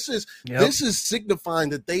 Like this is signifying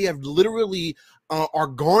that they have literally are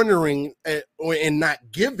garnering and not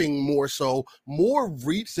giving more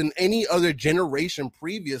reach than any other generation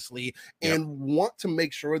previously, and want to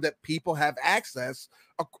make sure that people have access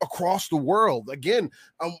across the world. Again,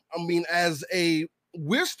 I mean,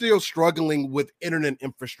 we're still struggling with internet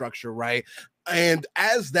infrastructure, right? And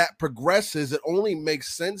as that progresses, it only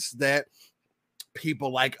makes sense that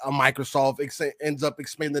people like Microsoft ends up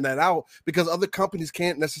expanding that out because other companies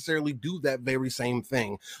can't necessarily do that very same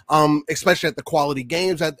thing, especially at the quality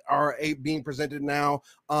games that are being presented now.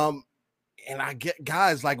 And I get,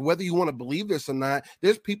 guys, like, whether you want to believe this or not,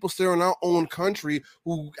 there's people still in our own country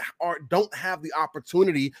who don't have the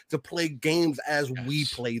opportunity to play games as we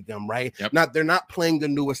play them, right? They're not playing the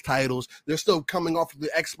newest titles. They're still coming off of the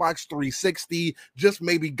Xbox 360, just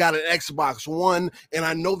maybe got an Xbox One. And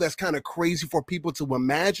I know that's kind of crazy for people to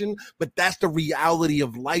imagine, but that's the reality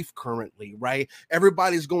of life currently, right?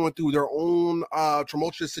 Everybody's going through their own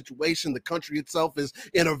tumultuous situation. The country itself is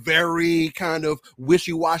in a very kind of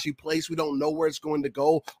wishy-washy place. We don't know where it's going to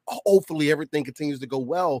go. Hopefully everything continues to go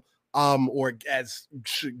well, or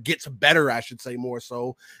gets better, I should say, more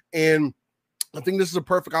so. And I think this is a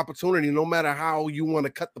perfect opportunity, no matter how you want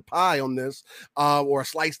to cut the pie on this, or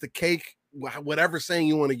slice the cake, whatever saying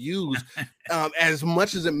you want to use, as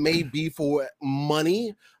much as it may be for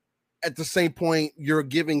money. At the same point, you're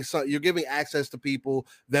giving access to people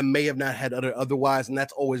that may have not had otherwise, and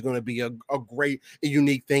that's always going to be a great,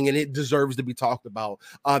 unique thing, and it deserves to be talked about.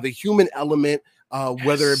 The human element,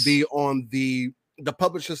 whether it be on the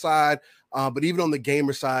publisher side, but even on the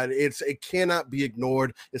gamer side, it cannot be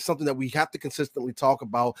ignored. It's something that we have to consistently talk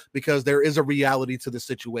about because there is a reality to the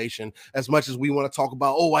situation. As much as we want to talk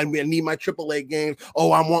about, I need my AAA games. I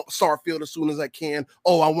want Starfield as soon as I can.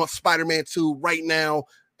 I want Spider-Man 2 right now.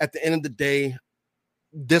 At the end of the day,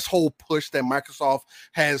 this whole push that Microsoft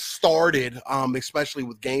has started, especially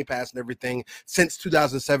with Game Pass and everything since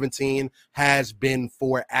 2017, has been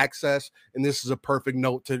for access. And this is a perfect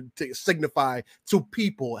note to signify to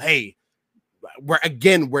people, hey,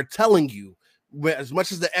 we're telling you, as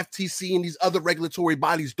much as the FTC and these other regulatory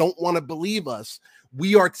bodies don't want to believe us,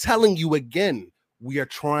 we are telling you again, we are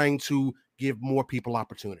trying to give more people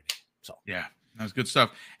opportunity. So, yeah. That's good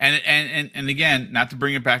stuff. And again, not to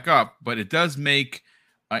bring it back up, but it does make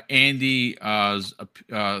Andy's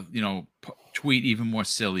tweet even more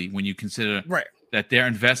silly when you consider that they're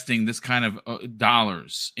investing this kind of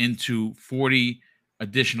dollars into 40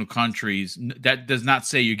 additional countries. That does not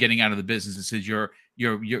say you're getting out of the business. It says you're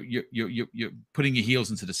putting your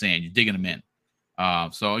heels into the sand. You're digging them in.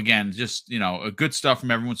 So again, just good stuff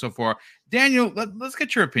from everyone so far. Daniel, let's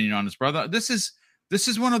get your opinion on this, brother. This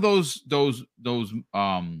is one of those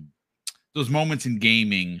moments in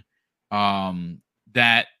gaming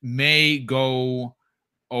that may go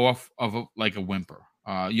off of like a whimper.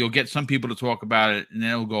 You'll get some people to talk about it, and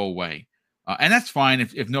then it'll go away, and that's fine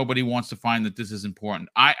if nobody wants to find that this is important.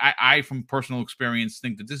 I from personal experience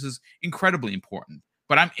think that this is incredibly important,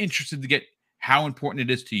 but I'm interested to get how important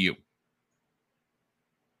it is to you.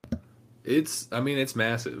 I mean, it's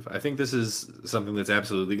massive. I think this is something that's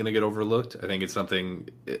absolutely going to get overlooked. I think it's something.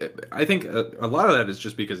 I think a lot of that is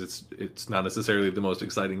just because it's not necessarily the most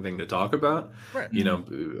exciting thing to talk about. Right. You know,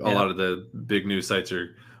 a lot of the big news sites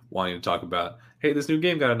are wanting to talk about, hey, this new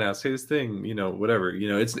game got announced. Hey, this thing, you know, whatever. You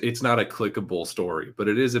know, it's not a clickable story, but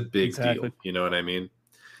it is a big deal. You know what I mean?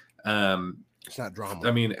 It's not drama.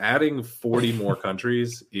 I mean, adding 40 more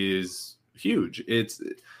countries is huge. It's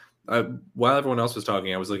while everyone else was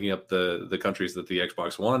talking, I was looking up the countries that the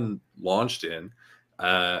Xbox One launched in.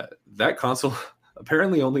 That console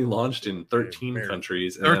apparently only launched in 13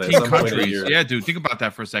 countries. 13 countries. Yeah, dude, think about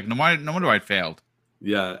that for a second. No wonder I failed.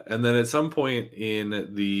 Yeah, and then at some point in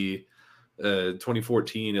the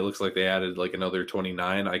 2014, it looks like they added like another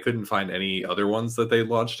 29. I couldn't find any other ones that they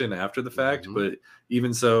launched in after the fact, but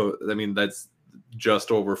even so, I mean, that's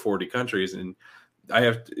just over 40 countries. And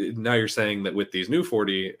now you're saying that with these new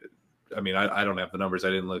 40, I mean, I don't have the numbers. I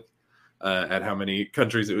didn't look at how many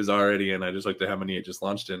countries it was already in. I just looked at how many it just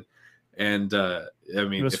launched in. And I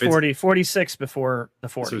mean, it was 46 before the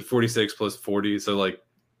 40. So 46 plus 40. So like,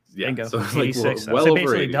 yeah, Bingo. so like 86. well so over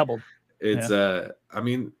basically 80. Doubled. It's I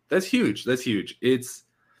mean, that's huge. That's huge.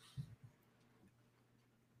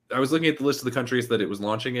 I was looking at the list of the countries that it was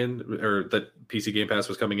launching in, or that PC Game Pass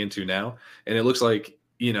was coming into now, and it looks like,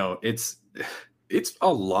 you know, it's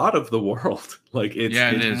a lot of the world. Like it's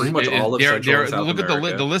pretty much all of Central and South America.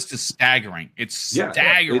 Look at the list is staggering. It's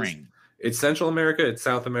staggering. It's Central America, it's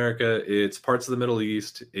South America, it's parts of the Middle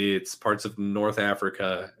East, it's parts of North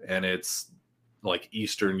Africa, and it's like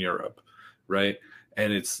Eastern Europe, right?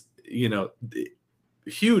 And it's, you know,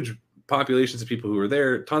 huge populations of people who are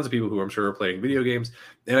there, tons of people who I'm sure are playing video games.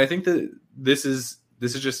 And I think that this is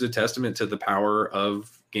just a testament to the power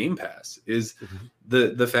of Game Pass, is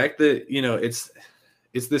the fact that, you know, it's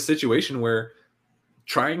this situation where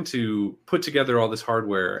trying to put together all this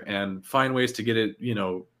hardware and find ways to get it, you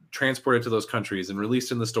know, transported to those countries and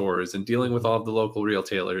released in the stores and dealing with all of the local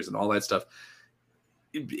retailers and all that stuff.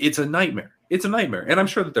 It's a nightmare. It's a nightmare. And I'm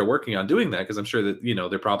sure that they're working on doing that, because I'm sure that, you know,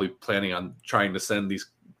 they're probably planning on trying to send these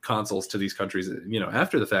consoles to these countries, you know,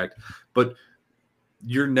 after the fact. But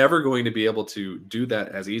you're never going to be able to do that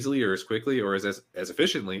as easily or as quickly or as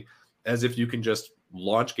efficiently as if you can just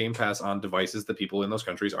launch Game Pass on devices that people in those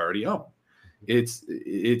countries already own.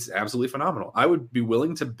 It's absolutely phenomenal. I would be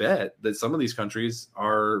willing to bet that some of these countries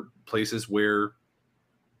are places where,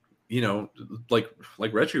 you know, like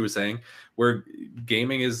Retri was saying, where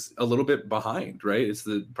gaming is a little bit behind, right? It's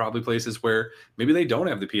probably places where maybe they don't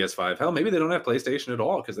have the PS5. Hell, maybe they don't have PlayStation at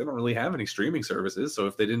all, because they don't really have any streaming services. So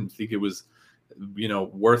if they didn't think it was, you know,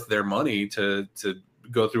 worth their money to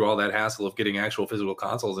go through all that hassle of getting actual physical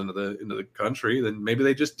consoles into the country, then maybe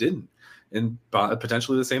they just didn't. And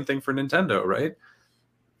potentially the same thing for Nintendo, right?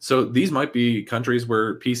 So these might be countries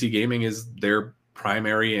where PC gaming is their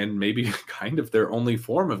primary and maybe kind of their only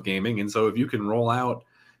form of gaming. And so if you can roll out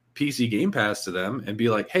PC Game Pass to them and be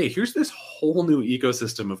like, hey, here's this whole new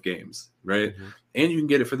ecosystem of games, right? And you can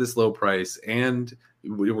get it for this low price, and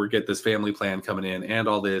we'll get this family plan coming in and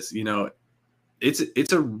all this, you know,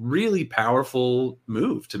 it's a really powerful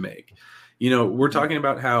move to make. You know, we're talking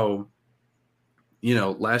about how, you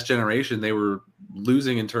know, last generation, they were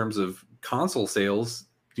losing in terms of console sales,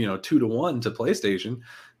 you know, 2-1 to PlayStation.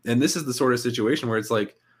 And this is the sort of situation where it's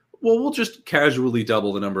like, well, we'll just casually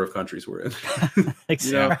double the number of countries we're in.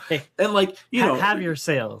 Exactly. You know? And like, you know, have your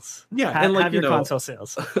sales. Yeah. And like, have your console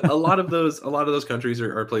sales. a lot of those countries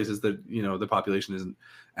are places that, you know, the population isn't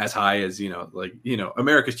as high as, you know, like, you know,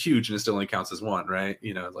 America's huge and it still only counts as one, right?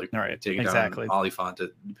 You know, like taking down Oliphant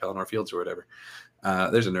at Pelennor Fields or whatever.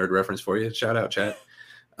 There's a nerd reference for you. Shout out, chat.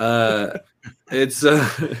 It's,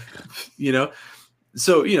 you know,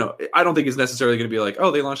 so, you know, I don't think it's necessarily going to be like,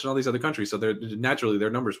 oh, they launched in all these other countries, so they're naturally their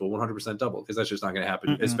numbers will 100% double, because that's just not going to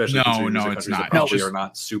happen. Especially considering countries that probably are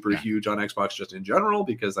not super huge on Xbox just in general,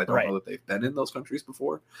 because I don't know that they've been in those countries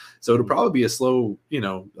before. So it'll probably be a slow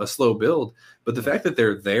build. But the fact that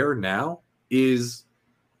they're there now is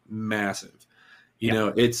massive. You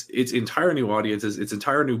know, it's entire new audiences, it's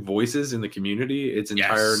entire new voices in the community, it's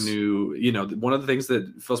entire new, you know, one of the things that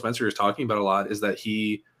Phil Spencer is talking about a lot is that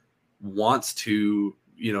he wants to,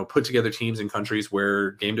 you know, put together teams in countries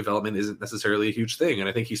where game development isn't necessarily a huge thing. And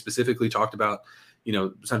I think he specifically talked about, you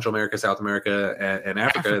know, Central America, South America, and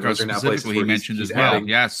Africa. Those are now places where he mentioned he's as well.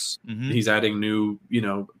 Adding, he's adding new, you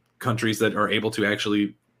know, countries that are able to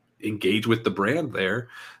actually engage with the brand there.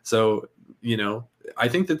 So, you know, I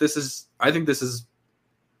think this is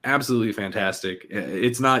absolutely fantastic.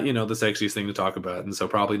 It's not, the sexiest thing to talk about, and so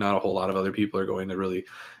probably not a whole lot of other people are going to really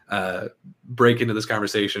break into this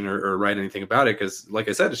conversation or write anything about it, because like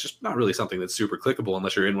I said, it's just not really something that's super clickable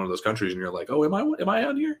unless you're in one of those countries and you're like, oh, am I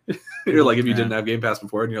on here? You're like, if you didn't have Game Pass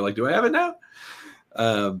before and you're like, do I have it now?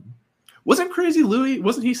 Wasn't Crazy Louie,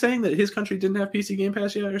 wasn't he saying that his country didn't have PC Game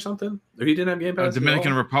Pass yet or something? Or he didn't have Game Pass?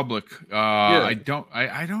 Dominican Republic. I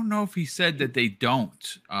don't know if he said that they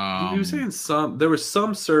don't. He was saying there was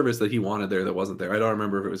some service that he wanted there that wasn't there. I don't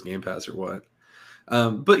remember if it was Game Pass or what.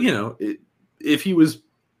 But if he was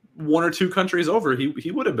one or two countries over,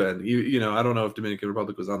 he would have been. I don't know if Dominican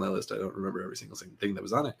Republic was on that list. I don't remember every single thing that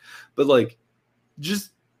was on it. But like,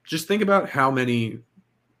 just think about how many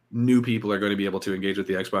new people are going to be able to engage with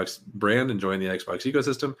the Xbox brand and join the Xbox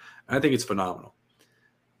ecosystem. And I think it's phenomenal.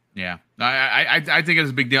 Yeah, I think it's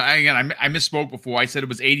a big deal. Again, I misspoke before. I said it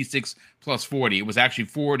was 86 plus 40. It was actually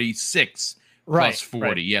 46 plus 40.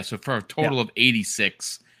 Right. Yeah, so for a total of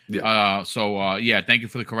 86. Yeah. Thank you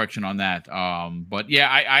for the correction on that. But yeah,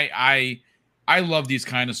 I love these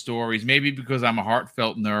kind of stories. Maybe because I'm a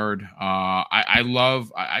heartfelt nerd. I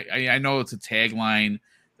know it's a tagline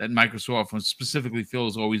that Microsoft, specifically Phil,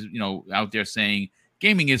 is always out there saying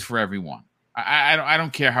gaming is for everyone. I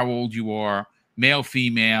don't care how old you are, male,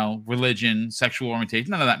 female, religion, sexual orientation.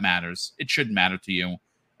 None of that matters. It shouldn't matter to you.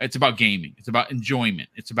 It's about gaming. It's about enjoyment.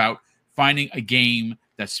 It's about finding a game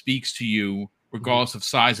that speaks to you, regardless of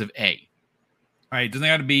size of A. All right, it doesn't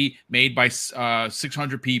have to be made by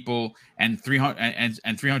 600 people and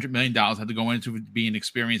 $300 million have to go into it to be an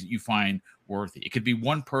experience that you find worthy. It could be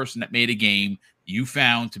one person that made a game you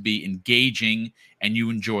found to be engaging and you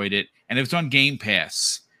enjoyed it. And if it's on Game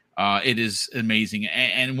Pass, it is amazing.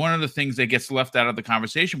 And one of the things that gets left out of the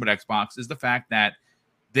conversation with Xbox is the fact that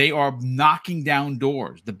they are knocking down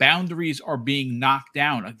doors. The boundaries are being knocked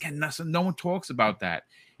down. Again, no one talks about that.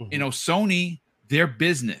 Mm-hmm. Sony, their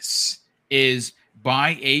business is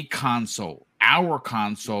buy a console, our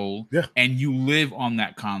console, and you live on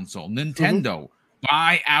that console. Nintendo,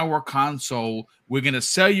 buy our console. We're going to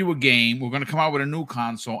sell you a game. We're going to come out with a new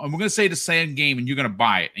console, and we're going to say the same game, and you're going to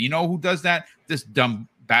buy it. And you know who does that? This dumb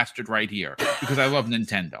bastard right here, because I love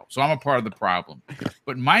Nintendo. So I'm a part of the problem.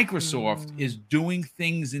 But Microsoft is doing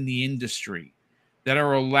things in the industry that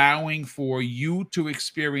are allowing for you to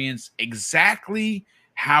experience exactly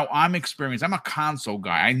how I'm experiencing. I'm a console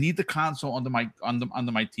guy. I need the console under my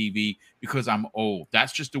TV because I'm old.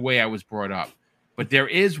 That's just the way I was brought up. But there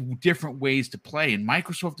is different ways to play, and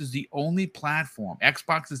Microsoft is the only platform.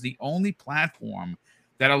 Xbox is the only platform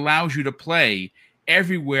that allows you to play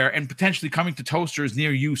everywhere and potentially coming to toasters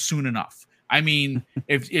near you soon enough. I mean,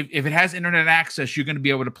 if it has internet access, you're going to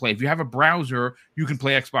be able to play. If you have a browser, you can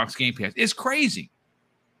play Xbox Game Pass. It's crazy.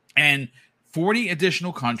 And 40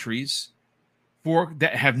 additional countries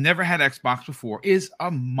that have never had Xbox before is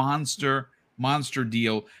a monster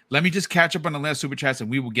deal. Let me just catch up on the last super chats and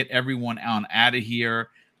we will get everyone out of here.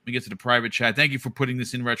 Let me get to the private chat. Thank you for putting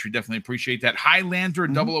this in, Retro. Definitely appreciate that. Highlander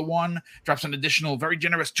 001 drops an additional very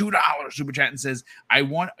generous $2 super chat and says, I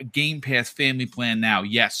want a Game Pass family plan now.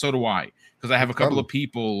 Yes, so do I, because I have a couple of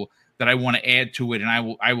people that I want to add to it,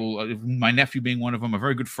 and I will my nephew being one of them, a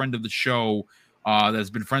very good friend of the show that's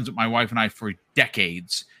been friends with my wife and I for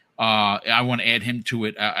decades. I want to add him to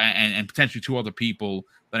it and potentially two other people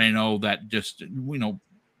that I know that just,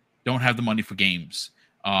 don't have the money for games.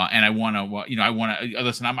 And I want to,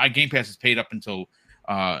 listen, my Game Pass is paid up until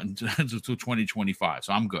 2025.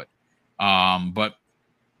 So I'm good. But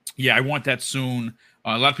yeah, I want that soon.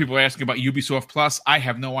 A lot of people are asking about Ubisoft Plus. I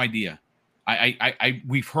have no idea.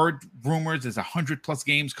 We've heard rumors there's 100+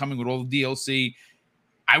 games coming with all the DLC.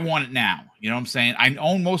 I want it now. You know what I'm saying? I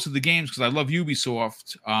own most of the games because I love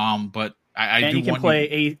Ubisoft. But I do you can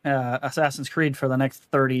play Assassin's Creed for the next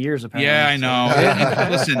 30 years. Apparently. Yeah, I know.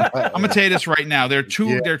 Listen, I'm gonna tell you this right now. There are two.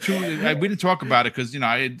 We didn't talk about it because it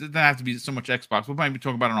doesn't have to be so much Xbox. We'll maybe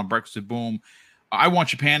talk about it on Breakfast with Boom. I want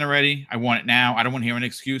Japan already. I want it now. I don't want to hear any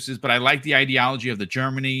excuses. But I like the ideology of the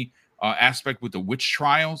Germany aspect with the witch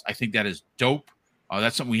trials. I think that is dope.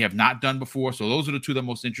 That's something we have not done before. So those are the two that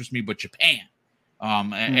most interest me. But Japan.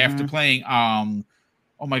 After playing,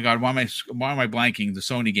 oh my God, why am I blanking? The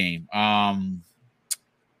Sony game.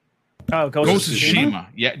 Ghost of Tsushima.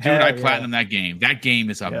 Yeah, dude, I platinum that game. That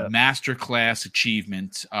game is a masterclass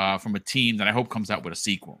achievement from a team that I hope comes out with a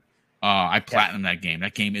sequel. I platinum that game.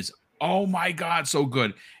 That game is, oh my God, so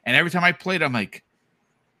good. And every time I play it, I'm like,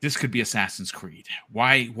 this could be Assassin's Creed.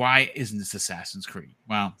 Why isn't this Assassin's Creed?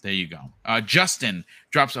 Well, there you go. Justin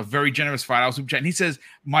drops a very generous $5 super chat, and he says,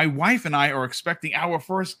 my wife and I are expecting our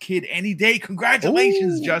first kid any day.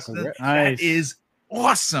 Congratulations, Justin. Nice. That is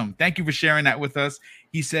awesome. Thank you for sharing that with us.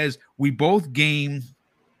 He says we both gamed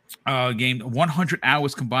 100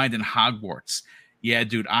 hours combined in Hogwarts. Yeah,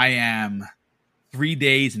 dude, I am 3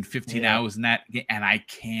 days and 15 hours in that game, and I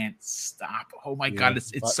can't stop. Oh my God,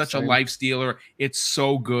 it's such a life stealer. It's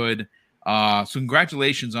so good. So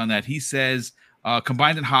congratulations on that. He says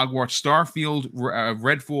combined in Hogwarts, Starfield,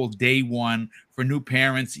 Redfall Day 1 for new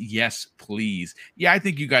parents. Yes, please. Yeah, I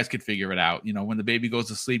think you guys could figure it out. You know, when the baby goes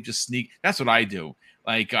to sleep, just sneak. That's what I do.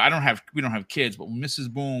 Like we don't have kids, but when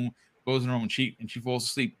Mrs. Boom goes in her room and she falls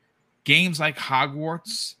asleep, games like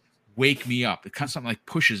Hogwarts wake me up. It kind of something like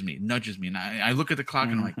pushes me, nudges me, and I look at the clock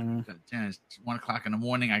and I'm like, it's 1 o'clock in the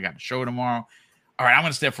morning. I got a show tomorrow. All right, I'm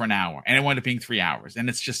going to stay up for an hour, and it wound up being 3 hours, and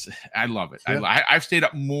it's just I love it. Yeah. I've stayed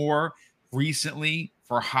up more recently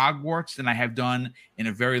for Hogwarts than I have done in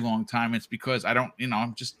a very long time. It's because I'm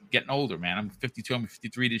just getting older, man. I'm 52, I'm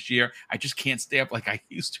 53 this year. I just can't stay up like I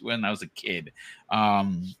used to when I was a kid.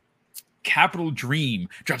 Capital Dream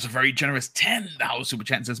drops a very generous $10 super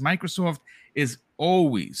chat and says Microsoft is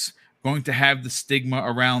always going to have the stigma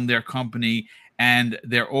around their company, and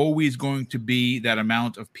they're always going to be that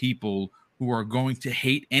amount of people who are going to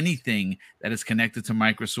hate anything that is connected to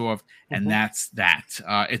Microsoft, and that's that.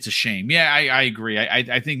 It's a shame. Yeah, I agree.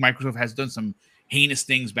 I think Microsoft has done some heinous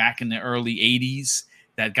things back in the early 80s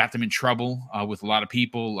that got them in trouble with a lot of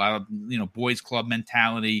people, a lot of boys club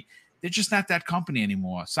mentality. They're just not that company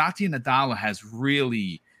anymore. Satya Nadella has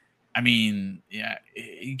really,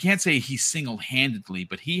 you can't say he's single-handedly,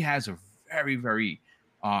 but he has a very, very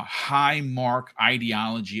high mark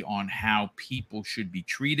ideology on how people should be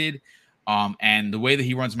treated. And the way that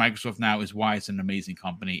he runs Microsoft now is why it's an amazing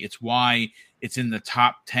company. It's why it's in the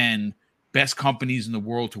top 10 best companies in the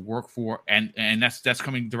world to work for. And that's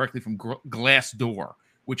coming directly from Glassdoor,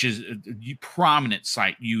 which is a prominent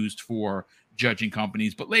site used for judging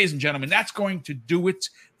companies. But ladies and gentlemen, that's going to do it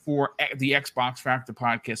for the Xbox Factor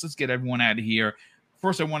podcast. Let's get everyone out of here.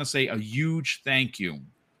 First, I want to say a huge thank you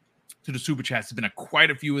to the super chats. There's been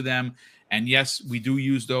quite a few of them. And yes, we do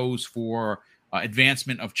use those for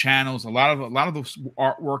advancement of channels. A lot of the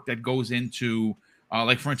artwork that goes into,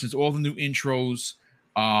 like for instance, all the new intros.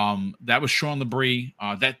 That was Sean Labrie.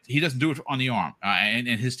 That he doesn't do it on the arm, and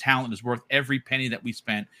his talent is worth every penny that we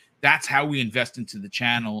spent. That's how we invest into the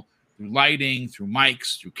channel, through lighting, through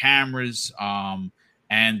mics, through cameras.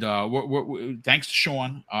 And thanks to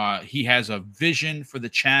Sean, he has a vision for the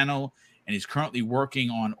channel, and he's currently working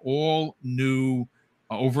on all new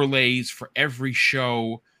overlays for every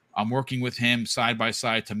show. I'm working with him side by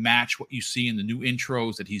side to match what you see in the new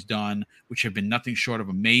intros that he's done, which have been nothing short of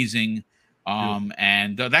amazing.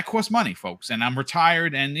 And that costs money, folks. And I'm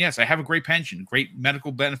retired, and yes, I have a great pension, great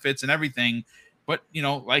medical benefits, and everything. But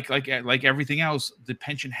like everything else, the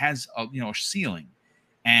pension has a ceiling.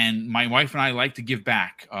 And my wife and I like to give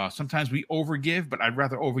back. Sometimes we overgive, but I'd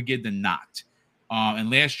rather overgive than not.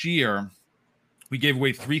 And last year, we gave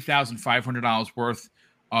away $3,500 worth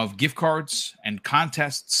of gift cards and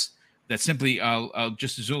contests that simply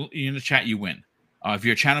just in the chat, you win. If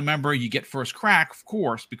you're a channel member, you get first crack, of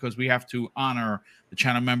course, because we have to honor the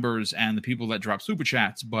channel members and the people that drop super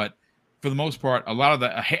chats. But for the most part, a lot of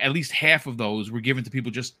at least half of those were given to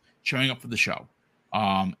people just showing up for the show.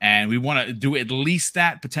 And we want to do at least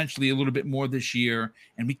that, potentially a little bit more this year.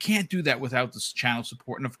 And we can't do that without this channel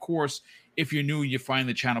support. And of course, if you're new and you find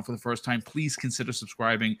the channel for the first time, please consider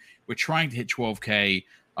subscribing. We're trying to hit 12K.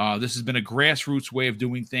 This has been a grassroots way of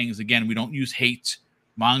doing things. Again, we don't use hate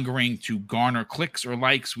mongering to garner clicks or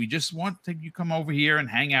likes. We just want you come over here and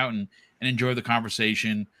hang out and enjoy the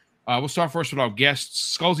conversation. We'll start first with our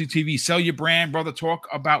guests. Scalzi TV, sell your brand, brother. Talk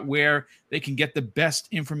about where they can get the best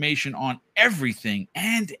information on everything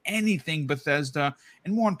and anything Bethesda.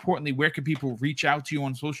 And more importantly, where can people reach out to you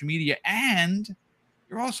on social media? And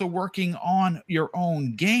you're also working on your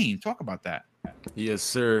own game. Talk about that. Yes,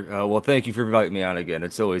 sir. Well, thank you for inviting me on again.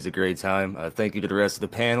 It's always a great time. Thank you to the rest of the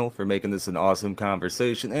panel for making this an awesome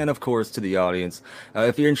conversation, and of course to the audience.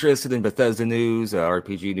 If you're interested in Bethesda news,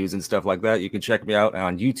 RPG news, and stuff like that, you can check me out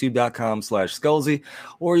on youtube.com/Scalzi,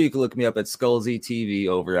 or you can look me up at Scalzi TV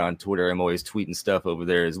over on Twitter. I'm always tweeting stuff over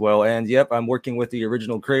there as well. And yep, I'm working with the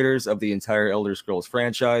original creators of the entire Elder Scrolls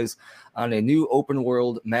franchise on a new open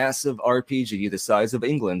world massive RPG the size of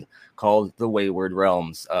England called The Wayward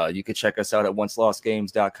Realms. You can check us out at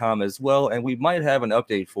oncelostgames.com as well, and we might have an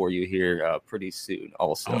update for you here pretty soon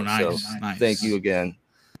also. Oh, nice, so nice. Thank you again.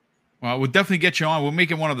 Well, we'll definitely get you on. We'll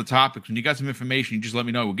make it one of the topics. When you got some information, you just let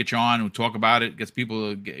me know. We'll get you on. We'll talk about it, get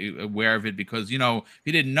people aware of it, because, if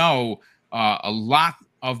you didn't know, a lot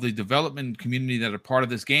of the development community that are part of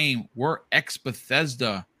this game were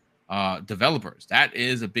ex-Bethesda developers. That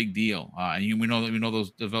is a big deal. And we know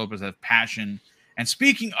those developers have passion And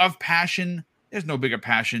speaking of passion, there's no bigger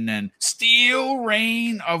passion than Steel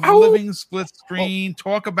Rain of Living Split Screen.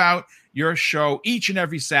 Talk about your show each and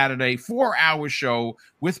every Saturday, 4-hour show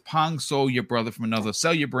with Pong Soul, your brother from another.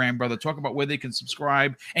 Sell your brand, brother. Talk about where they can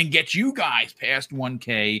subscribe and get you guys past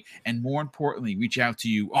 1K. And more importantly, reach out to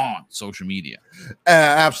you on social media.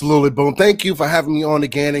 Absolutely, Boom. Thank you for having me on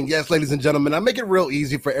again. And yes, ladies and gentlemen, I make it real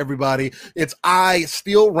easy for everybody. It's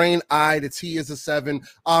Steel Rain the T is a 7.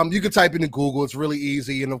 You can type it in Google. It's really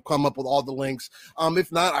easy, and it'll come up with all the links.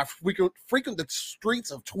 If not, I frequent the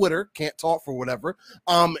streets of Twitter. Can't talk for whatever.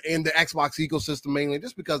 In the Xbox ecosystem mainly,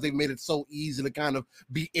 just because they've made it so easy to kind of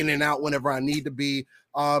be in and out whenever I need to be.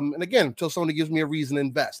 And again, until somebody gives me a reason to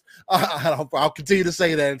invest, I'll continue to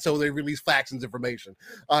say that until they release factions information,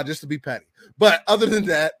 just to be petty. But other than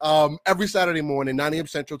that, every Saturday morning, 9 a.m.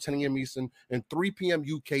 Central, 10 a.m. Eastern, and 3 p.m.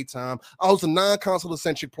 UK time, I host a non-console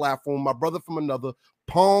centric platform, my brother from another,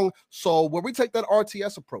 Pong Soul, where we take that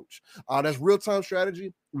RTS approach. That's real-time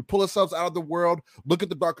strategy. We pull ourselves out of the world, look at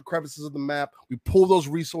the darker crevices of the map. We pull those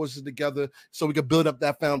resources together so we can build up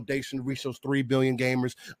that foundation to reach those 3 billion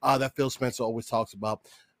gamers that Phil Spencer always talks about.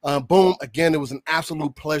 Boom. Again, it was an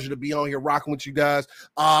absolute pleasure to be on here rocking with you guys.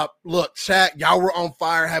 Look, chat, y'all were on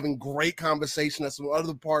fire, having great conversation. That's the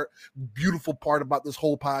other beautiful part about this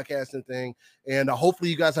whole podcasting thing. And hopefully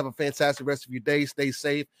you guys have a fantastic rest of your day. Stay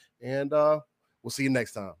safe. And we'll see you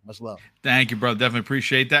next time. Much love. Thank you, brother. Definitely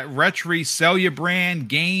appreciate that. Retri, sell your brand,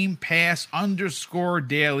 Game Pass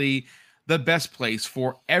 _daily. The best place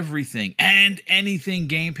for everything and anything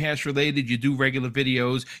Game Pass related. You do regular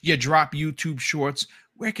videos. You drop YouTube shorts.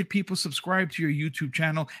 Where could people subscribe to your YouTube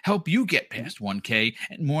channel, help you get past 1K,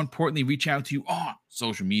 and more importantly, reach out to you on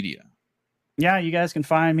social media? Yeah, you guys can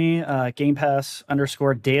find me, Game Pass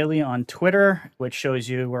 _daily on Twitter, which shows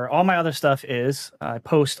you where all my other stuff is. I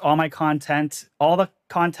post all my content. All the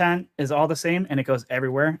content is all the same, and it goes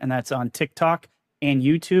everywhere. And that's on TikTok and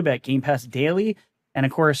YouTube at Game Pass Daily. And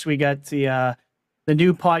of course, we got the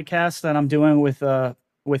new podcast that I'm doing with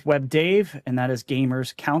Web Dave, and that is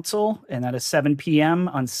Gamers Council, and that is 7 p.m.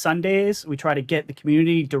 on Sundays. We try to get the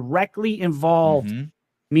community directly involved,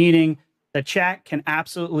 meaning the chat can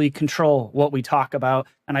absolutely control what we talk about.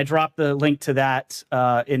 And I dropped the link to that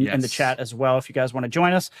in the chat as well if you guys want to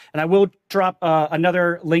join us. And I will drop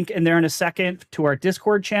another link in there in a second to our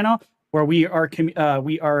Discord channel, where we are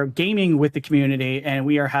gaming with the community, and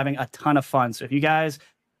we are having a ton of fun. So if you guys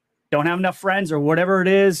don't have enough friends or whatever it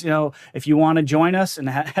is, if you want to join us and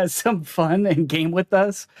have some fun and game with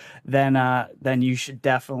us, then you should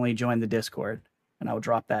definitely join the Discord, and I will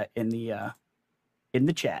drop that in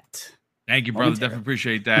the chat. Thank you, brother. Definitely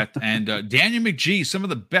appreciate that. And Daniel McGee, some of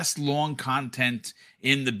the best long content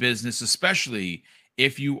in the business, especially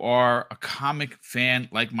if you are a comic fan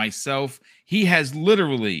like myself. He has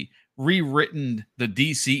literally rewritten the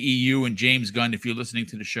DCEU and James Gunn, if you're listening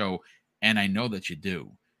to the show, and I know that you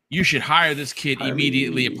do. You should hire this kid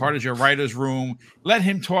immediately, a part of your writer's room. Let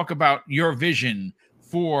him talk about your vision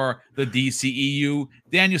for the DCEU.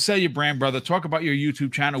 Daniel, sell your brand, brother. Talk about your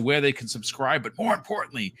YouTube channel, where they can subscribe, but more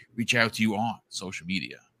importantly, reach out to you on social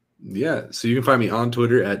media. Yeah, so you can find me on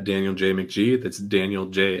Twitter at Daniel J. McG. That's Daniel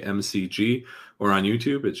J. MCG. Or on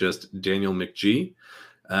YouTube, it's just Daniel McG.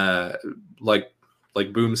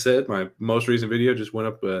 Like Boom said, my most recent video just went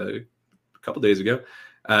up a couple days ago,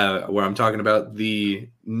 where I'm talking about the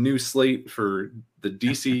new slate for the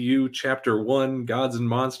DCU Chapter 1, Gods and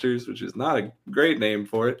Monsters, which is not a great name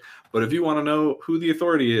for it. But if you want to know who the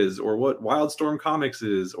Authority is, or what Wildstorm Comics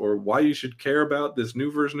is, or why you should care about this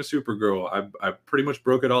new version of Supergirl, I pretty much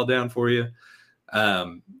broke it all down for you. A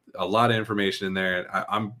lot of information in there.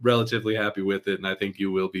 I'm relatively happy with it, and I think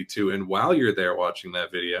you will be too. And while you're there watching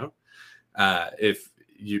that video, if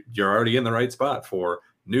you're already in the right spot for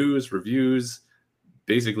news, reviews,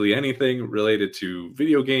 basically anything related to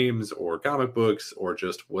video games or comic books or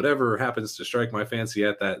just whatever happens to strike my fancy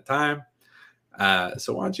at that time.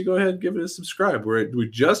 So why don't you go ahead and give it a subscribe? We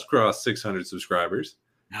just crossed 600 subscribers.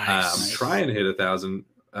 Nice. I'm trying to hit 1,000.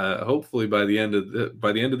 Hopefully by the end of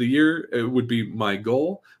the year, it would be my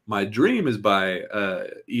goal. My dream is by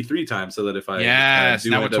E3 time, so that if I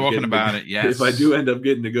now we're talking about it. Yes, if I do end up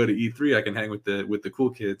getting to go to E3, I can hang with the cool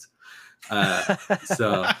kids.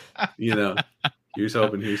 So here's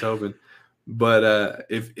hoping. But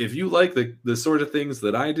if you like the sort of things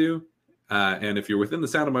that I do, and if you're within the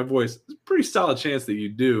sound of my voice, there's a pretty solid chance that you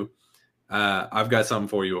do. I've got something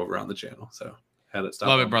for you over on the channel. So.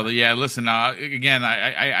 Love it, brother. Yeah, listen, again,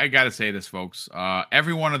 I got to say this, folks.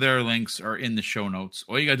 Every one of their links are in the show notes.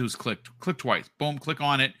 All you got to do is click twice. Boom, click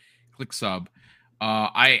on it, click sub.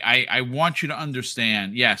 I want you to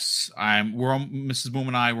understand, yes, Mrs. Boom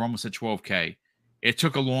and I, we're almost at 12K. It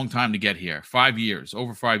took a long time to get here. 5 years,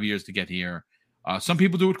 over 5 years to get here. Some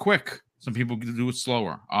people do it quick. Some people do it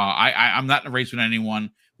slower. I'm not in a race with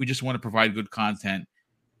anyone. We just want to provide good content.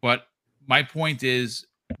 But my point is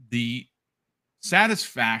the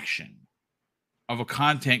satisfaction of a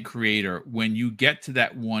content creator when you get to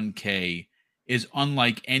that 1K is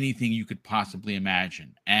unlike anything you could possibly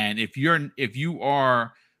imagine. And if you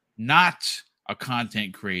are not a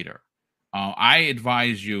content creator, I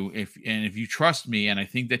advise you, if you trust me, and I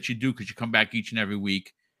think that you do because you come back each and every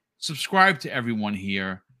week, subscribe to everyone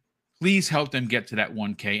here. Please help them get to that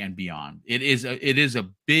 1K and beyond. It is a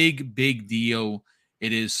big, big deal.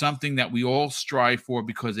 It is something that we all strive for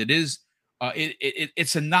because it is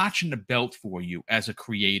it's a notch in the belt for you as a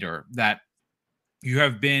creator that you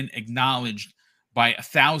have been acknowledged by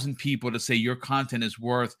 1,000 people to say your content is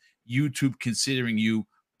worth YouTube considering you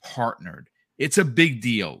partnered. It's a big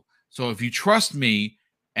deal. So if you trust me,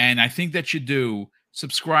 and I think that you do,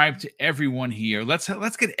 subscribe to everyone here. Let's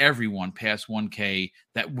get everyone past 1K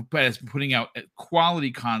that is putting out quality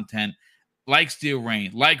content like Steel Rain,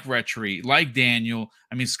 like Retri, like Daniel.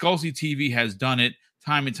 I mean, Scalzi TV has done it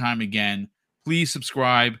time and time again. Please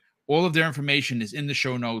subscribe. All of their information is in the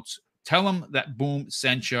show notes. Tell them that Boom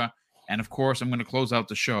sent you. And of course, I'm going to close out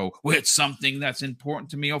the show with something that's important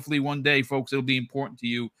to me. Hopefully one day, folks, it'll be important to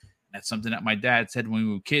you. That's something that my dad said when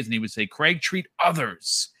we were kids, and he would say, Craig, treat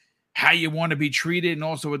others how you want to be treated, and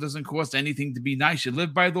also it doesn't cost anything to be nice. You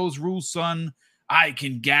live by those rules, son. I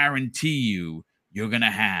can guarantee you're going to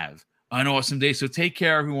have an awesome day. So take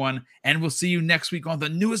care, everyone, and we'll see you next week on the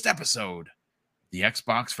newest episode, the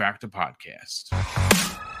Xbox Factor Podcast.